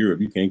in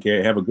Europe. You can't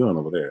have a gun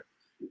over there.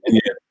 And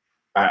yet,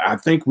 I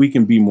think we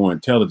can be more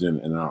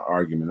intelligent in our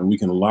argument, and we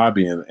can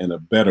lobby in a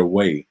better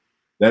way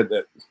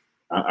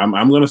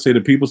I'm going to say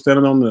the people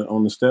standing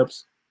on the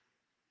steps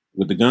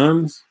with the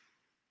guns.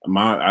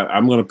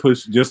 I'm going to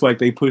push, just like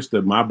they pushed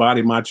the my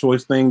body, my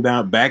choice thing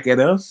down back at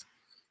us.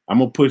 I'm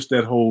going to push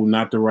that whole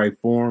not the right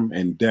form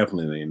and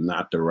definitely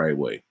not the right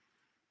way,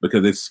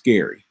 because it's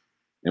scary.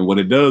 And what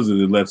it does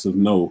is it lets us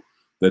know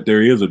that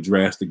there is a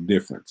drastic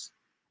difference,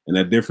 and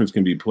that difference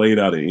can be played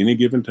out at any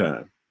given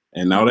time.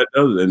 And now that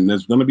does, and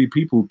there's going to be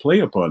people who play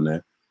upon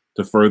that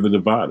to further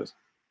divide us.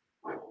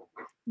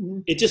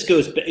 It just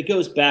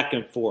goes back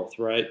and forth,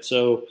 right?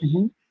 So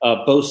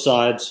both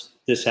sides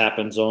this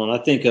happens on. I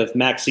think of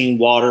Maxine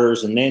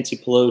Waters and Nancy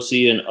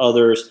Pelosi and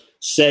others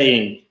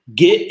saying,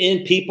 "Get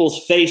in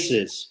people's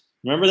faces."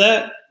 Remember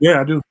that? Yeah,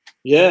 I do.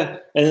 Yeah,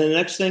 and then the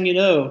next thing you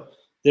know,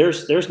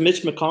 there's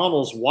Mitch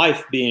McConnell's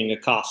wife being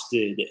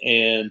accosted,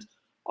 and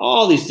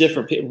all these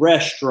different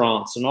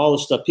restaurants and all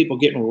this stuff. People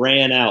getting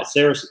ran out.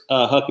 Sarah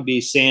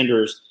Huckabee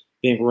Sanders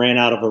being ran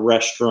out of a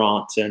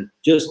restaurant and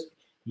just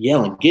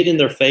yelling, "Get in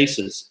their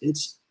faces."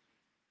 It's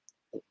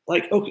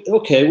like,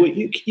 okay, well,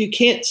 you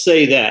can't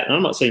say that. And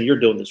I'm not saying you're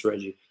doing this,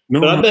 Reggie. No,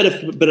 but I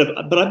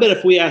bet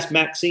if we ask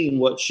Maxine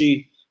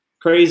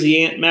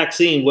crazy Aunt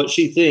Maxine, what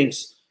she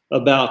thinks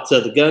about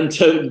the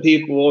gun-toting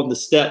people on the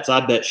steps,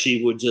 I bet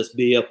she would just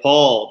be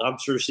appalled. I'm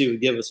sure she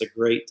would give us a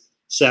great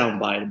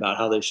soundbite about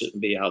how they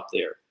shouldn't be out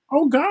there.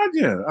 Oh God,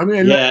 yeah. I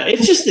mean, yeah,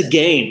 it's just a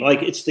game.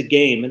 Like, it's the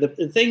game, and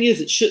the thing is,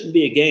 it shouldn't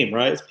be a game,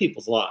 right? It's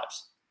people's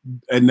lives.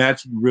 And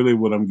that's really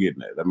what I'm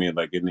getting at. I mean,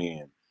 like, in the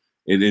end,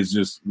 it is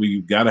just,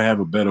 we got to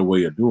have a better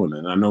way of doing it.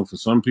 And I know for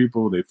some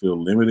people, they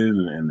feel limited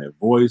in their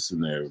voice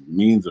and their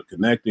means of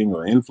connecting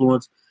or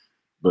influence.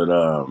 But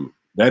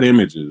that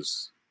image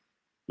is,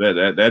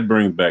 that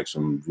brings back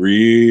some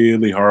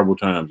really horrible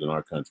times in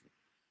our country.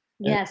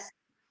 Yes.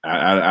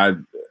 I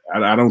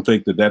don't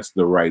think that that's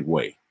the right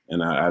way.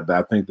 And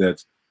I think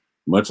that's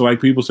much like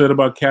people said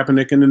about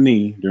Kaepernick in the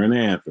knee during the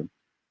anthem.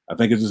 I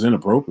think it's just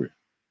inappropriate.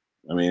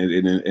 I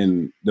mean,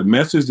 and the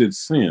message it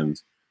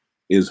sends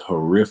is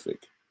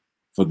horrific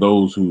for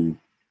those who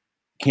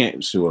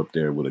can't show up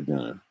there with a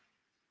gun.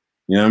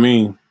 You know what I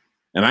mean?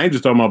 And I ain't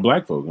just talking about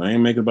black folks. I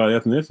ain't making about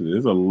ethnicity.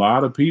 There's a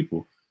lot of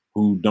people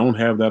who don't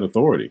have that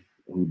authority,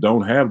 who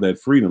don't have that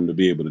freedom to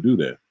be able to do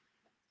that.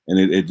 And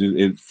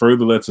it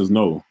further lets us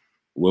know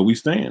where we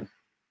stand.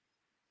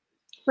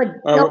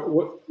 But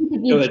go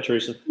ahead,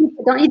 Teresa.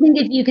 Don't you think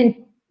if you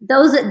can,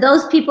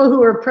 those people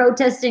who are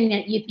protesting,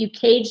 if you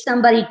cage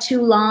somebody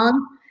too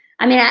long,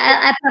 I mean,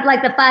 I thought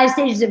like the 5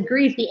 stages of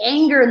grief, the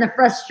anger and the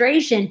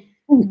frustration,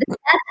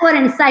 that's what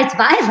incites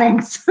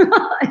violence.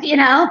 You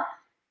know,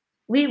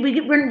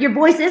 your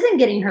voice isn't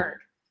getting heard.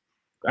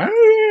 Yeah.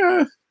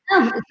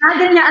 No, it's not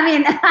getting, I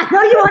mean, I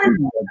know you want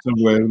to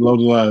somewhere along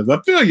the lines. I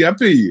feel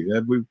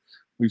you.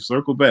 We've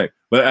circled back,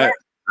 but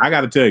I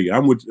got to tell you,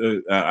 I'm with.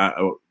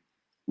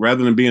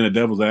 Rather than being a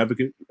devil's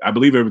advocate, I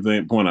believe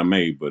everything point I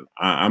made, but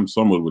I'm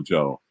somewhat with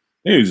y'all.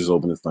 They need to just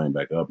open this thing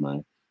back up,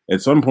 man.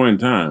 At some point in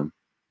time,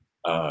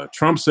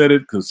 Trump said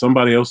it because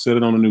somebody else said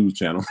it on the news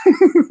channel.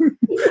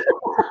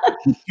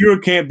 The cure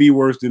can't be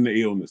worse than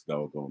the illness,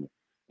 doggone it.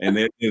 And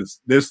it is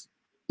this.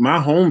 My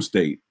home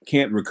state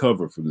can't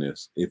recover from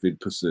this if it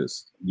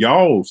persists.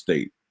 Y'all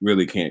state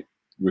really can't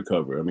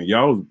recover. I mean,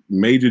 y'all's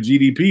major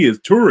GDP is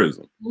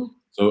tourism.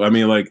 So I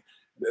mean, like,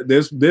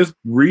 there's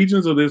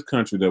regions of this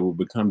country that will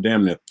become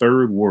damn near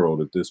third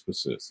world if this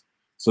persists.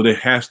 So there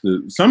has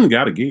to, something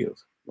got to give,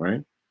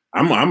 right?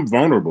 I'm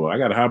vulnerable. I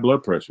got high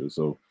blood pressure,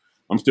 so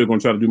I'm still going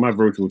to try to do my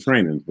virtual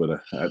trainings.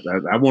 But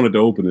I wanted to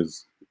open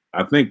this,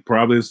 I think,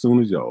 probably as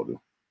soon as y'all do.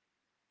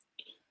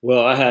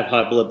 Well, I have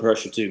high blood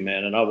pressure too,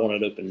 man, and I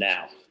want it open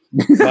now.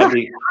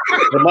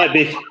 It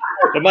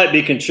might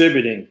be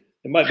contributing.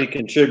 It might be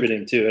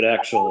contributing to it,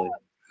 actually.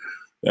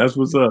 That's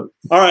what's up.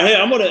 All right, hey,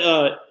 I'm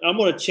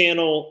gonna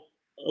channel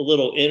a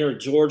little inner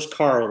George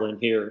Carlin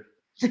here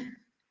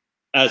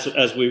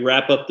as we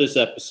wrap up this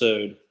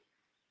episode,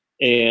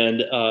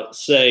 and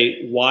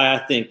say why I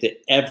think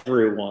that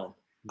everyone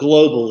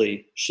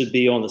globally should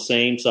be on the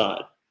same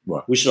side.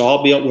 Right. We should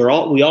all be.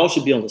 We all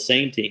should be on the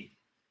same team,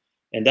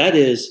 and that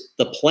is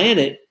the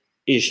planet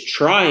is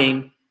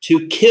trying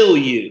to kill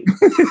you.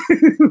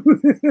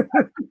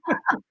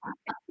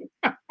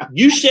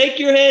 You shake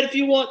your head if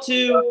you want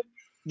to.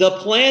 The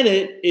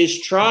planet is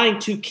trying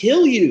to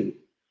kill you.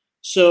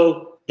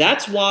 So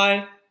that's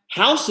why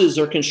houses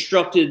are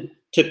constructed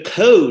to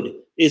code,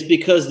 is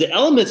because the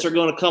elements are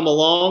going to come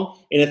along.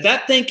 And if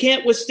that thing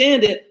can't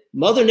withstand it,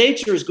 Mother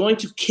Nature is going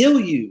to kill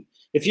you.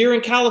 If you're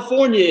in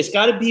California, it's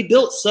got to be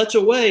built such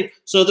a way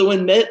so that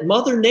when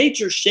Mother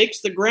Nature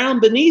shakes the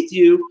ground beneath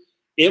you,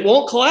 it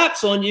won't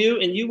collapse on you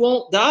and you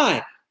won't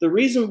die. The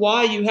reason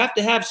why you have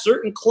to have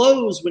certain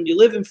clothes when you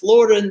live in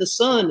Florida in the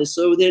sun is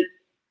so that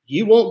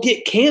you won't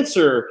get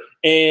cancer,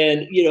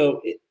 and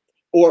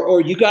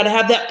or you got to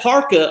have that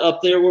parka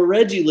up there where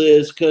Reggie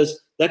lives,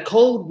 because that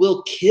cold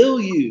will kill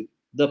you.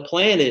 The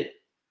planet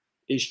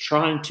is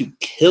trying to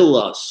kill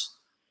us.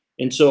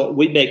 And so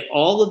we make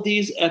all of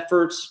these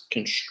efforts,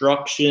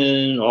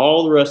 construction,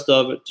 all the rest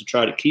of it, to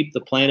try to keep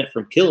the planet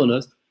from killing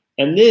us.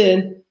 And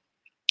then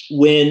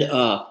when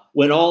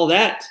when all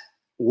that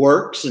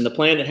works and the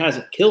planet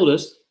hasn't killed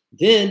us,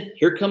 then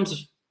here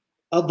comes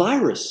a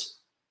virus.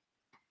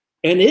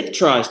 And it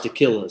tries to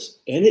kill us,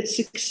 and it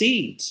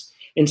succeeds.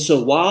 And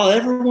so while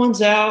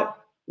everyone's out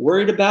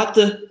worried about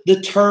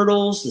the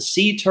turtles, the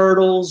sea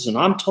turtles, and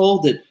I'm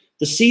told that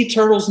the sea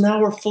turtles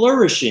now are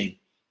flourishing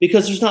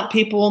because there's not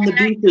people on the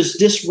beaches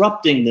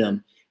disrupting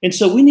them. And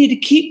so we need to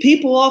keep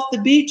people off the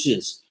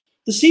beaches.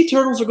 The sea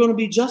turtles are going to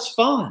be just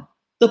fine.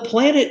 The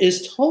planet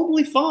is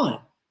totally fine.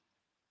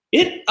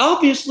 It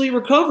obviously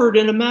recovered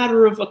in a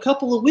matter of a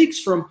couple of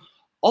weeks from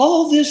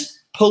all this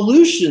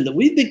pollution that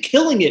we've been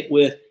killing it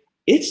with.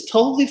 It's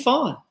totally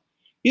fine.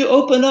 You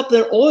open up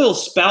that oil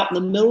spout in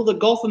the middle of the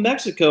Gulf of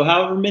Mexico,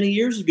 however many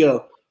years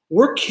ago,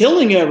 we're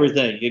killing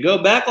everything. You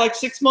go back like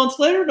 6 months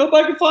later,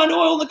 nobody can find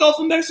oil in the Gulf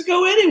of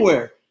Mexico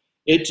anywhere.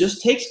 It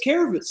just takes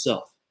care of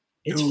itself.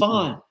 It's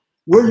fine.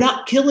 We're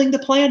not killing the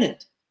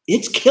planet.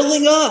 It's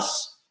killing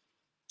us.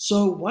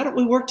 So why don't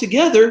we work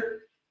together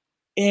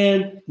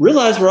and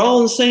realize we're all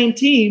on the same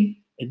team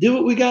and do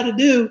what we got to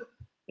do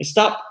and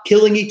stop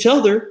killing each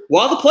other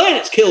while the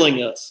planet's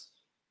killing us?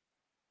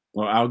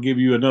 Well, I'll give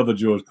you another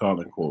George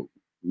Carlin quote.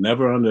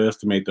 Never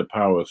underestimate the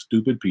power of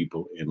stupid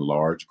people in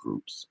large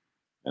groups.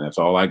 And that's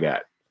all I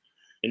got.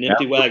 An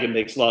empty wagon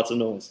makes lots of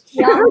noise.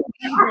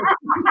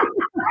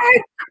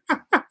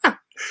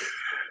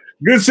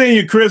 Good seeing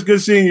you, Chris.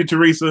 Good seeing you,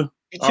 Teresa.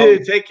 You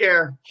too. Take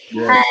care.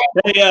 Yeah.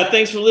 Hey,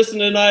 thanks for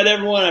listening tonight,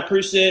 everyone. I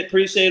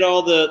appreciate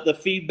all the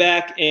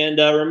feedback. And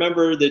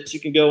remember that you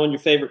can go on your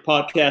favorite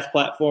podcast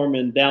platform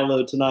and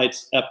download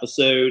tonight's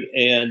episode.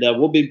 And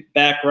we'll be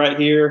back right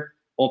here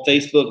on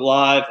Facebook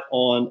Live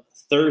on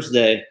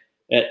Thursday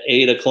at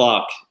 8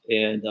 o'clock.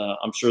 And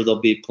I'm sure there'll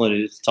be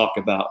plenty to talk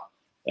about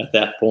at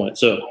that point.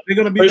 So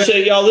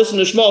appreciate y'all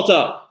listening to Schmall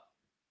Talk.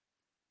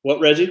 What,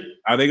 Reggie?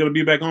 Are they going to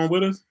be back on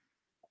with us?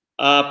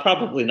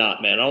 Probably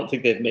not, man. I don't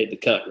think they've made the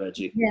cut,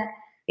 Reggie. Yeah.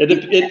 It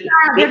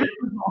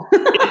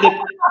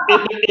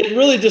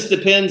really just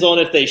depends on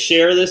if they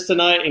share this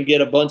tonight and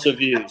get a bunch of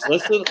views.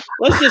 Let's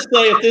just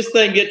say if this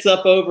thing gets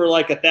up over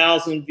like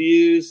 1,000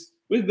 views,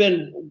 we've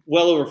been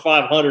well over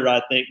 500,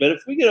 I think. But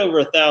if we get over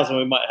 1,000,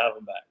 we might have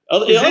them back.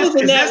 Other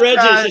than that,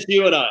 Reggie, it's just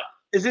you and I.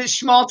 Is it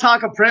Schmall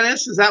Talk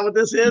Apprentice? Is that what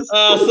this is?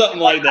 Something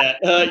like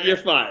that. You're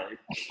fired.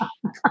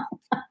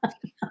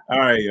 All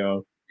right,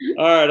 y'all.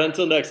 All right.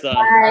 Until next time.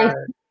 Bye.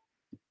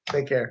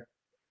 Take care.